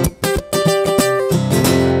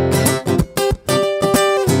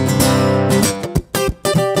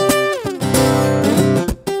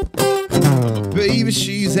 Baby,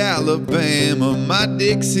 she's Alabama, my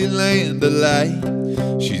Dixieland delight.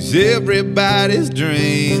 She's everybody's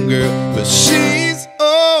dream girl, but she's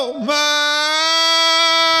all mine.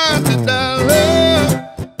 And I love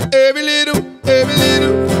every little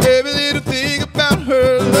thing about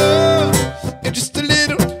her love. And just a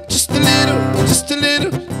little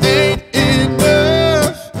ain't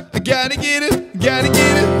enough. I gotta get it, get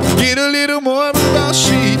a little more of how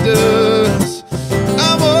she does.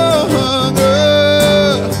 I'm all hung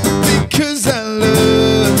up, because I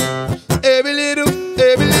love every little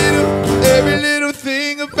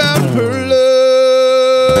thing about her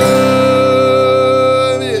love,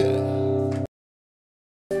 yeah.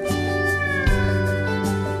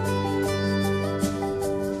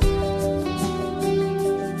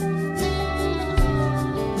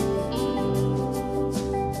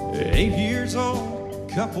 Eight years old,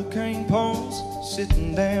 couple cane poles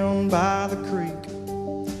sitting down by the creek.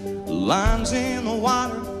 Lines in the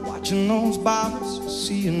water, watching those bobbers,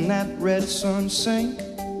 seeing that red sun sink.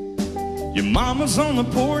 Your mama's on the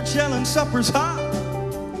porch yelling supper's hot.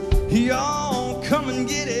 Y'all come and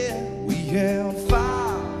get it. We have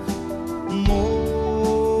 5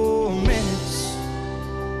 more minutes.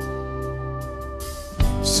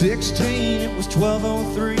 16, it was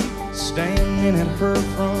 12:03, standing at her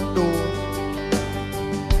front door.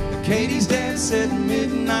 Katie's dad said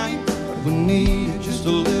midnight, but we needed just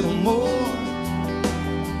a little more.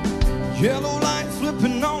 Yellow light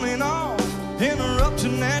flipping on and off,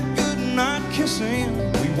 interrupting that good night kissing.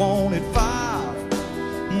 We wanted 5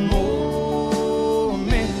 more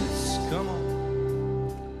minutes. Come on.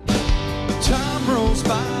 The time rolls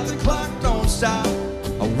by, the clock don't stop.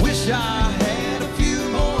 I wish I had a few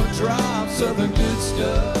more drops of the good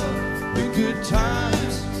stuff, the good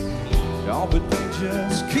times. Oh, but they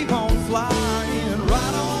just keep on flying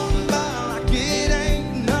right on by like it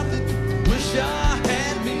ain't nothing. Wish I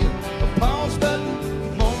had me a pause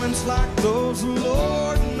button. Moments like those,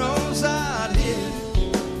 Lord knows I'd hit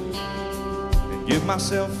and give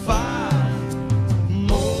myself 5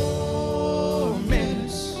 more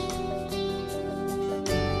minutes.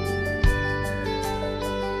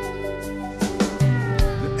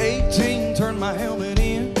 The 18 turned my helmet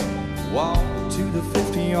in, walked to the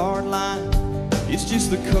 50-yard line. It's just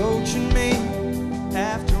the coach and me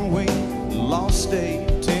after we lost state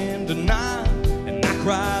 10-9. And I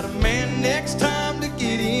cried, man, next time to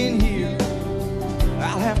get in here,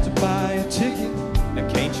 I'll have to buy a ticket. Now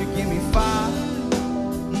can't you give me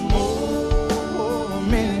 5 more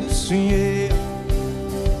minutes? Yeah.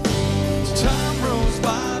 Time rolls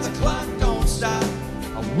by, the clock don't stop.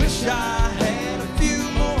 I wish I had a few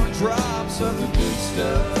more drops of the good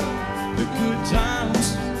stuff, the good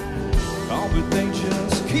times. Oh, but they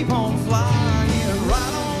just keep on flying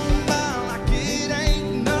right on by like it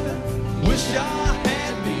ain't nothing. Wish I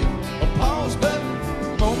had me a pause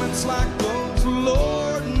button. Moments like those,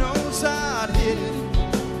 Lord knows I'd hit it.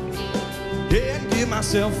 Yeah, and give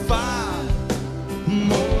myself 5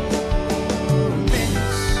 more minutes.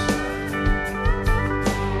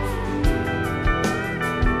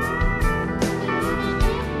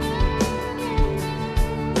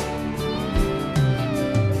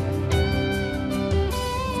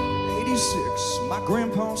 My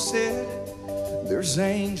grandpa said there's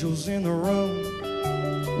angels in the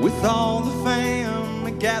room with all the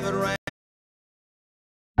family gathered around.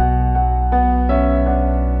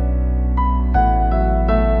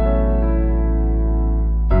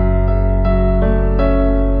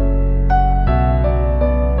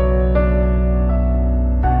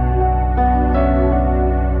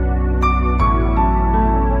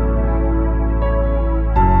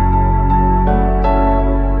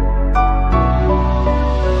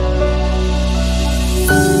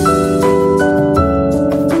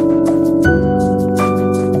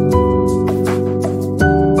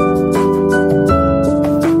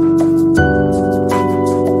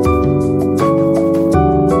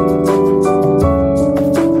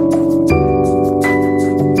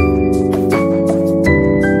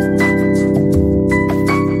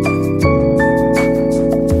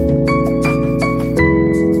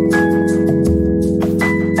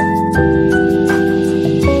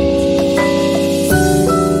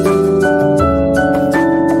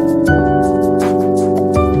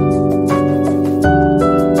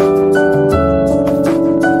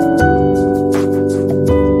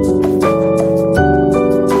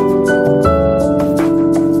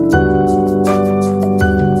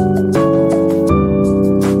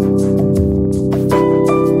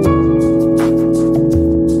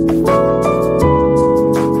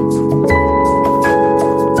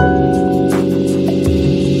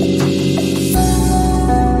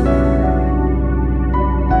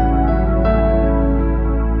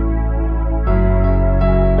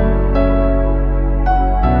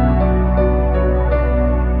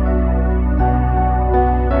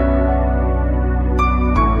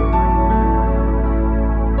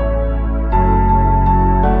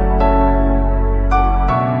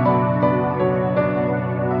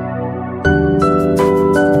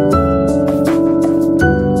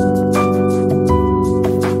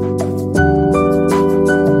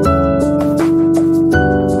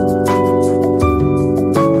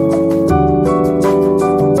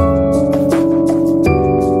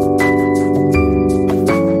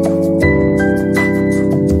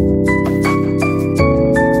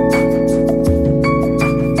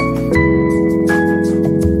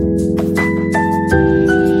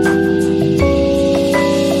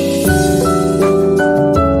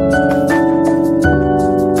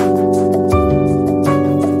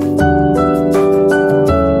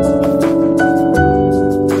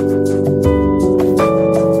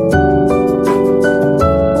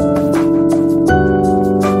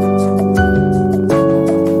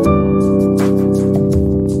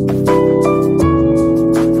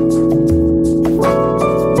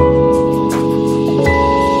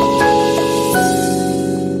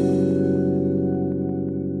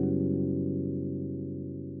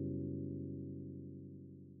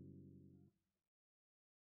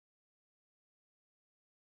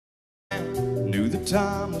 Knew the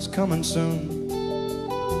time was coming soon.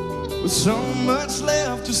 With so much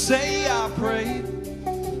left to say, I prayed,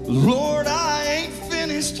 Lord, I ain't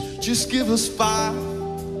finished least just give us 5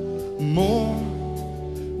 more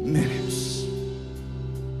minutes.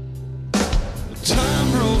 The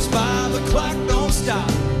time rolls by, the clock don't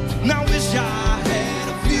stop. And I wish I had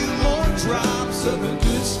a few more drops of the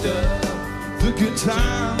good stuff, the good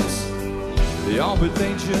times. Yeah, but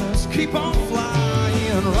they just keep on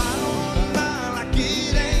flying right on by like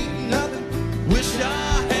it ain't nothing. Wish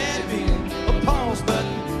I had been a pause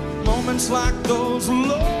button. Moments like those,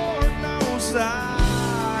 Lord knows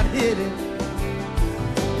I'd hit it.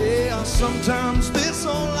 Yeah, sometimes this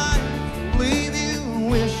whole life leave you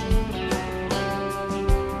wishing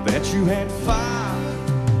that you had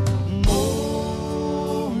 5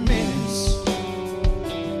 more minutes.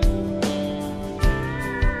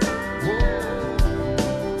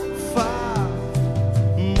 Whoa,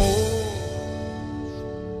 5 more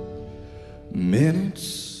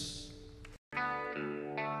minutes.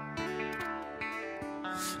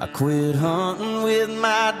 I quit hunting with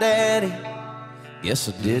my daddy. Guess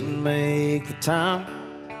I didn't make the time.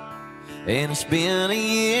 And it's been a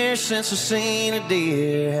year since I seen a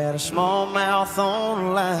deer, had a smallmouth on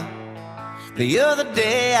the line. The other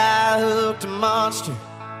day I hooked a monster,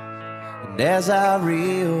 and as I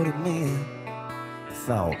reeled him in, I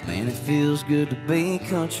thought, man, it feels good to be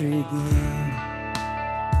country again.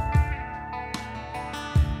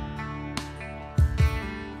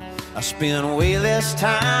 I spent way less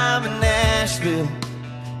time in Nashville,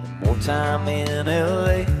 more time in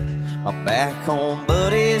LA. My back home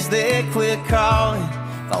buddies, they quit calling.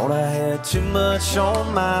 Thought I had too much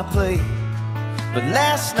on my plate. But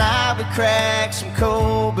last night we cracked some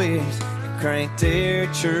cold beers and cranked their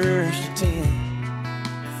church to 10.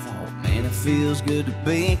 Thought, man, it feels good to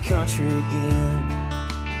be country again.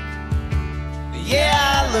 Yeah,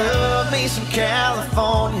 I love me some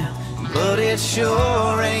California, but it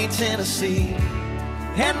sure ain't Tennessee.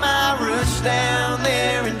 And my roots down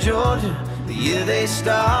there in Georgia, the year they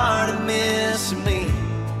started missing me.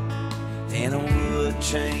 And I wouldn't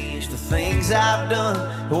change the things I've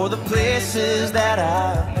done or the places that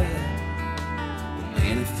I've been. But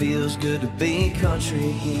man, it feels good to be country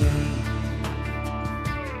again.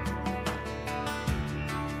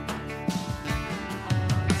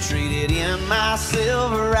 Traded in my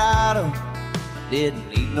Silverado, didn't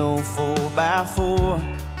need no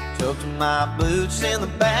 4x4. Tucked my boots in the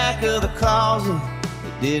back of the closet,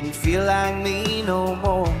 it didn't feel like me no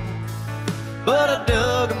more. But I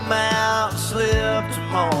dug them out and slipped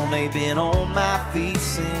them on. They've been on my feet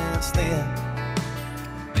since then.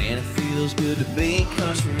 Man, it feels good to be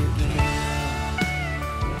country again.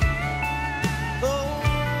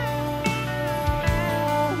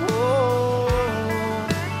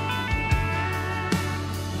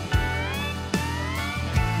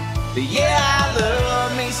 Yeah, I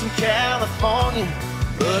love me some California,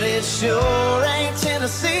 but it sure ain't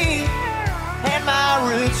Tennessee. And my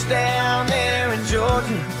roots down there in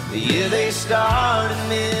Georgia, the year they started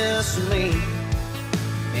missing me.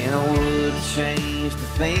 And I wouldn't change the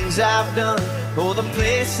things I've done or the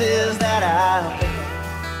places that I've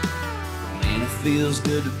been. Man, it feels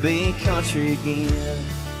good to be country again.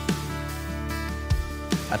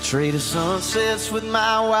 I traded sunsets with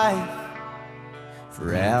my wife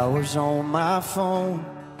for hours on my phone.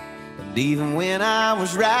 And even when I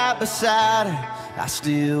was right beside her, I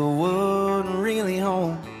still wasn't really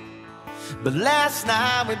home. But last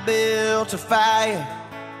night we built a fire,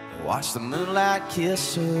 watched the moonlight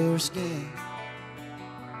kiss her skin.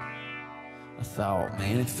 I thought,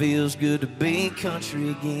 man, it feels good to be country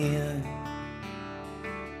again.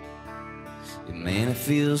 Yeah, man, it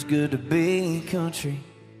feels good to be country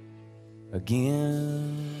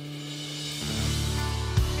again.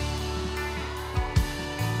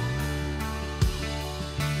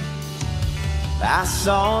 I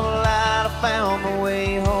saw the light, I found my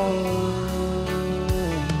way home.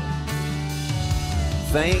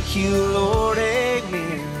 Thank you, Lord,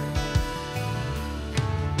 amen.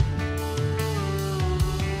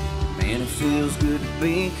 Man, it feels good to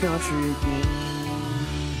be country again.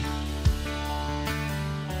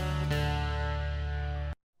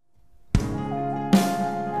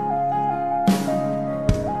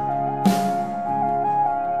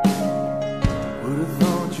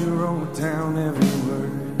 Down every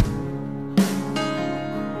word,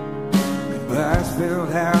 goodbyes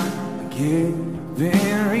spelled out again,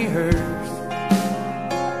 been rehearsed.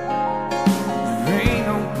 There ain't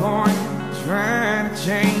no point trying to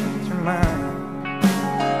change your mind.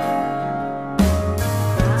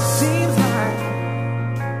 It seems like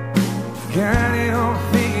you've got it all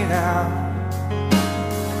figured out.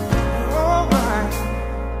 Alright,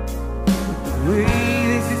 with the way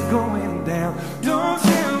this is going down, don't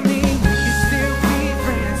tell me we can still be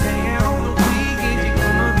friends.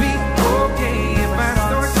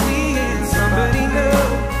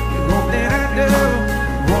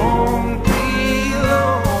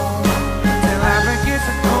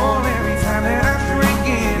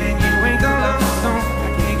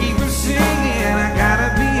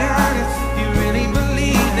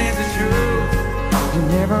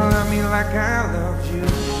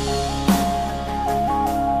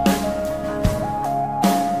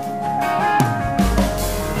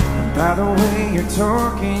 way you're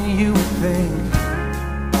talking, you would think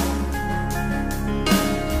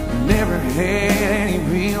you never had any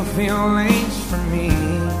real feelings for me.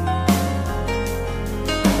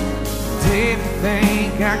 Did you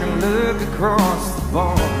think I can look across the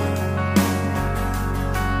bar,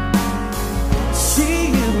 see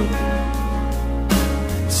you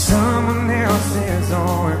in someone else's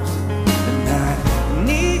arms, and I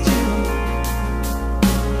need you?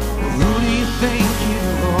 Who do you think you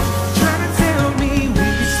are? Trying to tell me we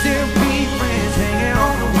could still be friends, hanging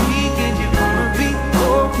on the weekend. You're gonna be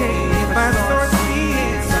okay if I start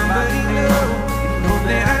seeing somebody new. You know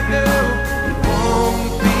that I know it won't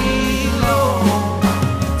be long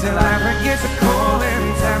till I forget to call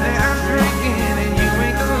every time that I'm drinking, and you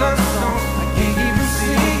ain't the love song I can't keep from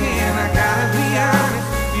singing. I gotta be honest,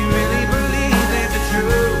 you really believe that the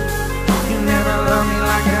truth? You never love me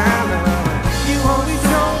like I love you. Always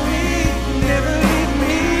told me you never leave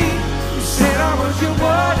me. You said I was your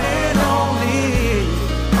one and only.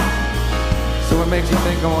 So what makes you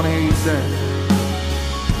think I wanna hear you say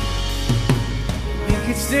we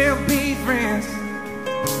could still be friends?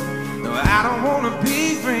 No, I don't wanna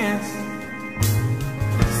be friends.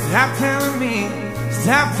 Stop telling me,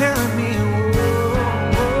 stop telling me,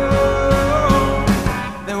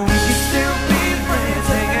 that we could still be friends,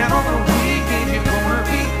 hang out on the weekend. You're gonna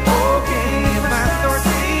be okay if I start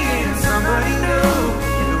seeing somebody new.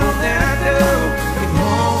 You know that I do. It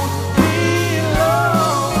won't be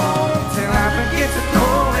long till I forget to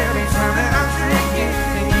call every time that I'm drinking,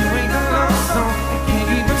 and you ain't the love song I can't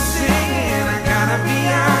keep from singing. I gotta be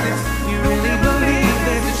honest, you really believe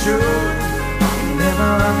that's the truth? You never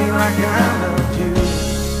love me like I loved you.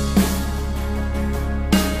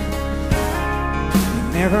 You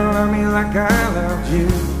never love me like I loved you.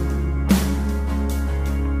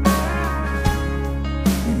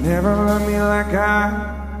 You never love me like I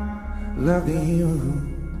loved you.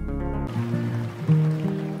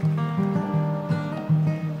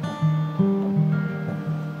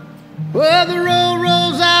 Well, the road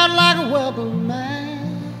rolls out like a welcome mat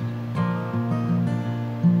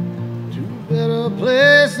to a better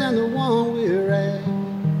place than the one we're at.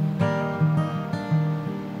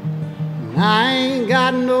 And I ain't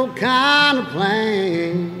got no kind of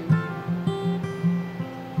plan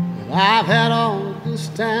that I've had all of this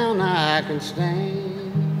town I can stand.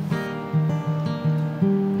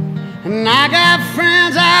 And I got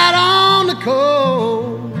friends out on the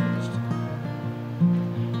coast.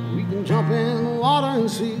 Jump in the water and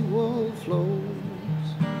see what flows.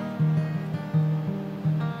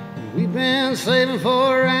 We've been saving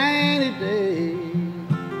for a rainy day.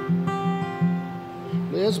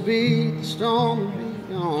 Let's beat the storm and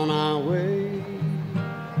be on our way.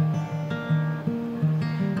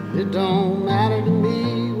 It don't matter to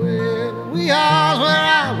me where we are, where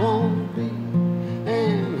I want to be.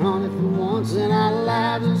 And honey, for once in our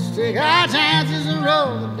lives, let's take our chances and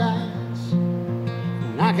roll the dice.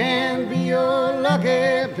 I can be your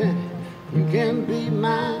lucky penny, you can be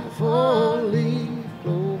my four-leaf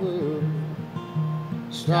clover,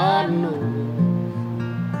 starting over.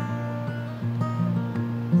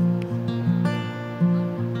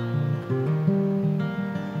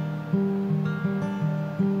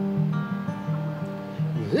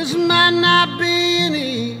 This might not be an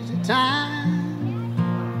easy time.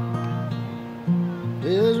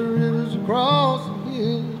 There's rivers across the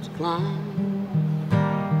hills to climb.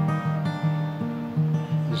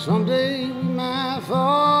 Someday we might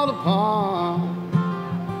fall apart,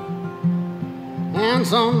 and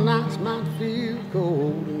some nights might feel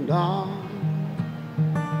cold and dark.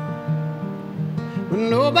 But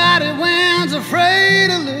nobody wins afraid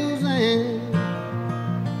of losing,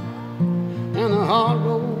 and the hard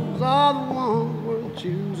roads are the ones worth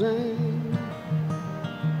choosing.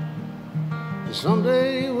 And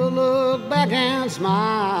someday we'll look back and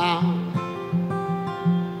smile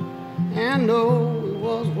and know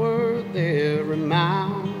was worth every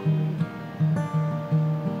mile.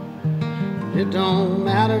 It don't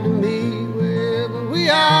matter to me wherever we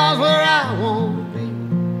are, where I want to be.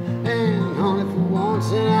 And honey, for once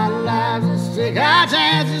in our lives, let's take our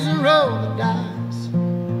chances and roll the dice.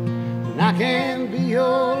 And I can be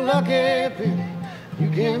your lucky penny, you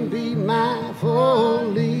can be my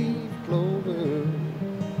four-leaf clover,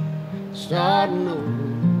 starting over.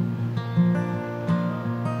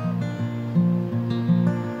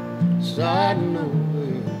 Starting over.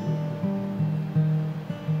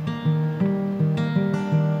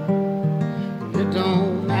 It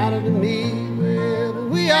don't matter to me wherever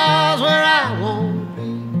we are, where I want to be.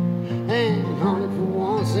 And honey, for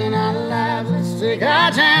once in our lives, let's take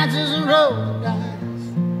our chances and roll the dice.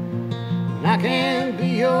 And I can be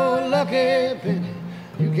your lucky forget, Penny,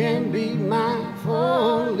 you can't beat my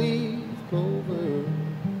four-leaf clover.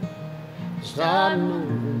 Starting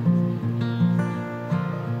over,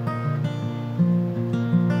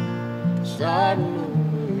 starting over.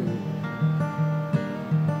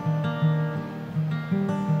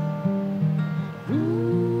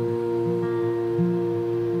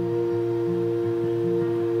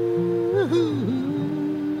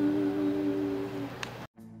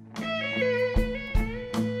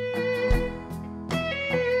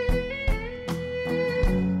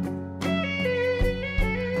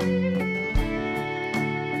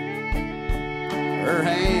 Her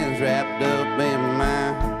hands wrapped up in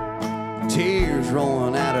mine, tears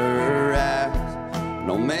rolling out of her eyes.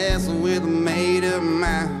 No messing with a mate of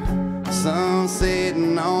mine, sun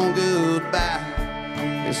setting on goodbye.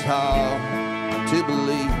 It's hard to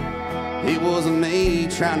believe it wasn't me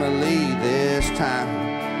trying to lead this time.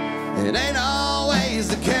 It ain't always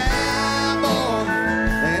the cowboy,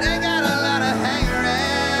 it ain't got a lot of hang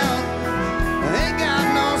around, ain't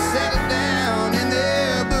got no settle down in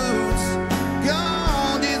their boots.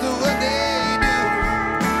 Gone is what they do,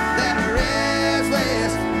 that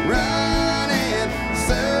restless running,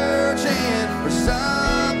 searching for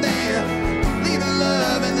something, leaving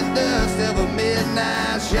love in the dust of a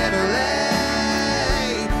midnight Chevrolet.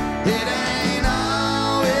 It ain't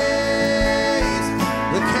always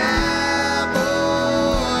the cowboy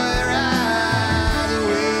rides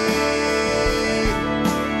away.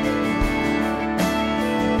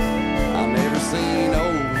 I've never seen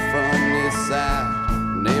over from this side,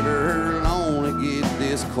 never heard lonely get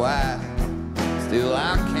this quiet. Still I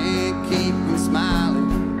can't keep from smiling,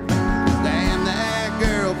 'cause damn, that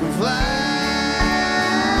girl can fly.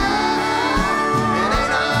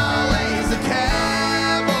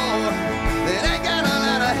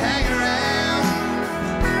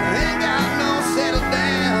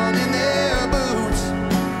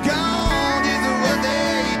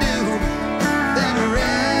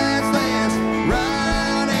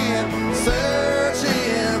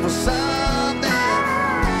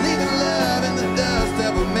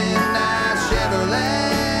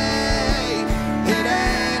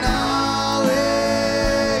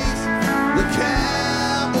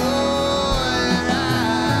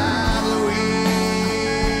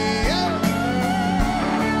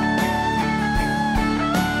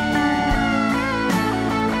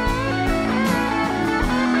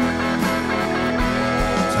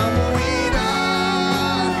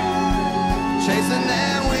 Chasing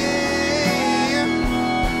that wind,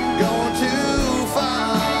 going too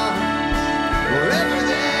far, wherever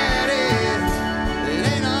that is. It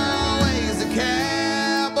ain't always the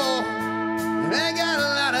cowboy, it ain't got a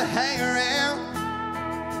lot of hang around,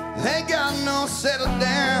 ain't got no settle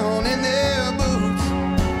down in their boots.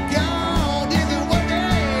 Gone, this is what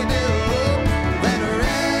they do, they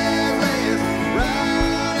restless,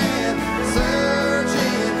 running,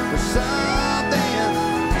 searching for something,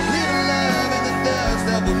 little love in the dust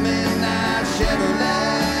of a midnight Chevrolet.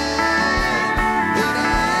 It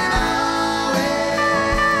ain't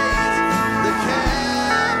always the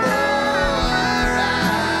cowboy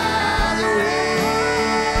rides away,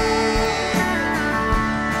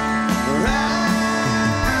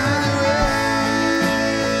 rides away.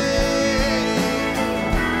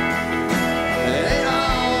 It ain't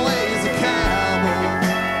always the cowboy.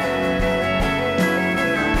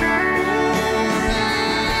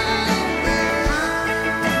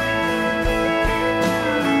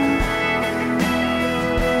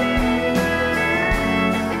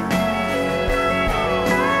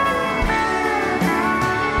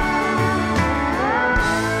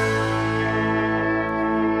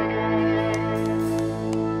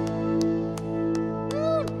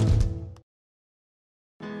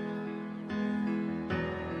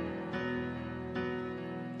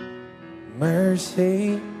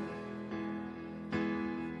 Mercy,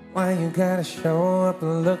 why you gotta show up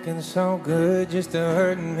looking so good just to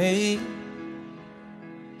hurt me?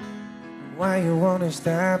 Why you wanna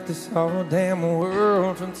stop this whole damn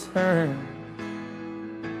world from turning?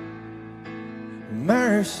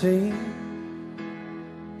 Mercy,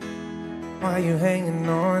 why you hanging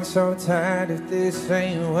on so tight if this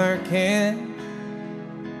ain't working?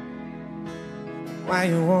 Why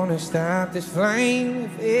you wanna stop this flame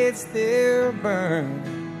if it's still burning?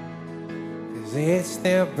 'Cause it's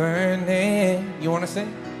still burning. You wanna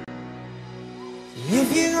sing?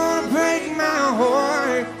 If you're gonna break my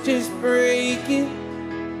heart, just break it.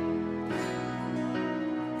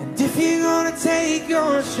 And if you're gonna take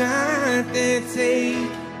your shot, then take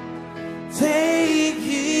it.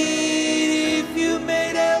 If you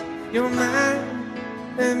made up your mind,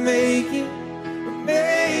 then make it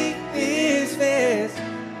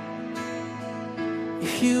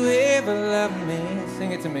If you ever love me,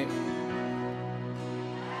 sing it to me.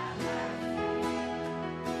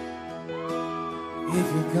 If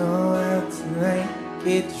you go out tonight,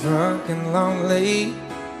 get drunk and lonely,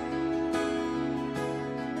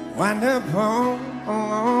 wind up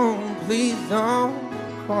home, please don't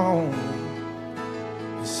call me.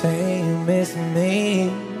 Say you miss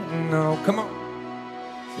me, no, come on.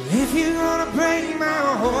 So if you're gonna break my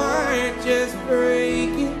heart, just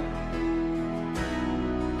break it.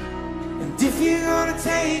 And if you're gonna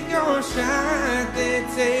take your shot, then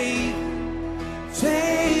take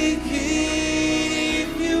it.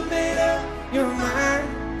 If you made up your mind,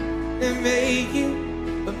 then make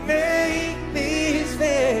it, but make this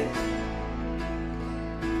fast.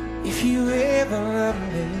 If you ever love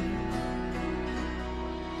me,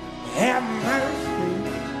 have mercy.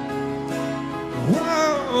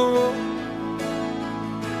 Whoa,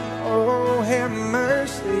 oh, have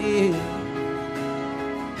mercy.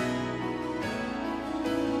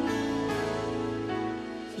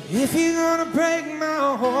 If you're gonna break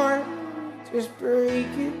my heart, just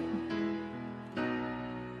break it.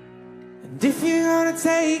 And if you're gonna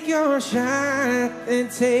take your shot, then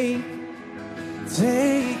take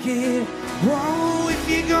it. Whoa, if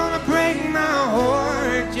you're gonna break my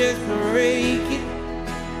heart, just break it.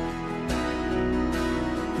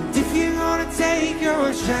 And if you're gonna take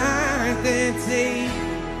your shot, then take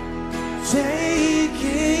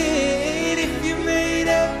it. If you made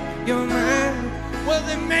up your mind, well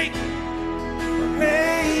then make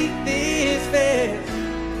this fast.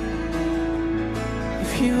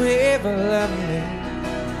 If you ever love me,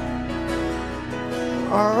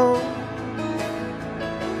 oh,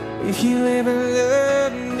 if you ever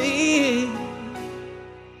love me,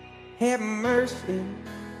 have mercy.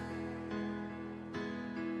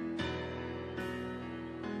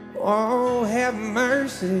 Oh, have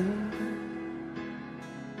mercy.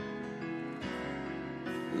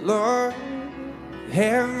 Lord,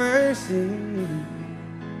 have mercy.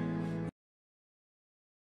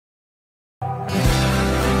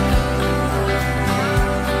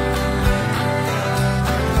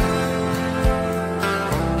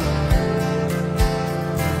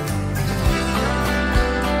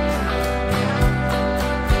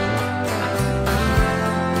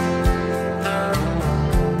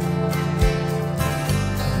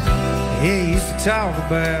 He used to talk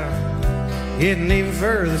about getting even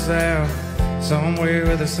further south, somewhere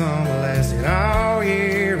where the sun lasted all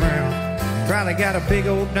year round. Probably got a big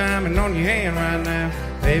old diamond on your hand right now,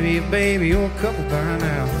 maybe a baby or a couple by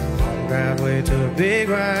now, on the driveway to a big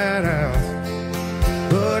white house.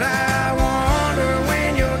 But I wonder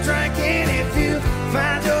when you're drinking if you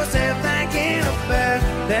find yourself thinking about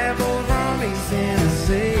that boy from East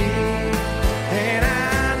Tennessee. And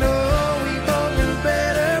I know we both knew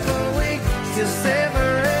better, but we still said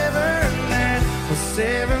forever and that was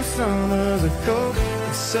 7 summers ago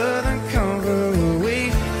in Southern Comfort, where we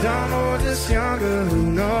done or just younger, who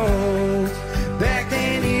knows? Back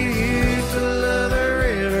then you used to love the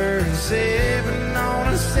river and sipping on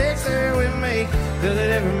a sixer with me. Does it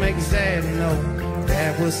ever make you sad? No,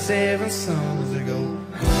 that was 7 summers ago.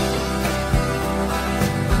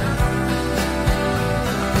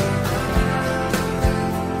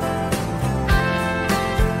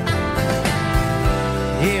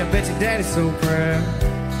 Yeah, I bet your daddy's so proud.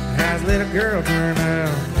 How's little girl turn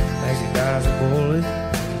out? Think she dodged a bullet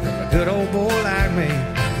from a good old boy like me.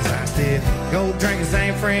 Cause I still go drinking,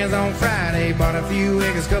 same friends on Friday. Bought a few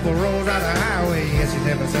eggs, couple rolls out the highway. Guess you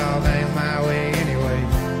never saw things my way anyway.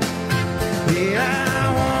 Yeah, I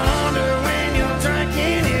wonder when you're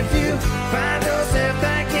drinking if you find yourself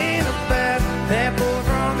thinking about that boy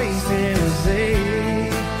from East Tennessee.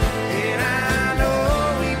 And I know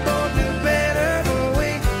we both knew better, but we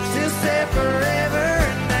still said forever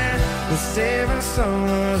and that was 7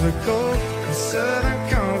 summers ago in Southern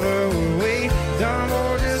Comfort, where we done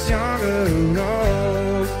more just younger, who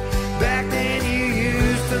knows? Back then you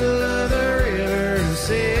used to love the river and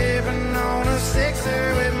sipping on a sixer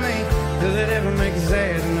with me. Does it ever make you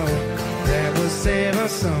sad? No, that was 7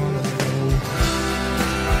 summers ago.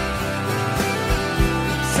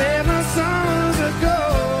 7 summers ago.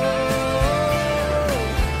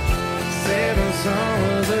 7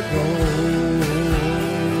 summers ago.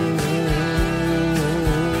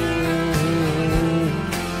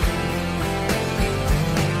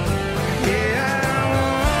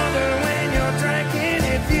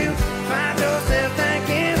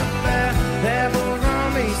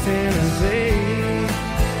 Tennessee.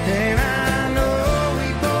 And I know we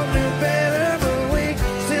both knew better, but we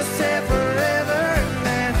still said forever and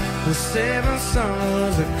that was 7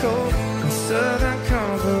 summers ago in Southern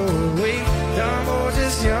Comfort, where we done more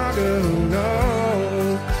just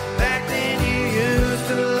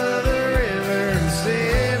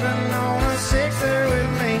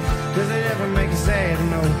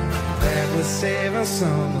 7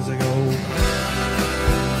 summers ago.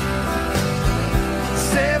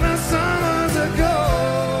 7 summers ago.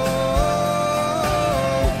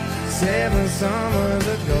 7 summers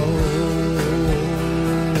ago.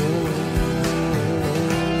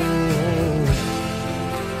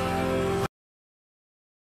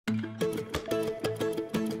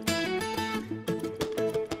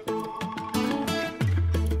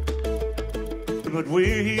 But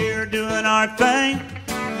we're here doing our thing,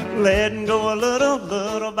 letting go a little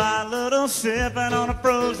by little, sipping on a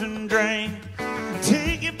frozen drink.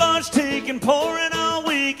 Tiki bar's ticking, pouring all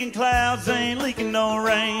week, and clouds ain't leaking no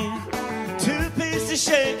rain. 2 pieces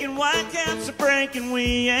shaking, white caps are breaking,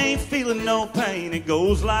 we ain't feeling no pain. It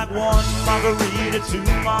goes like 1 margarita, 2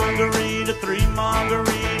 margarita, 3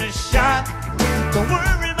 margarita shot. Don't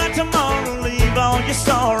worry about tomorrow, leave all your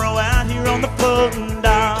sorrow out here on the floating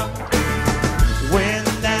dock. When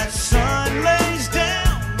that sun lays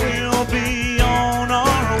down, we'll be on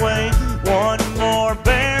our way. 1 more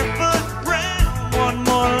barefoot round, 1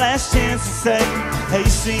 more last chance to say, hey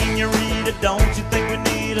senorita, don't you think we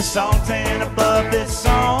need a salt and a buffet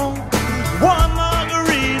song? 1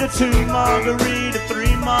 margarita, 2 margarita,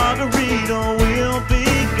 3 margarita, we'll be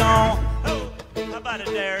gone. Oh, how about it,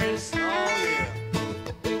 Darius? Oh yeah.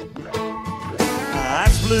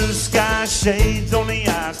 Ice blue sky, shades on the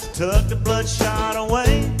ice, tuck the bloodshot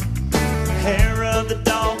away. Hair of the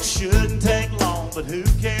dog shouldn't take long, but who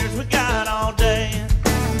cares, we got all day.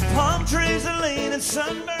 Palm trees are leaning,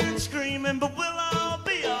 sunburned screaming, but we'll all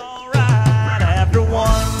be alright. After 1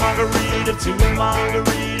 margarita, 2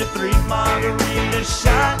 margarita, 3 margarita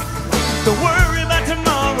shot. Don't worry about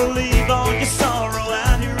tomorrow, leave all your sorrow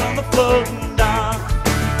out here on the floating dock.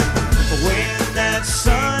 When that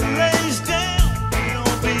sun lays down,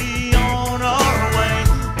 we'll be on our way.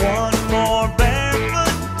 1 more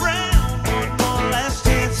barefoot round, 1 more last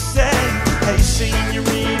chance to say, hey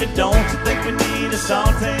senorita, don't you think we need a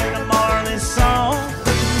salt and a Marley song?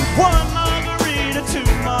 1 margarita, 2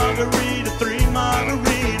 margarita, 3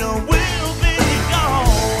 margarita, we'll be gone.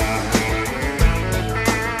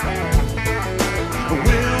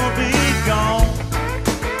 We'll be gone.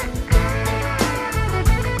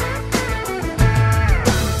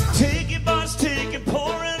 Tiki bar's ticking,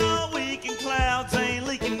 pouring all week, and clouds ain't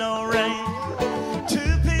leaking no rain.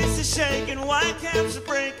 2 pieces shaking, white caps are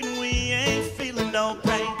breaking, we ain't feeling no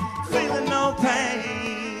pain, feeling no pain.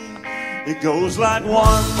 It goes like 1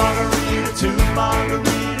 margarita, 2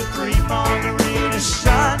 margarita, 3 margarita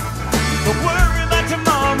shot. Don't worry about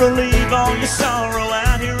tomorrow, leave all your sorrow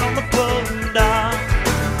out here on the floating dock.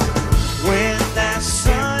 When that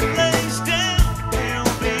sun lays down,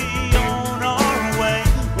 we'll be on our way.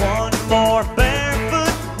 1 more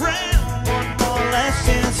barefoot round, 1 more last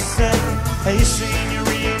chance to say, hey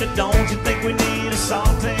senorita, don't you think we need a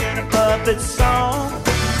salt and a buffet song?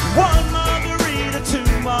 1 margarita,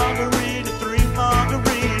 2 margarita, 3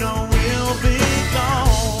 margarita, we'll be gone.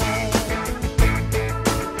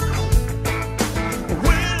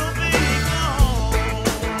 We'll be gone.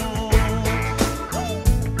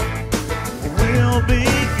 We'll be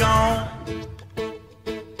gone.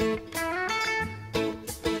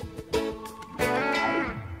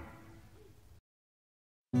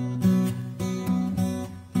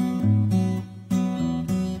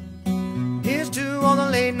 Here's to all the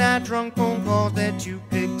late night drunk phone calls that you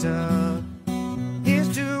picked up. Here's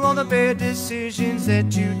to all the bad decisions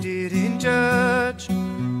that you didn't judge.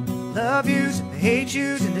 Love yous and the hate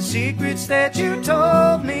yous and the secrets that you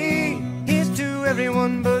told me. Here's to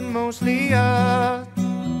everyone but mostly us.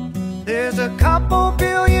 There's a couple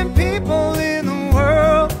billion people in the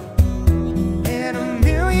world, and a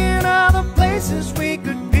million other places we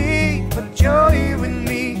could be, but you're here with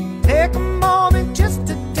me. Take a moment just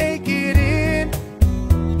to take it in.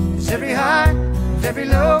 'Cause every high and every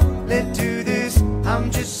low led to this. I'm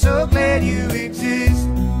just so glad you exist.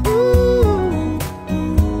 Ooh.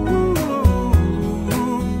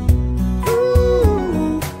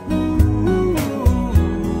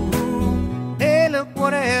 Hey, look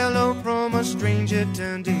what a hello from a stranger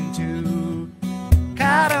turned into.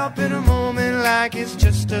 Caught up in a moment like it's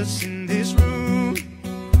just us in this room.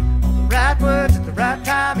 All the right words at the right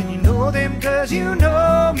time, and you know them 'cause you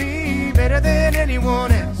know me better than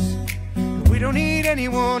anyone else. We don't need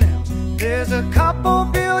anyone else. There's a couple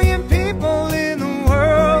billion people in the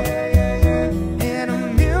world, and a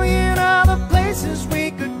million other places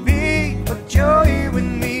we could be, but you're here with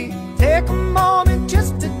me. Take a moment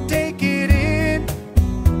just to take it in.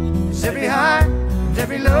 'Cause every high and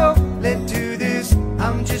every low led to this.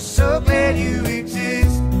 I'm just so glad you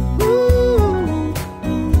exist. Ooh.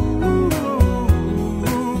 Ooh.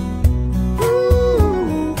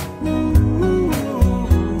 Ooh.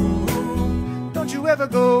 don't you ever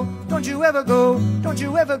go, don't you ever go, don't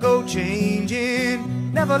you ever go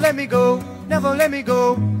changing. Never let me go, never let me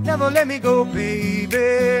go, never let me go,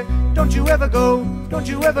 baby. Don't you ever go, don't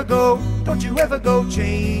you ever go, don't you ever go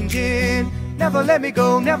changing. Never let me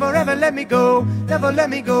go, never ever let me go, never let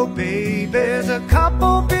me go, baby. There's a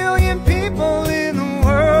couple billion people in the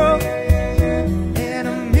world.